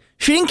desk.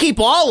 She didn't keep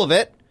all of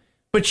it,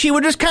 but she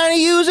would just kind of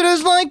use it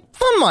as, like,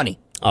 fun money.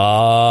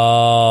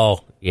 Oh,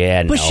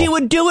 yeah, no. But she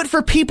would do it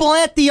for people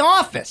at the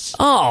office.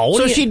 Oh.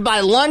 So she'd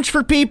buy lunch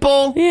for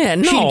people. Yeah,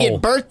 no. She'd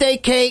get birthday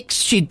cakes.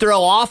 She'd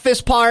throw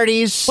office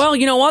parties. Well,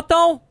 you know what,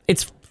 though?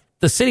 It's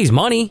the city's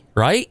money,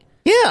 right?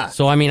 Yeah.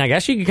 So, I mean, I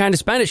guess she could kind of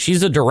spend it.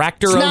 She's a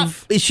director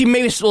of... She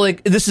maybe,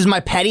 like, this is my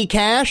petty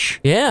cash?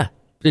 Yeah.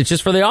 It's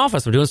just for the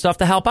office. We're doing stuff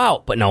to help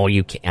out. But no,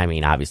 you can't. I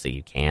mean, obviously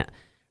you can't.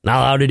 Not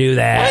allowed to do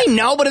that. I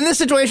know, but in this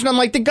situation, I'm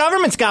like, the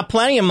government's got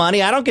plenty of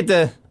money. I don't get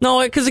to...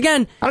 No, because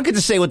again... I don't get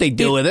to say what they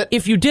do with it.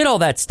 If you did all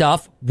that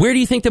stuff, where do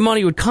you think the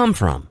money would come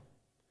from?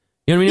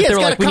 You know what I mean? Yeah, it's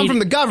got to come from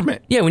the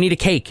government. Yeah, we need a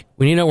cake.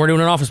 We're doing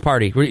an office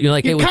party.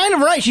 You're kind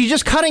of right. She's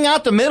just cutting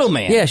out the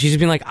middleman. Yeah, she's just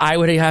being like, I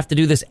would have to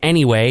do this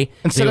anyway.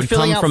 Instead of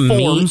filling out from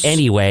forms. Me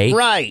anyway.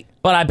 Right.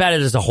 But I bet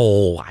it is a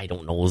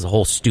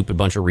whole stupid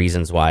bunch of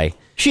reasons why.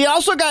 She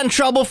also got in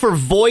trouble for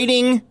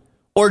voiding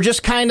or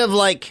just kind of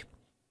like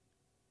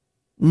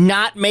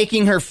not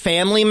making her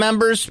family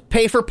members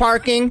pay for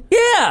parking.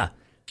 Yeah.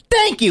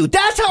 Thank you.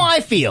 That's how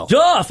I feel.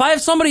 Duh. If I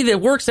have somebody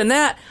that works in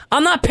that,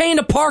 I'm not paying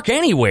to park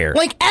anywhere.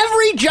 Like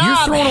every job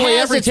You're throwing away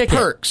has every its ticket.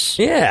 perks.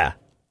 Yeah.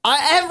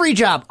 Every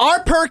job.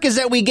 Our perk is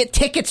that we get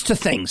tickets to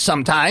things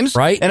sometimes.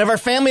 Right. And if our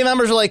family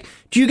members are like,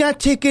 do you got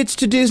tickets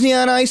to Disney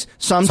on Ice?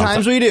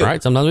 Sometimes we do.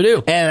 Right. Sometimes we do.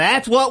 And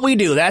that's what we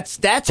do.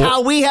 That's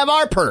how we have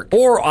our perk.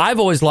 Or I've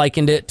always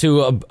likened it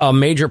to a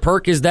major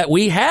perk is that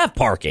we have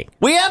parking.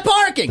 We have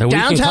parking.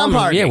 Downtown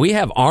parking. Yeah, we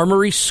have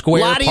Armory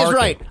Square Lottie parking. is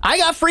right. I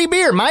got free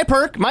beer. My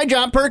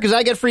job perk is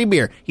I get free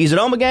beer. He's at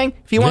Oma Gang.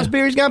 If he wants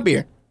beer, he's got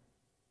beer.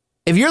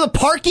 If you're the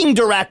parking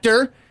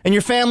director and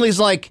your family's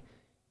like,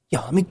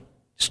 yo, let me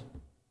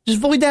just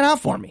void that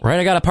out for me. Right,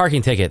 I got a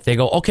parking ticket. They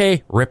go,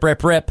 okay, rip.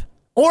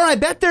 Or I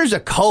bet there's a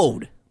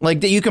code.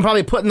 Like that you can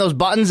probably put in those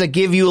buttons that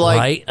give you like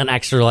right, an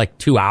extra like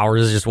 2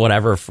 hours, just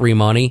whatever, free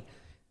money.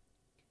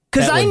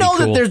 Because I know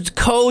that there's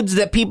codes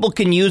that people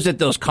can use at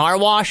those car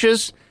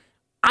washes.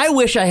 I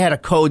wish I had a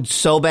code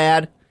so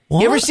bad.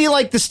 What? You ever see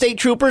like the state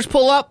troopers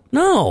pull up?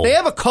 No. They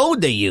have a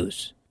code they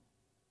use.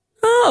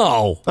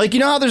 Oh. Like, you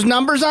know how there's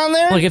numbers on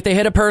there? Like if they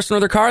hit a person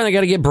with their car and they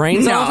got to get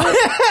brains off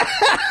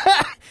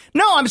it?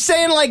 No, I'm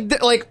saying like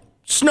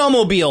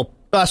snowmobile,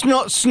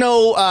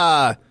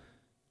 snow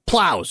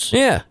plows.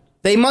 Yeah.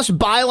 They must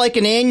buy like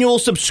an annual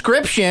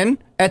subscription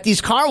at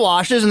these car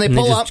washes, and they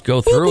pull just up, go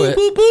through boop, it.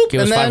 boop, boop, boop,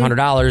 Give us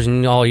 $500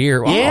 in all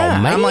year. Yeah,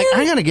 oh, man. I'm like,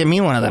 I gotta give me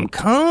one of them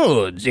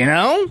codes. You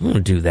know, I'm gonna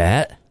do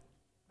that.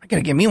 I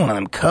gotta give me one of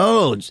them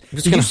codes.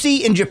 Did you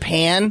see in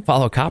Japan?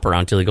 Follow a cop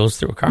around until he goes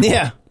through a car.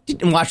 Yeah,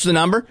 and watch the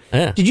number.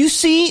 Yeah. Did you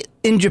see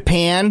in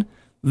Japan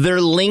they're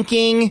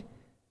linking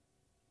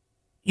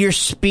your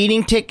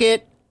speeding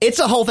ticket? It's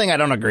a whole thing I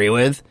don't agree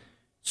with.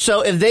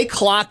 So if they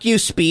clock you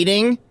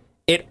speeding,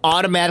 it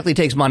automatically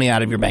takes money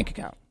out of your bank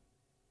account.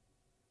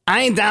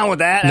 I ain't down with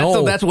that.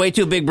 No. That's way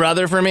too big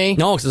brother for me.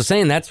 No, because I'm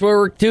saying that's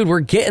where we're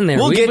getting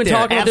there. We've been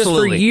talking about this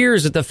for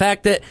years. At the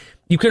fact that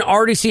you can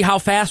already see how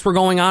fast we're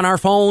going on our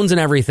phones and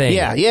everything.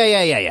 Yeah.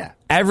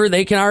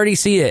 They can already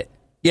see it.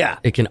 Yeah.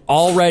 It can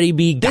already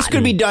be gotten. This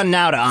could be done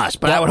now to us,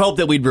 but I would hope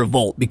that we'd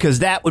revolt because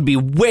that would be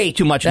way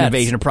too much an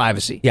invasion of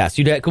privacy. Yes,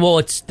 you did. Well,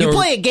 you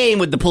play a game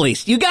with the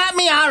police. You got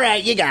me? All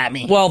right, you got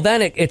me. Well,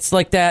 then it's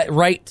like that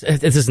right.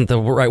 This isn't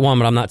the right one,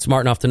 but I'm not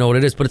smart enough to know what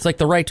it is. But it's like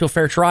the right to a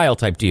fair trial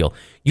type deal.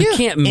 You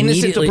can't innocent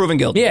immediately to proven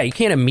guilty. Yeah, you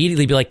can't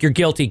immediately be like, you're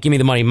guilty. Give me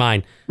the money,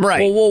 mine.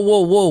 Right.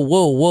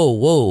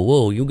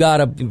 Whoa. You got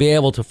to be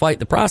able to fight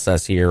the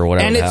process here or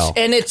whatever.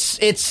 And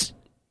it's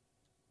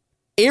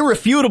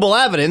irrefutable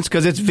evidence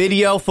because it's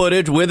video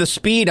footage with a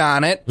speed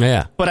on it.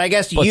 Yeah. But I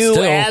guess But you,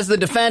 still, as the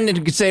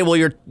defendant, could say,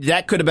 well,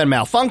 that could have been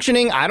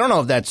malfunctioning. I don't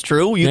know if that's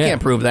true. You can't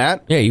prove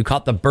that. Yeah, you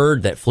caught the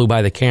bird that flew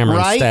by the camera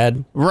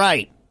instead.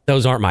 Right.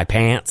 Those aren't my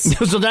pants.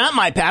 Those are not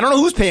my pants. I don't know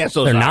whose pants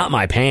those are. They're not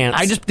my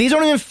pants. These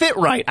don't even fit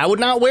right. I would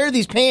not wear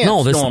these pants.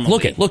 No,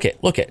 normally. look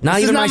it. Not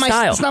even my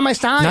style. It's not my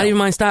style. Not even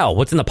my style.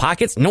 What's in the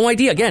pockets? No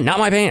idea. Again, not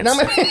my pants. Not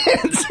my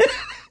pants.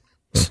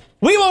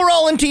 We will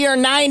roll into your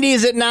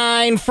 90s at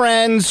 9,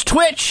 friends.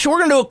 Twitch, we're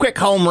going to do a quick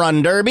home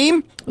run derby,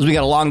 as we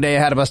got a long day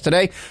ahead of us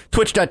today.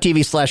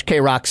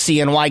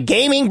 Twitch.tv/KRockCNY.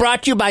 Gaming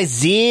brought to you by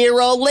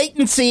Zero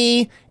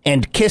Latency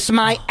and Kiss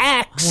My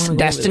Axe,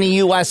 Destiny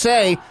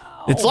USA.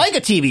 It's like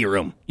a TV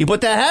room. You put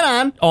that head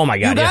on. Oh, my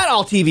God. You got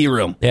all TV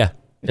room. Yeah.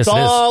 It's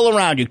all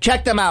around you.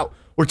 Check them out.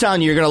 We're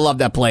telling you, you're going to love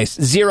that place.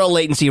 Zero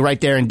Latency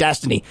right there in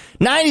Destiny.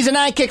 90s at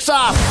 9 kicks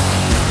off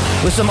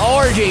with some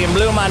Orgy and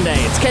Blue Monday.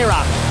 It's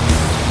K-Rock.